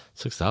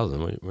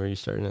 6,000. Where are you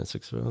starting at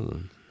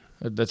 6,000?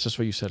 That's just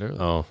what you said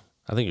earlier. Oh,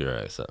 I think you're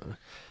right. 7.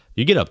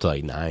 You get up to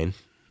like 9.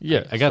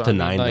 Yeah. I got so to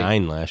 9.9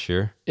 like, last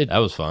year. That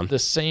was fun. The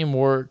same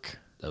work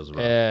That was rough.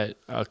 at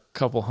a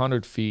couple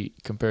hundred feet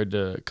compared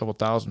to a couple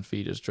thousand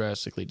feet is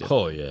drastically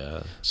different. Oh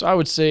yeah. So I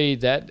would say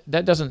that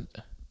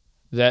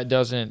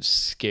doesn't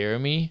scare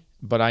me,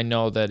 but I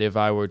know that if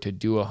I were to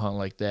do a hunt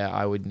like that,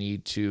 I would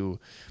need to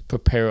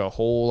prepare a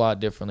whole lot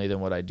differently than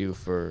what I do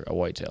for a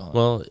whitetail hunt.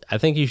 Well, I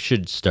think you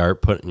should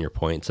start putting your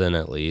points in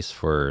at least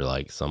for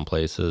like some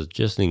places,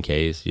 just in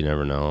case. You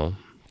never know.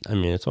 I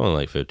mean, it's only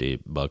like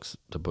 $50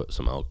 to put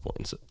some elk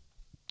points in.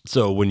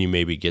 So when you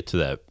maybe get to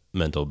that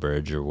mental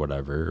bridge or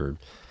whatever, or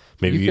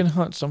maybe you can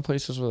hunt some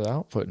places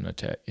without putting a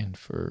tag in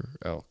for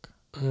elk.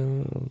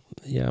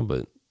 Yeah,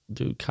 but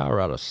dude,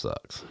 Colorado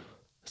sucks.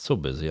 It's so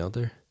busy out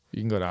there.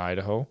 You can go to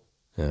Idaho.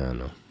 Yeah, I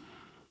know.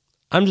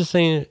 I'm just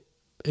saying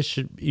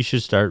you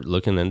should start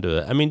looking into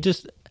it. I mean,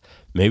 just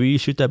maybe you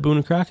shoot that Boone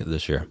and Crockett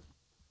this year.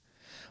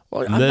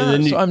 Well,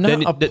 I'm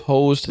not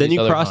opposed to then these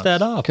you other cross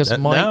that hunts. off. Because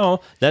Now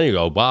you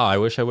go, wow, I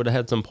wish I would have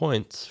had some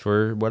points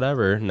for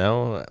whatever.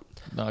 Now,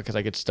 no, because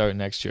I could start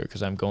next year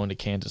because I'm going to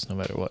Kansas no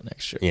matter what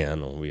next year. yeah,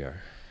 no, we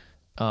are.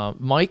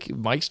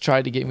 Mike's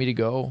tried to get me to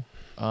go.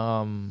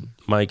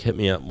 Mike, hit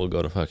me up. We'll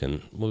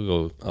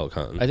go elk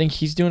hunting. I think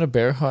he's doing a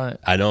bear hunt.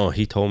 I know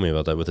he told me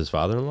about that with his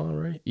father-in-law,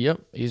 right? Yep,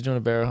 he's doing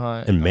a bear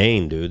hunt In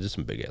Maine, dude. There's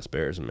some big ass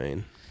bears in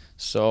Maine.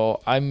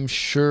 So I'm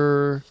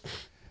sure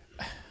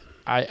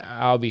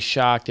I'll be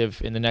shocked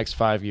if in the next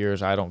 5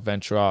 years I don't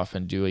venture off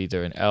and do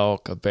either an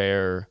elk, a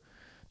bear,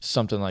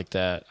 something like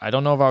that. I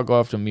don't know if I'll go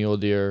after mule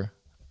deer,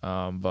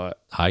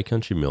 but High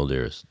country mule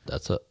deer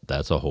that's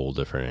a whole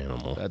different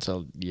animal.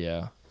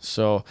 yeah.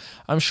 So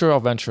I'm sure I'll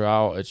venture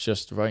out. It's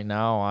just right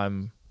now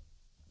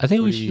I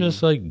think we should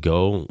just like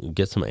go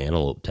get some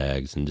antelope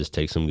tags and just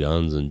take some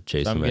guns and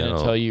chase some antelope. I'm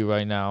going to tell you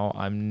right now,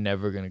 I'm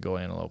never going to go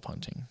antelope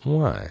hunting.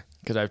 Why?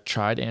 Because I've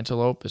tried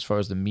antelope as far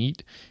as the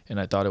meat,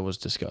 and I thought it was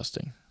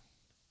disgusting.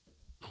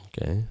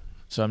 Okay.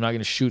 So I'm not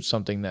going to shoot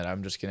something that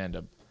I'm just going to end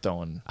up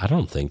throwing. I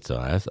don't think so.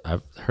 I've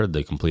heard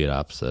the complete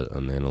opposite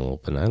on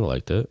antelope, and I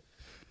liked it.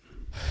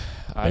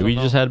 Maybe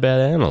you just had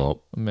bad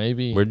antelope.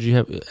 Maybe. Where did you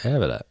have it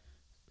at?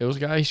 It was a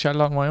guy, he shot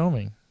it out in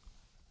Wyoming.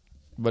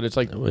 But it's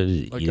like I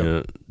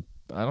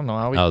don't know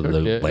how he cooked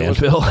it.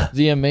 Landfill?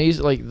 The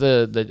amazing, like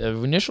the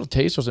initial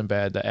taste wasn't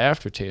bad. The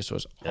aftertaste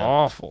was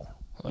awful.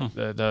 Like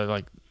the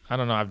like I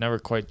don't know. I've never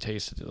quite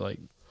tasted it. Like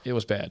it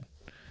was bad.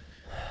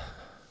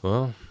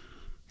 Well,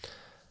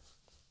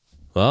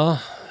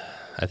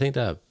 I think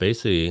that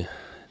basically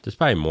there's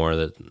probably more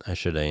that I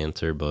should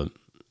answer, but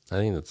I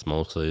think that's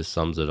mostly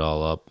sums it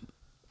all up.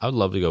 I would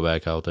love to go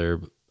back out there.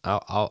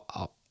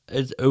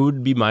 It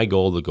would be my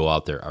goal to go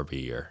out there every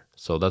year.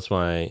 So that's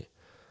why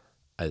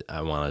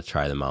I want to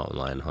try the mountain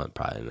lion hunt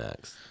probably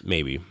next.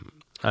 Maybe.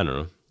 I don't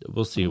know.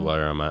 We'll see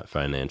where I'm at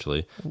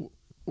financially.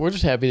 We're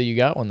just happy that you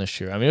got one this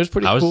year. I mean, it was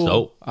pretty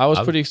cool. I was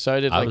pretty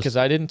excited because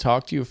I didn't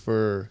talk to you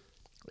for.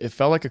 It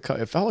felt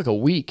like a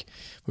week.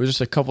 It was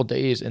just a couple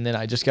days, and then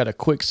I just got a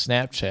quick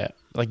Snapchat.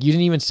 Like you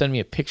didn't even send me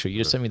a picture. You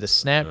just sent me the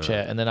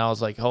Snapchat, and then I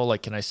was like, "Oh,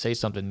 like can I say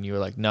something?" And you were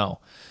like, "No."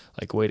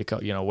 Like wait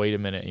a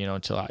minute,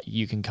 until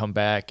you can come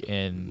back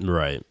and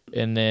right.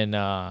 And then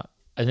I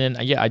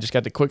just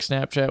got the quick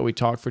Snapchat. We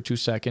talked for 2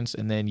 seconds,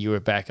 and then you were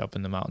back up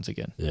in the mountains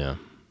again. Yeah.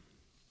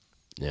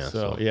 Yeah.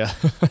 So yeah.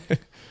 You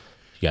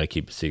got to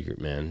keep it secret,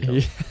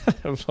 man.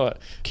 But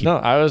no,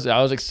 I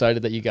was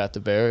excited that you got the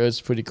bear. It was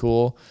pretty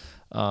cool,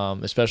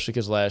 especially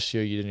because last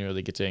year you didn't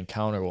really get to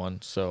encounter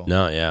one. So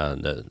no, yeah,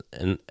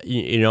 and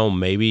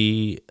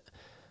maybe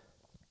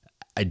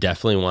I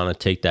definitely want to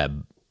take that.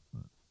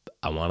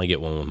 I want to get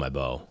one with my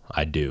bow.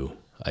 I do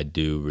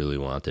really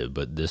want it.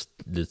 But this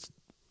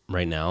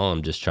right now,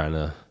 I'm just trying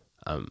to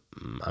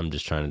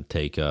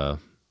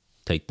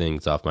take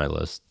things off my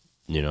list.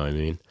 You know what I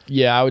mean?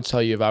 Yeah, I would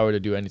tell you if I were to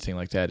do anything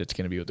like that, it's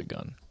going to be with a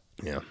gun.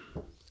 Yeah.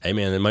 Hey,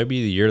 man, it might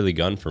be the year of the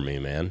gun for me,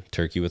 man.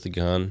 Turkey with a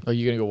gun. Are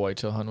you going to go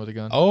whitetail hunt with a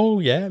gun? Oh,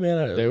 yeah,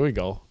 man. There we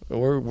go.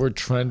 We're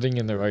trending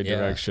in the right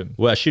direction.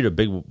 Well, I shoot a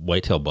big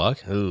whitetail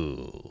buck?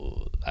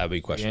 Ooh, that'd be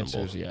questionable. The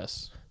answer is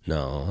yes.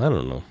 No, I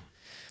don't know.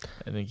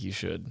 I think you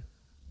should.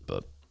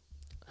 But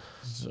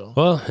So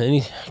well,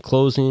 any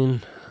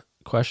closing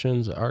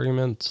questions,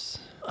 arguments?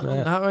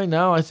 Matt? not right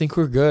now. I think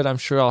we're good. I'm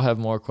sure I'll have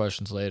more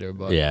questions later,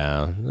 but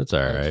Yeah, that's all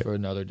that's right. for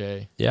another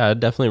day. Yeah, I'd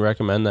definitely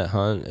recommend that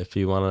hunt if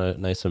you want a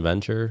nice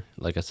adventure.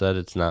 Like I said,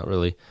 it's not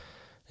really,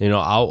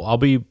 I'll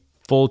be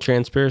full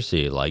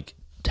transparency. Like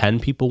 10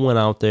 people went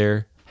out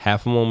there,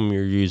 half of them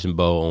were using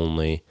bow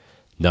only,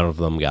 none of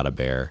them got a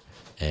bear,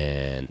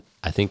 and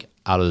I think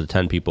out of the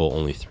 10 people,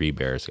 only 3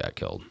 bears got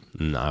killed,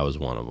 and I was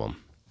one of them.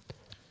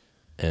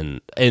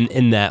 And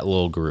in that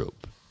little group.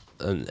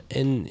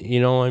 And you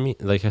know what I mean?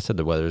 Like I said,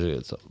 the weather's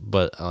good,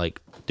 but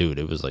like, dude,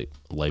 it was like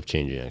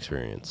life-changing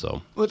experience.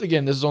 So, But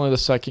again, this is only the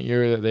second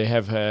year that they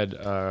have had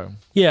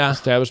yeah.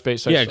 established bait.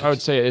 So Yeah, I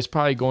would say it's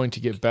probably going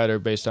to get better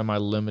based on my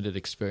limited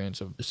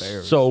experience of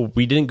bears. So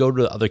we didn't go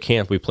to the other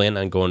camp. We planned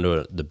on going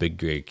to the Big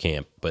Grade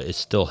camp, but it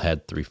still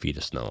had 3 feet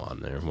of snow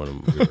on there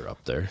when we were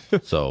up there.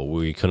 So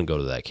we couldn't go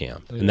to that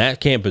camp. And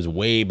that camp is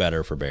way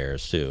better for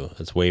bears too.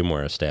 It's way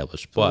more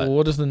established. But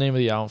what is the name of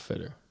the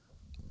outfitter?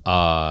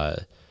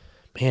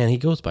 man, he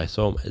goes by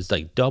so much. It's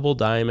like Double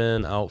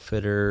Diamond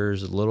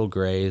Outfitters, Little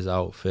Grays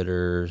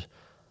Outfitters.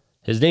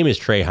 His name is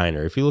Trey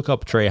Heiner. If you look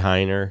up Trey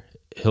Heiner,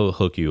 he'll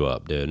hook you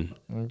up, dude.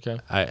 Okay.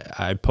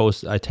 I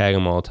tag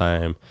him all the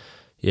time.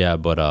 Yeah,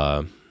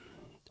 but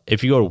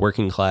if you go to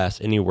Working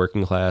Class, any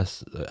Working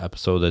Class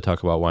episode they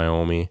talk about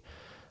Wyoming,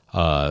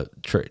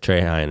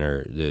 Trey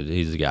Heiner, dude,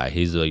 he's the guy.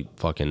 He's like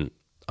fucking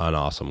an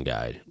awesome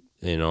guy,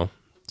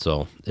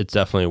 So it's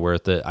definitely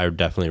worth it. I would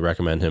definitely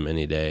recommend him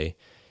any day.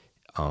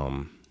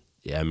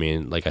 Yeah, I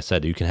mean, like I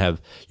said, you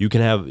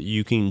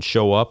can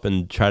show up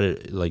and try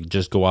to like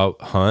just go out,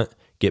 hunt,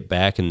 get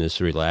back and just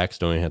relax.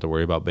 Don't even have to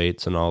worry about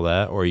baits and all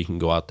that. Or you can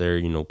go out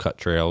there, cut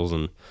trails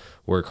and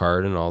work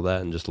hard and all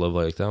that and just live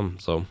like them.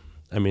 So,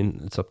 I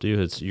mean, it's up to you.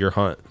 It's your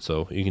hunt.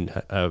 So you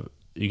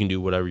can do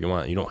whatever you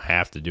want. You don't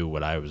have to do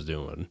what I was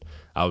doing.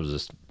 I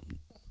just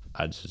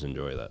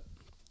enjoy that.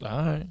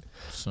 All right.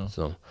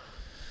 So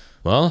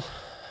Well,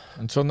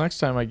 until next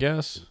time, I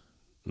guess.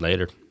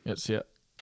 later. Yes, yeah.